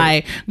was Facebook?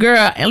 like,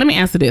 girl, and let me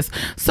answer this.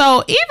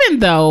 So even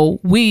though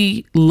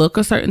we look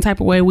a certain type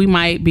of way, we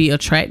might be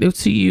attractive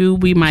to you,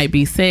 we might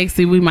be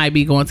sexy, we might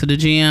be going to the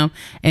gym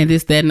and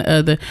this, that, and the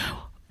other.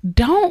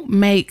 Don't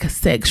make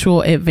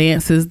sexual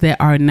advances that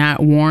are not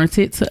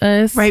warranted to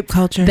us. Rape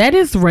culture. That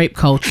is rape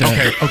culture.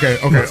 Okay.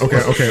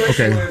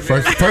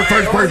 First,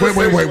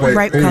 wait.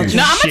 Rape Ooh, culture.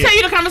 No, I'm gonna tell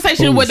you the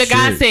conversation Oh, what the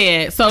guy shit.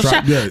 said. So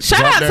Drop- yeah, shout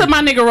drop out that. to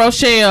my nigga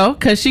Rochelle,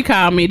 because she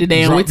called me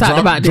today and we talked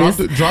about this.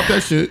 Drop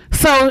that shit.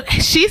 So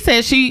she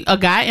said a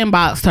guy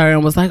inboxed her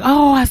and was like,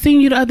 oh, I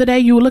seen you the other day.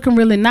 You were looking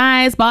really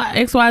nice about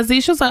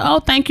XYZ. She was like, oh,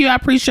 thank you. I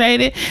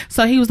appreciate it.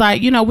 So he was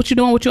like, you know, what you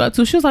doing? What you up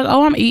to? She was like,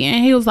 oh, I'm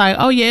eating. He was like,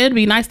 oh, yeah, it'd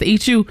be nice to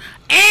eat you.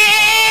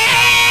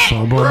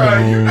 Boom, boom,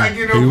 Bruh, you boom. not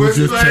getting no He was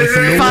pussy just like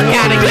testing that. the Fuck water.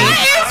 outta here. That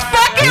is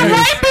fucking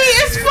rapey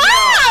as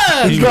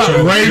fuck. It's not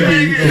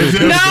rapey.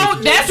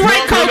 No, that's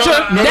rape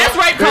culture. That's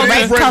rape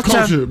It is culture. rape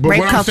culture. But Rape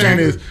what I'm culture. saying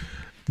is,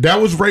 that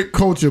was rape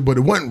culture, but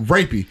it wasn't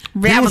rapey.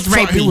 That was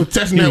rapey. He was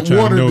testing He that was trying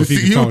to water know to if he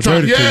see. could He was talk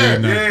trying, dirty to you or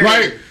yeah,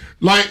 not.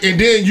 like, and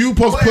then you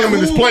supposed to put him in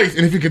his place,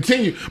 and if he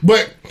continue,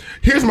 but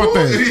here's my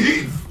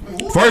thing.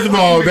 First of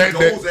all, that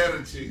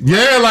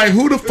yeah, like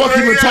who the fuck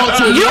even talk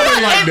to a You woman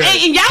would, like that?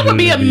 and y'all would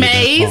be Yeah,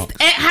 amazed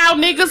that's at how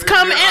niggas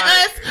come at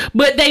us,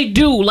 but they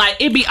do. Like,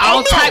 it be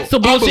all no, types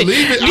of I bullshit.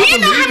 believe it. Do I you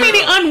know how believe many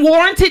it.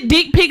 unwarranted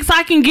dick pics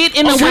I can get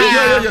in a Okay,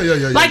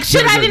 week? yeah. Like,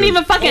 shit I didn't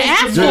even fucking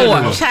ask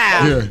for.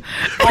 Child.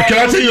 Yeah. Can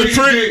I tell you a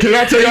trick? Can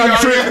I tell y'all a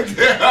trick?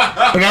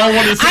 And I don't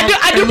want to.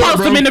 I do post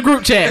them in the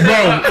group chat.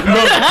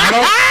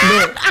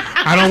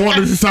 I don't want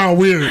this to sound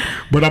weird,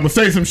 but I'm gonna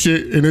say some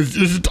shit, and it's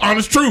just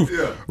honest truth,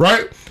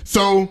 right?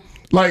 So,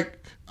 like,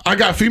 I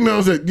got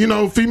females that,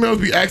 females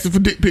be asking for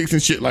dick pics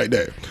and shit like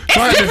that.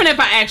 So It's different if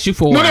I ask you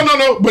for it.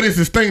 No. But it's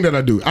this thing that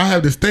I do. I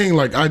have this thing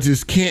like I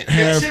just can't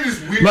have. That shit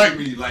is weird like, to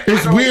me. Like,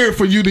 it's weird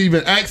for you to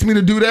even ask me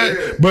to do that,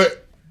 Yeah.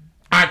 but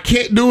I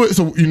can't do it.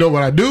 So you know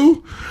what I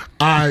do?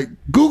 I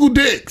Google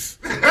dicks.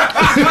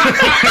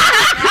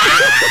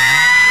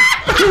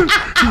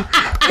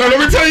 Now, let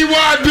me tell you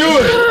why I do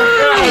it.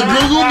 I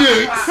Google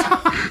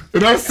dicks,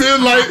 and I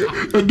send like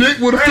a dick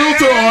with a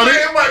filter on it.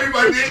 That might be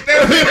my dick.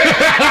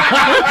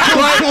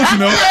 Close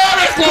enough. Yeah,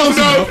 that's close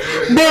enough.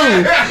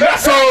 Boom.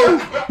 So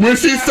when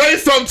she say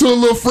something to her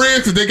little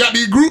friends, cause they got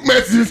these group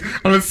messages,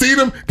 I'm gonna see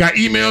them, got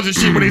emails and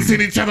shit where they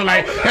send each other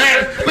like,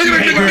 hey, look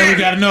at Hey, girl, we this.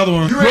 got another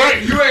one.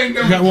 You ain't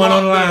never Got one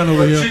on the dropped line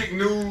over a here. chick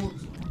nude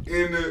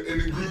in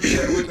the group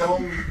chat with the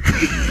homie.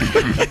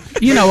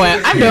 You know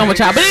what? I'm done with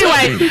y'all. But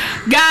anyway,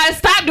 guys,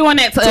 stop doing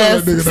that to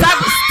us. that nigga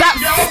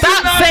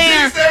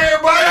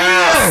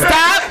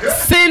Stop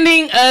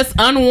sending us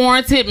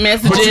unwarranted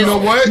messages But you know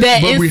what?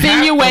 that But we have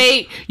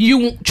insinuate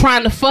you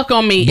trying to fuck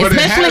on me. But it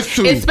especially has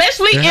to.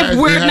 especially It if has-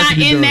 we're it has not to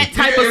be in done. that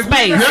type of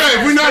space. Yeah,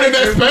 if we're not in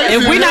that space.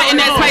 If we're not in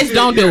that hell space,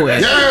 don't do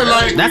it. Yeah,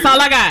 like That's all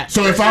I got.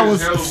 So if I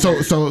was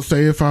so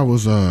say if I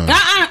was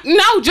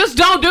No, just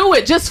don't do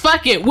it. Just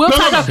fuck it. We'll No,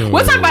 talk. no.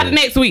 We'll talk about it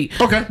next week.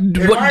 okay.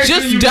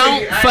 Just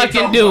don't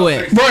fucking do it.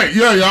 Right,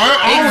 yeah. If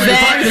I ain't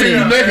Exactly. seen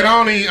you naked,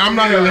 I'm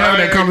not gonna have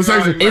that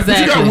conversation.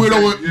 Exactly. But you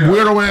got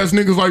weirdo ass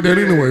niggas like that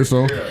anyway,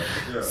 so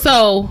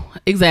So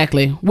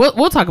exactly,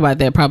 we'll talk about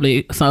that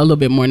probably a little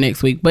bit more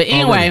next week. But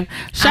anyway,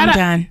 shout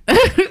I'm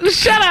out,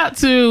 shout out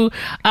to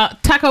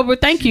Taco.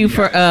 Thank you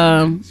for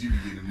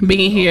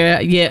being here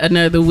yet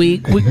another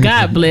week.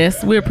 God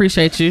bless. We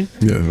appreciate you.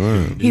 yeah,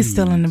 man. He's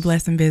still in the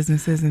blessing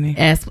business, isn't he?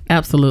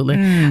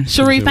 Absolutely,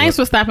 Cherie. Thanks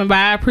for stopping by.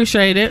 I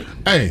appreciate it.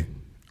 Hey,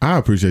 I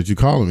appreciate you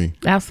calling me.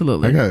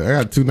 Absolutely.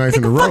 I got 2 nights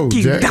in a row, Fuck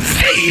you. Jack.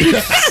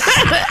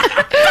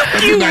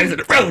 2 nights in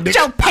a row, nigga.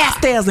 Your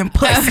pastels and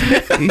pussy.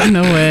 You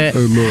know what,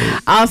 Oh, Lord.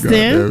 God damn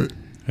Austin? it.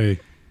 Hey,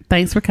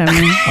 Thanks for coming.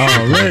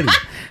 Already.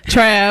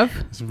 Trav,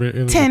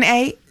 it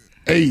 10-8.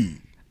 Hey.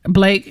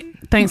 Blake.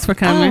 Thanks for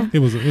coming.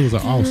 was an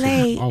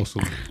Late.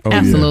 awesome. Oh,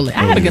 Absolutely.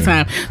 yeah. I had a good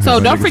time. So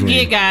don't niggas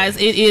forget, win. guys,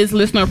 it is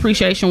Listener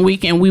Appreciation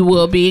Week, and we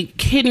will be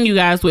hitting you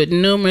guys with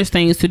numerous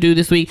things to do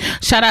this week.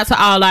 Shout out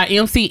to all our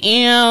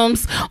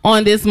MCMs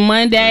on this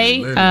Monday.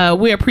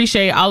 We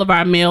appreciate all of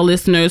our male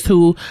listeners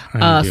who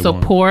I didn't get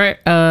one. support.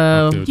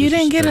 You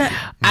didn't get a.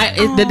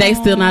 The day's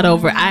still not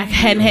over. I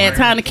hadn't had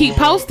time to keep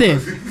posting.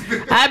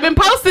 I've been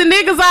posting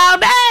niggas all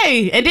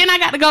day, and then I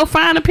got to go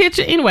find a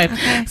picture anyway.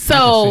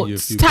 So send you a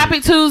few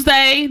Topic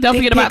Tuesday. Don't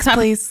forget about Pics, Topic.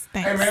 please.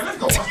 Hey Thanks. man, let's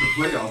go watch the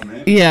playoffs,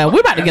 man. Yeah, we're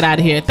about to get out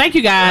of here. Thank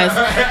you guys.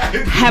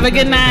 Have a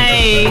good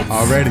night.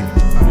 Already.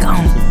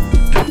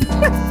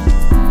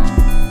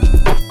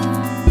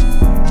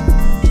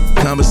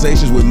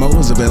 Conversations with Mo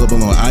is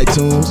available on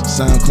iTunes,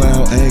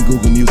 SoundCloud, and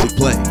Google Music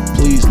Play.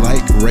 Please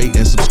like, rate,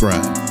 and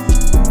subscribe.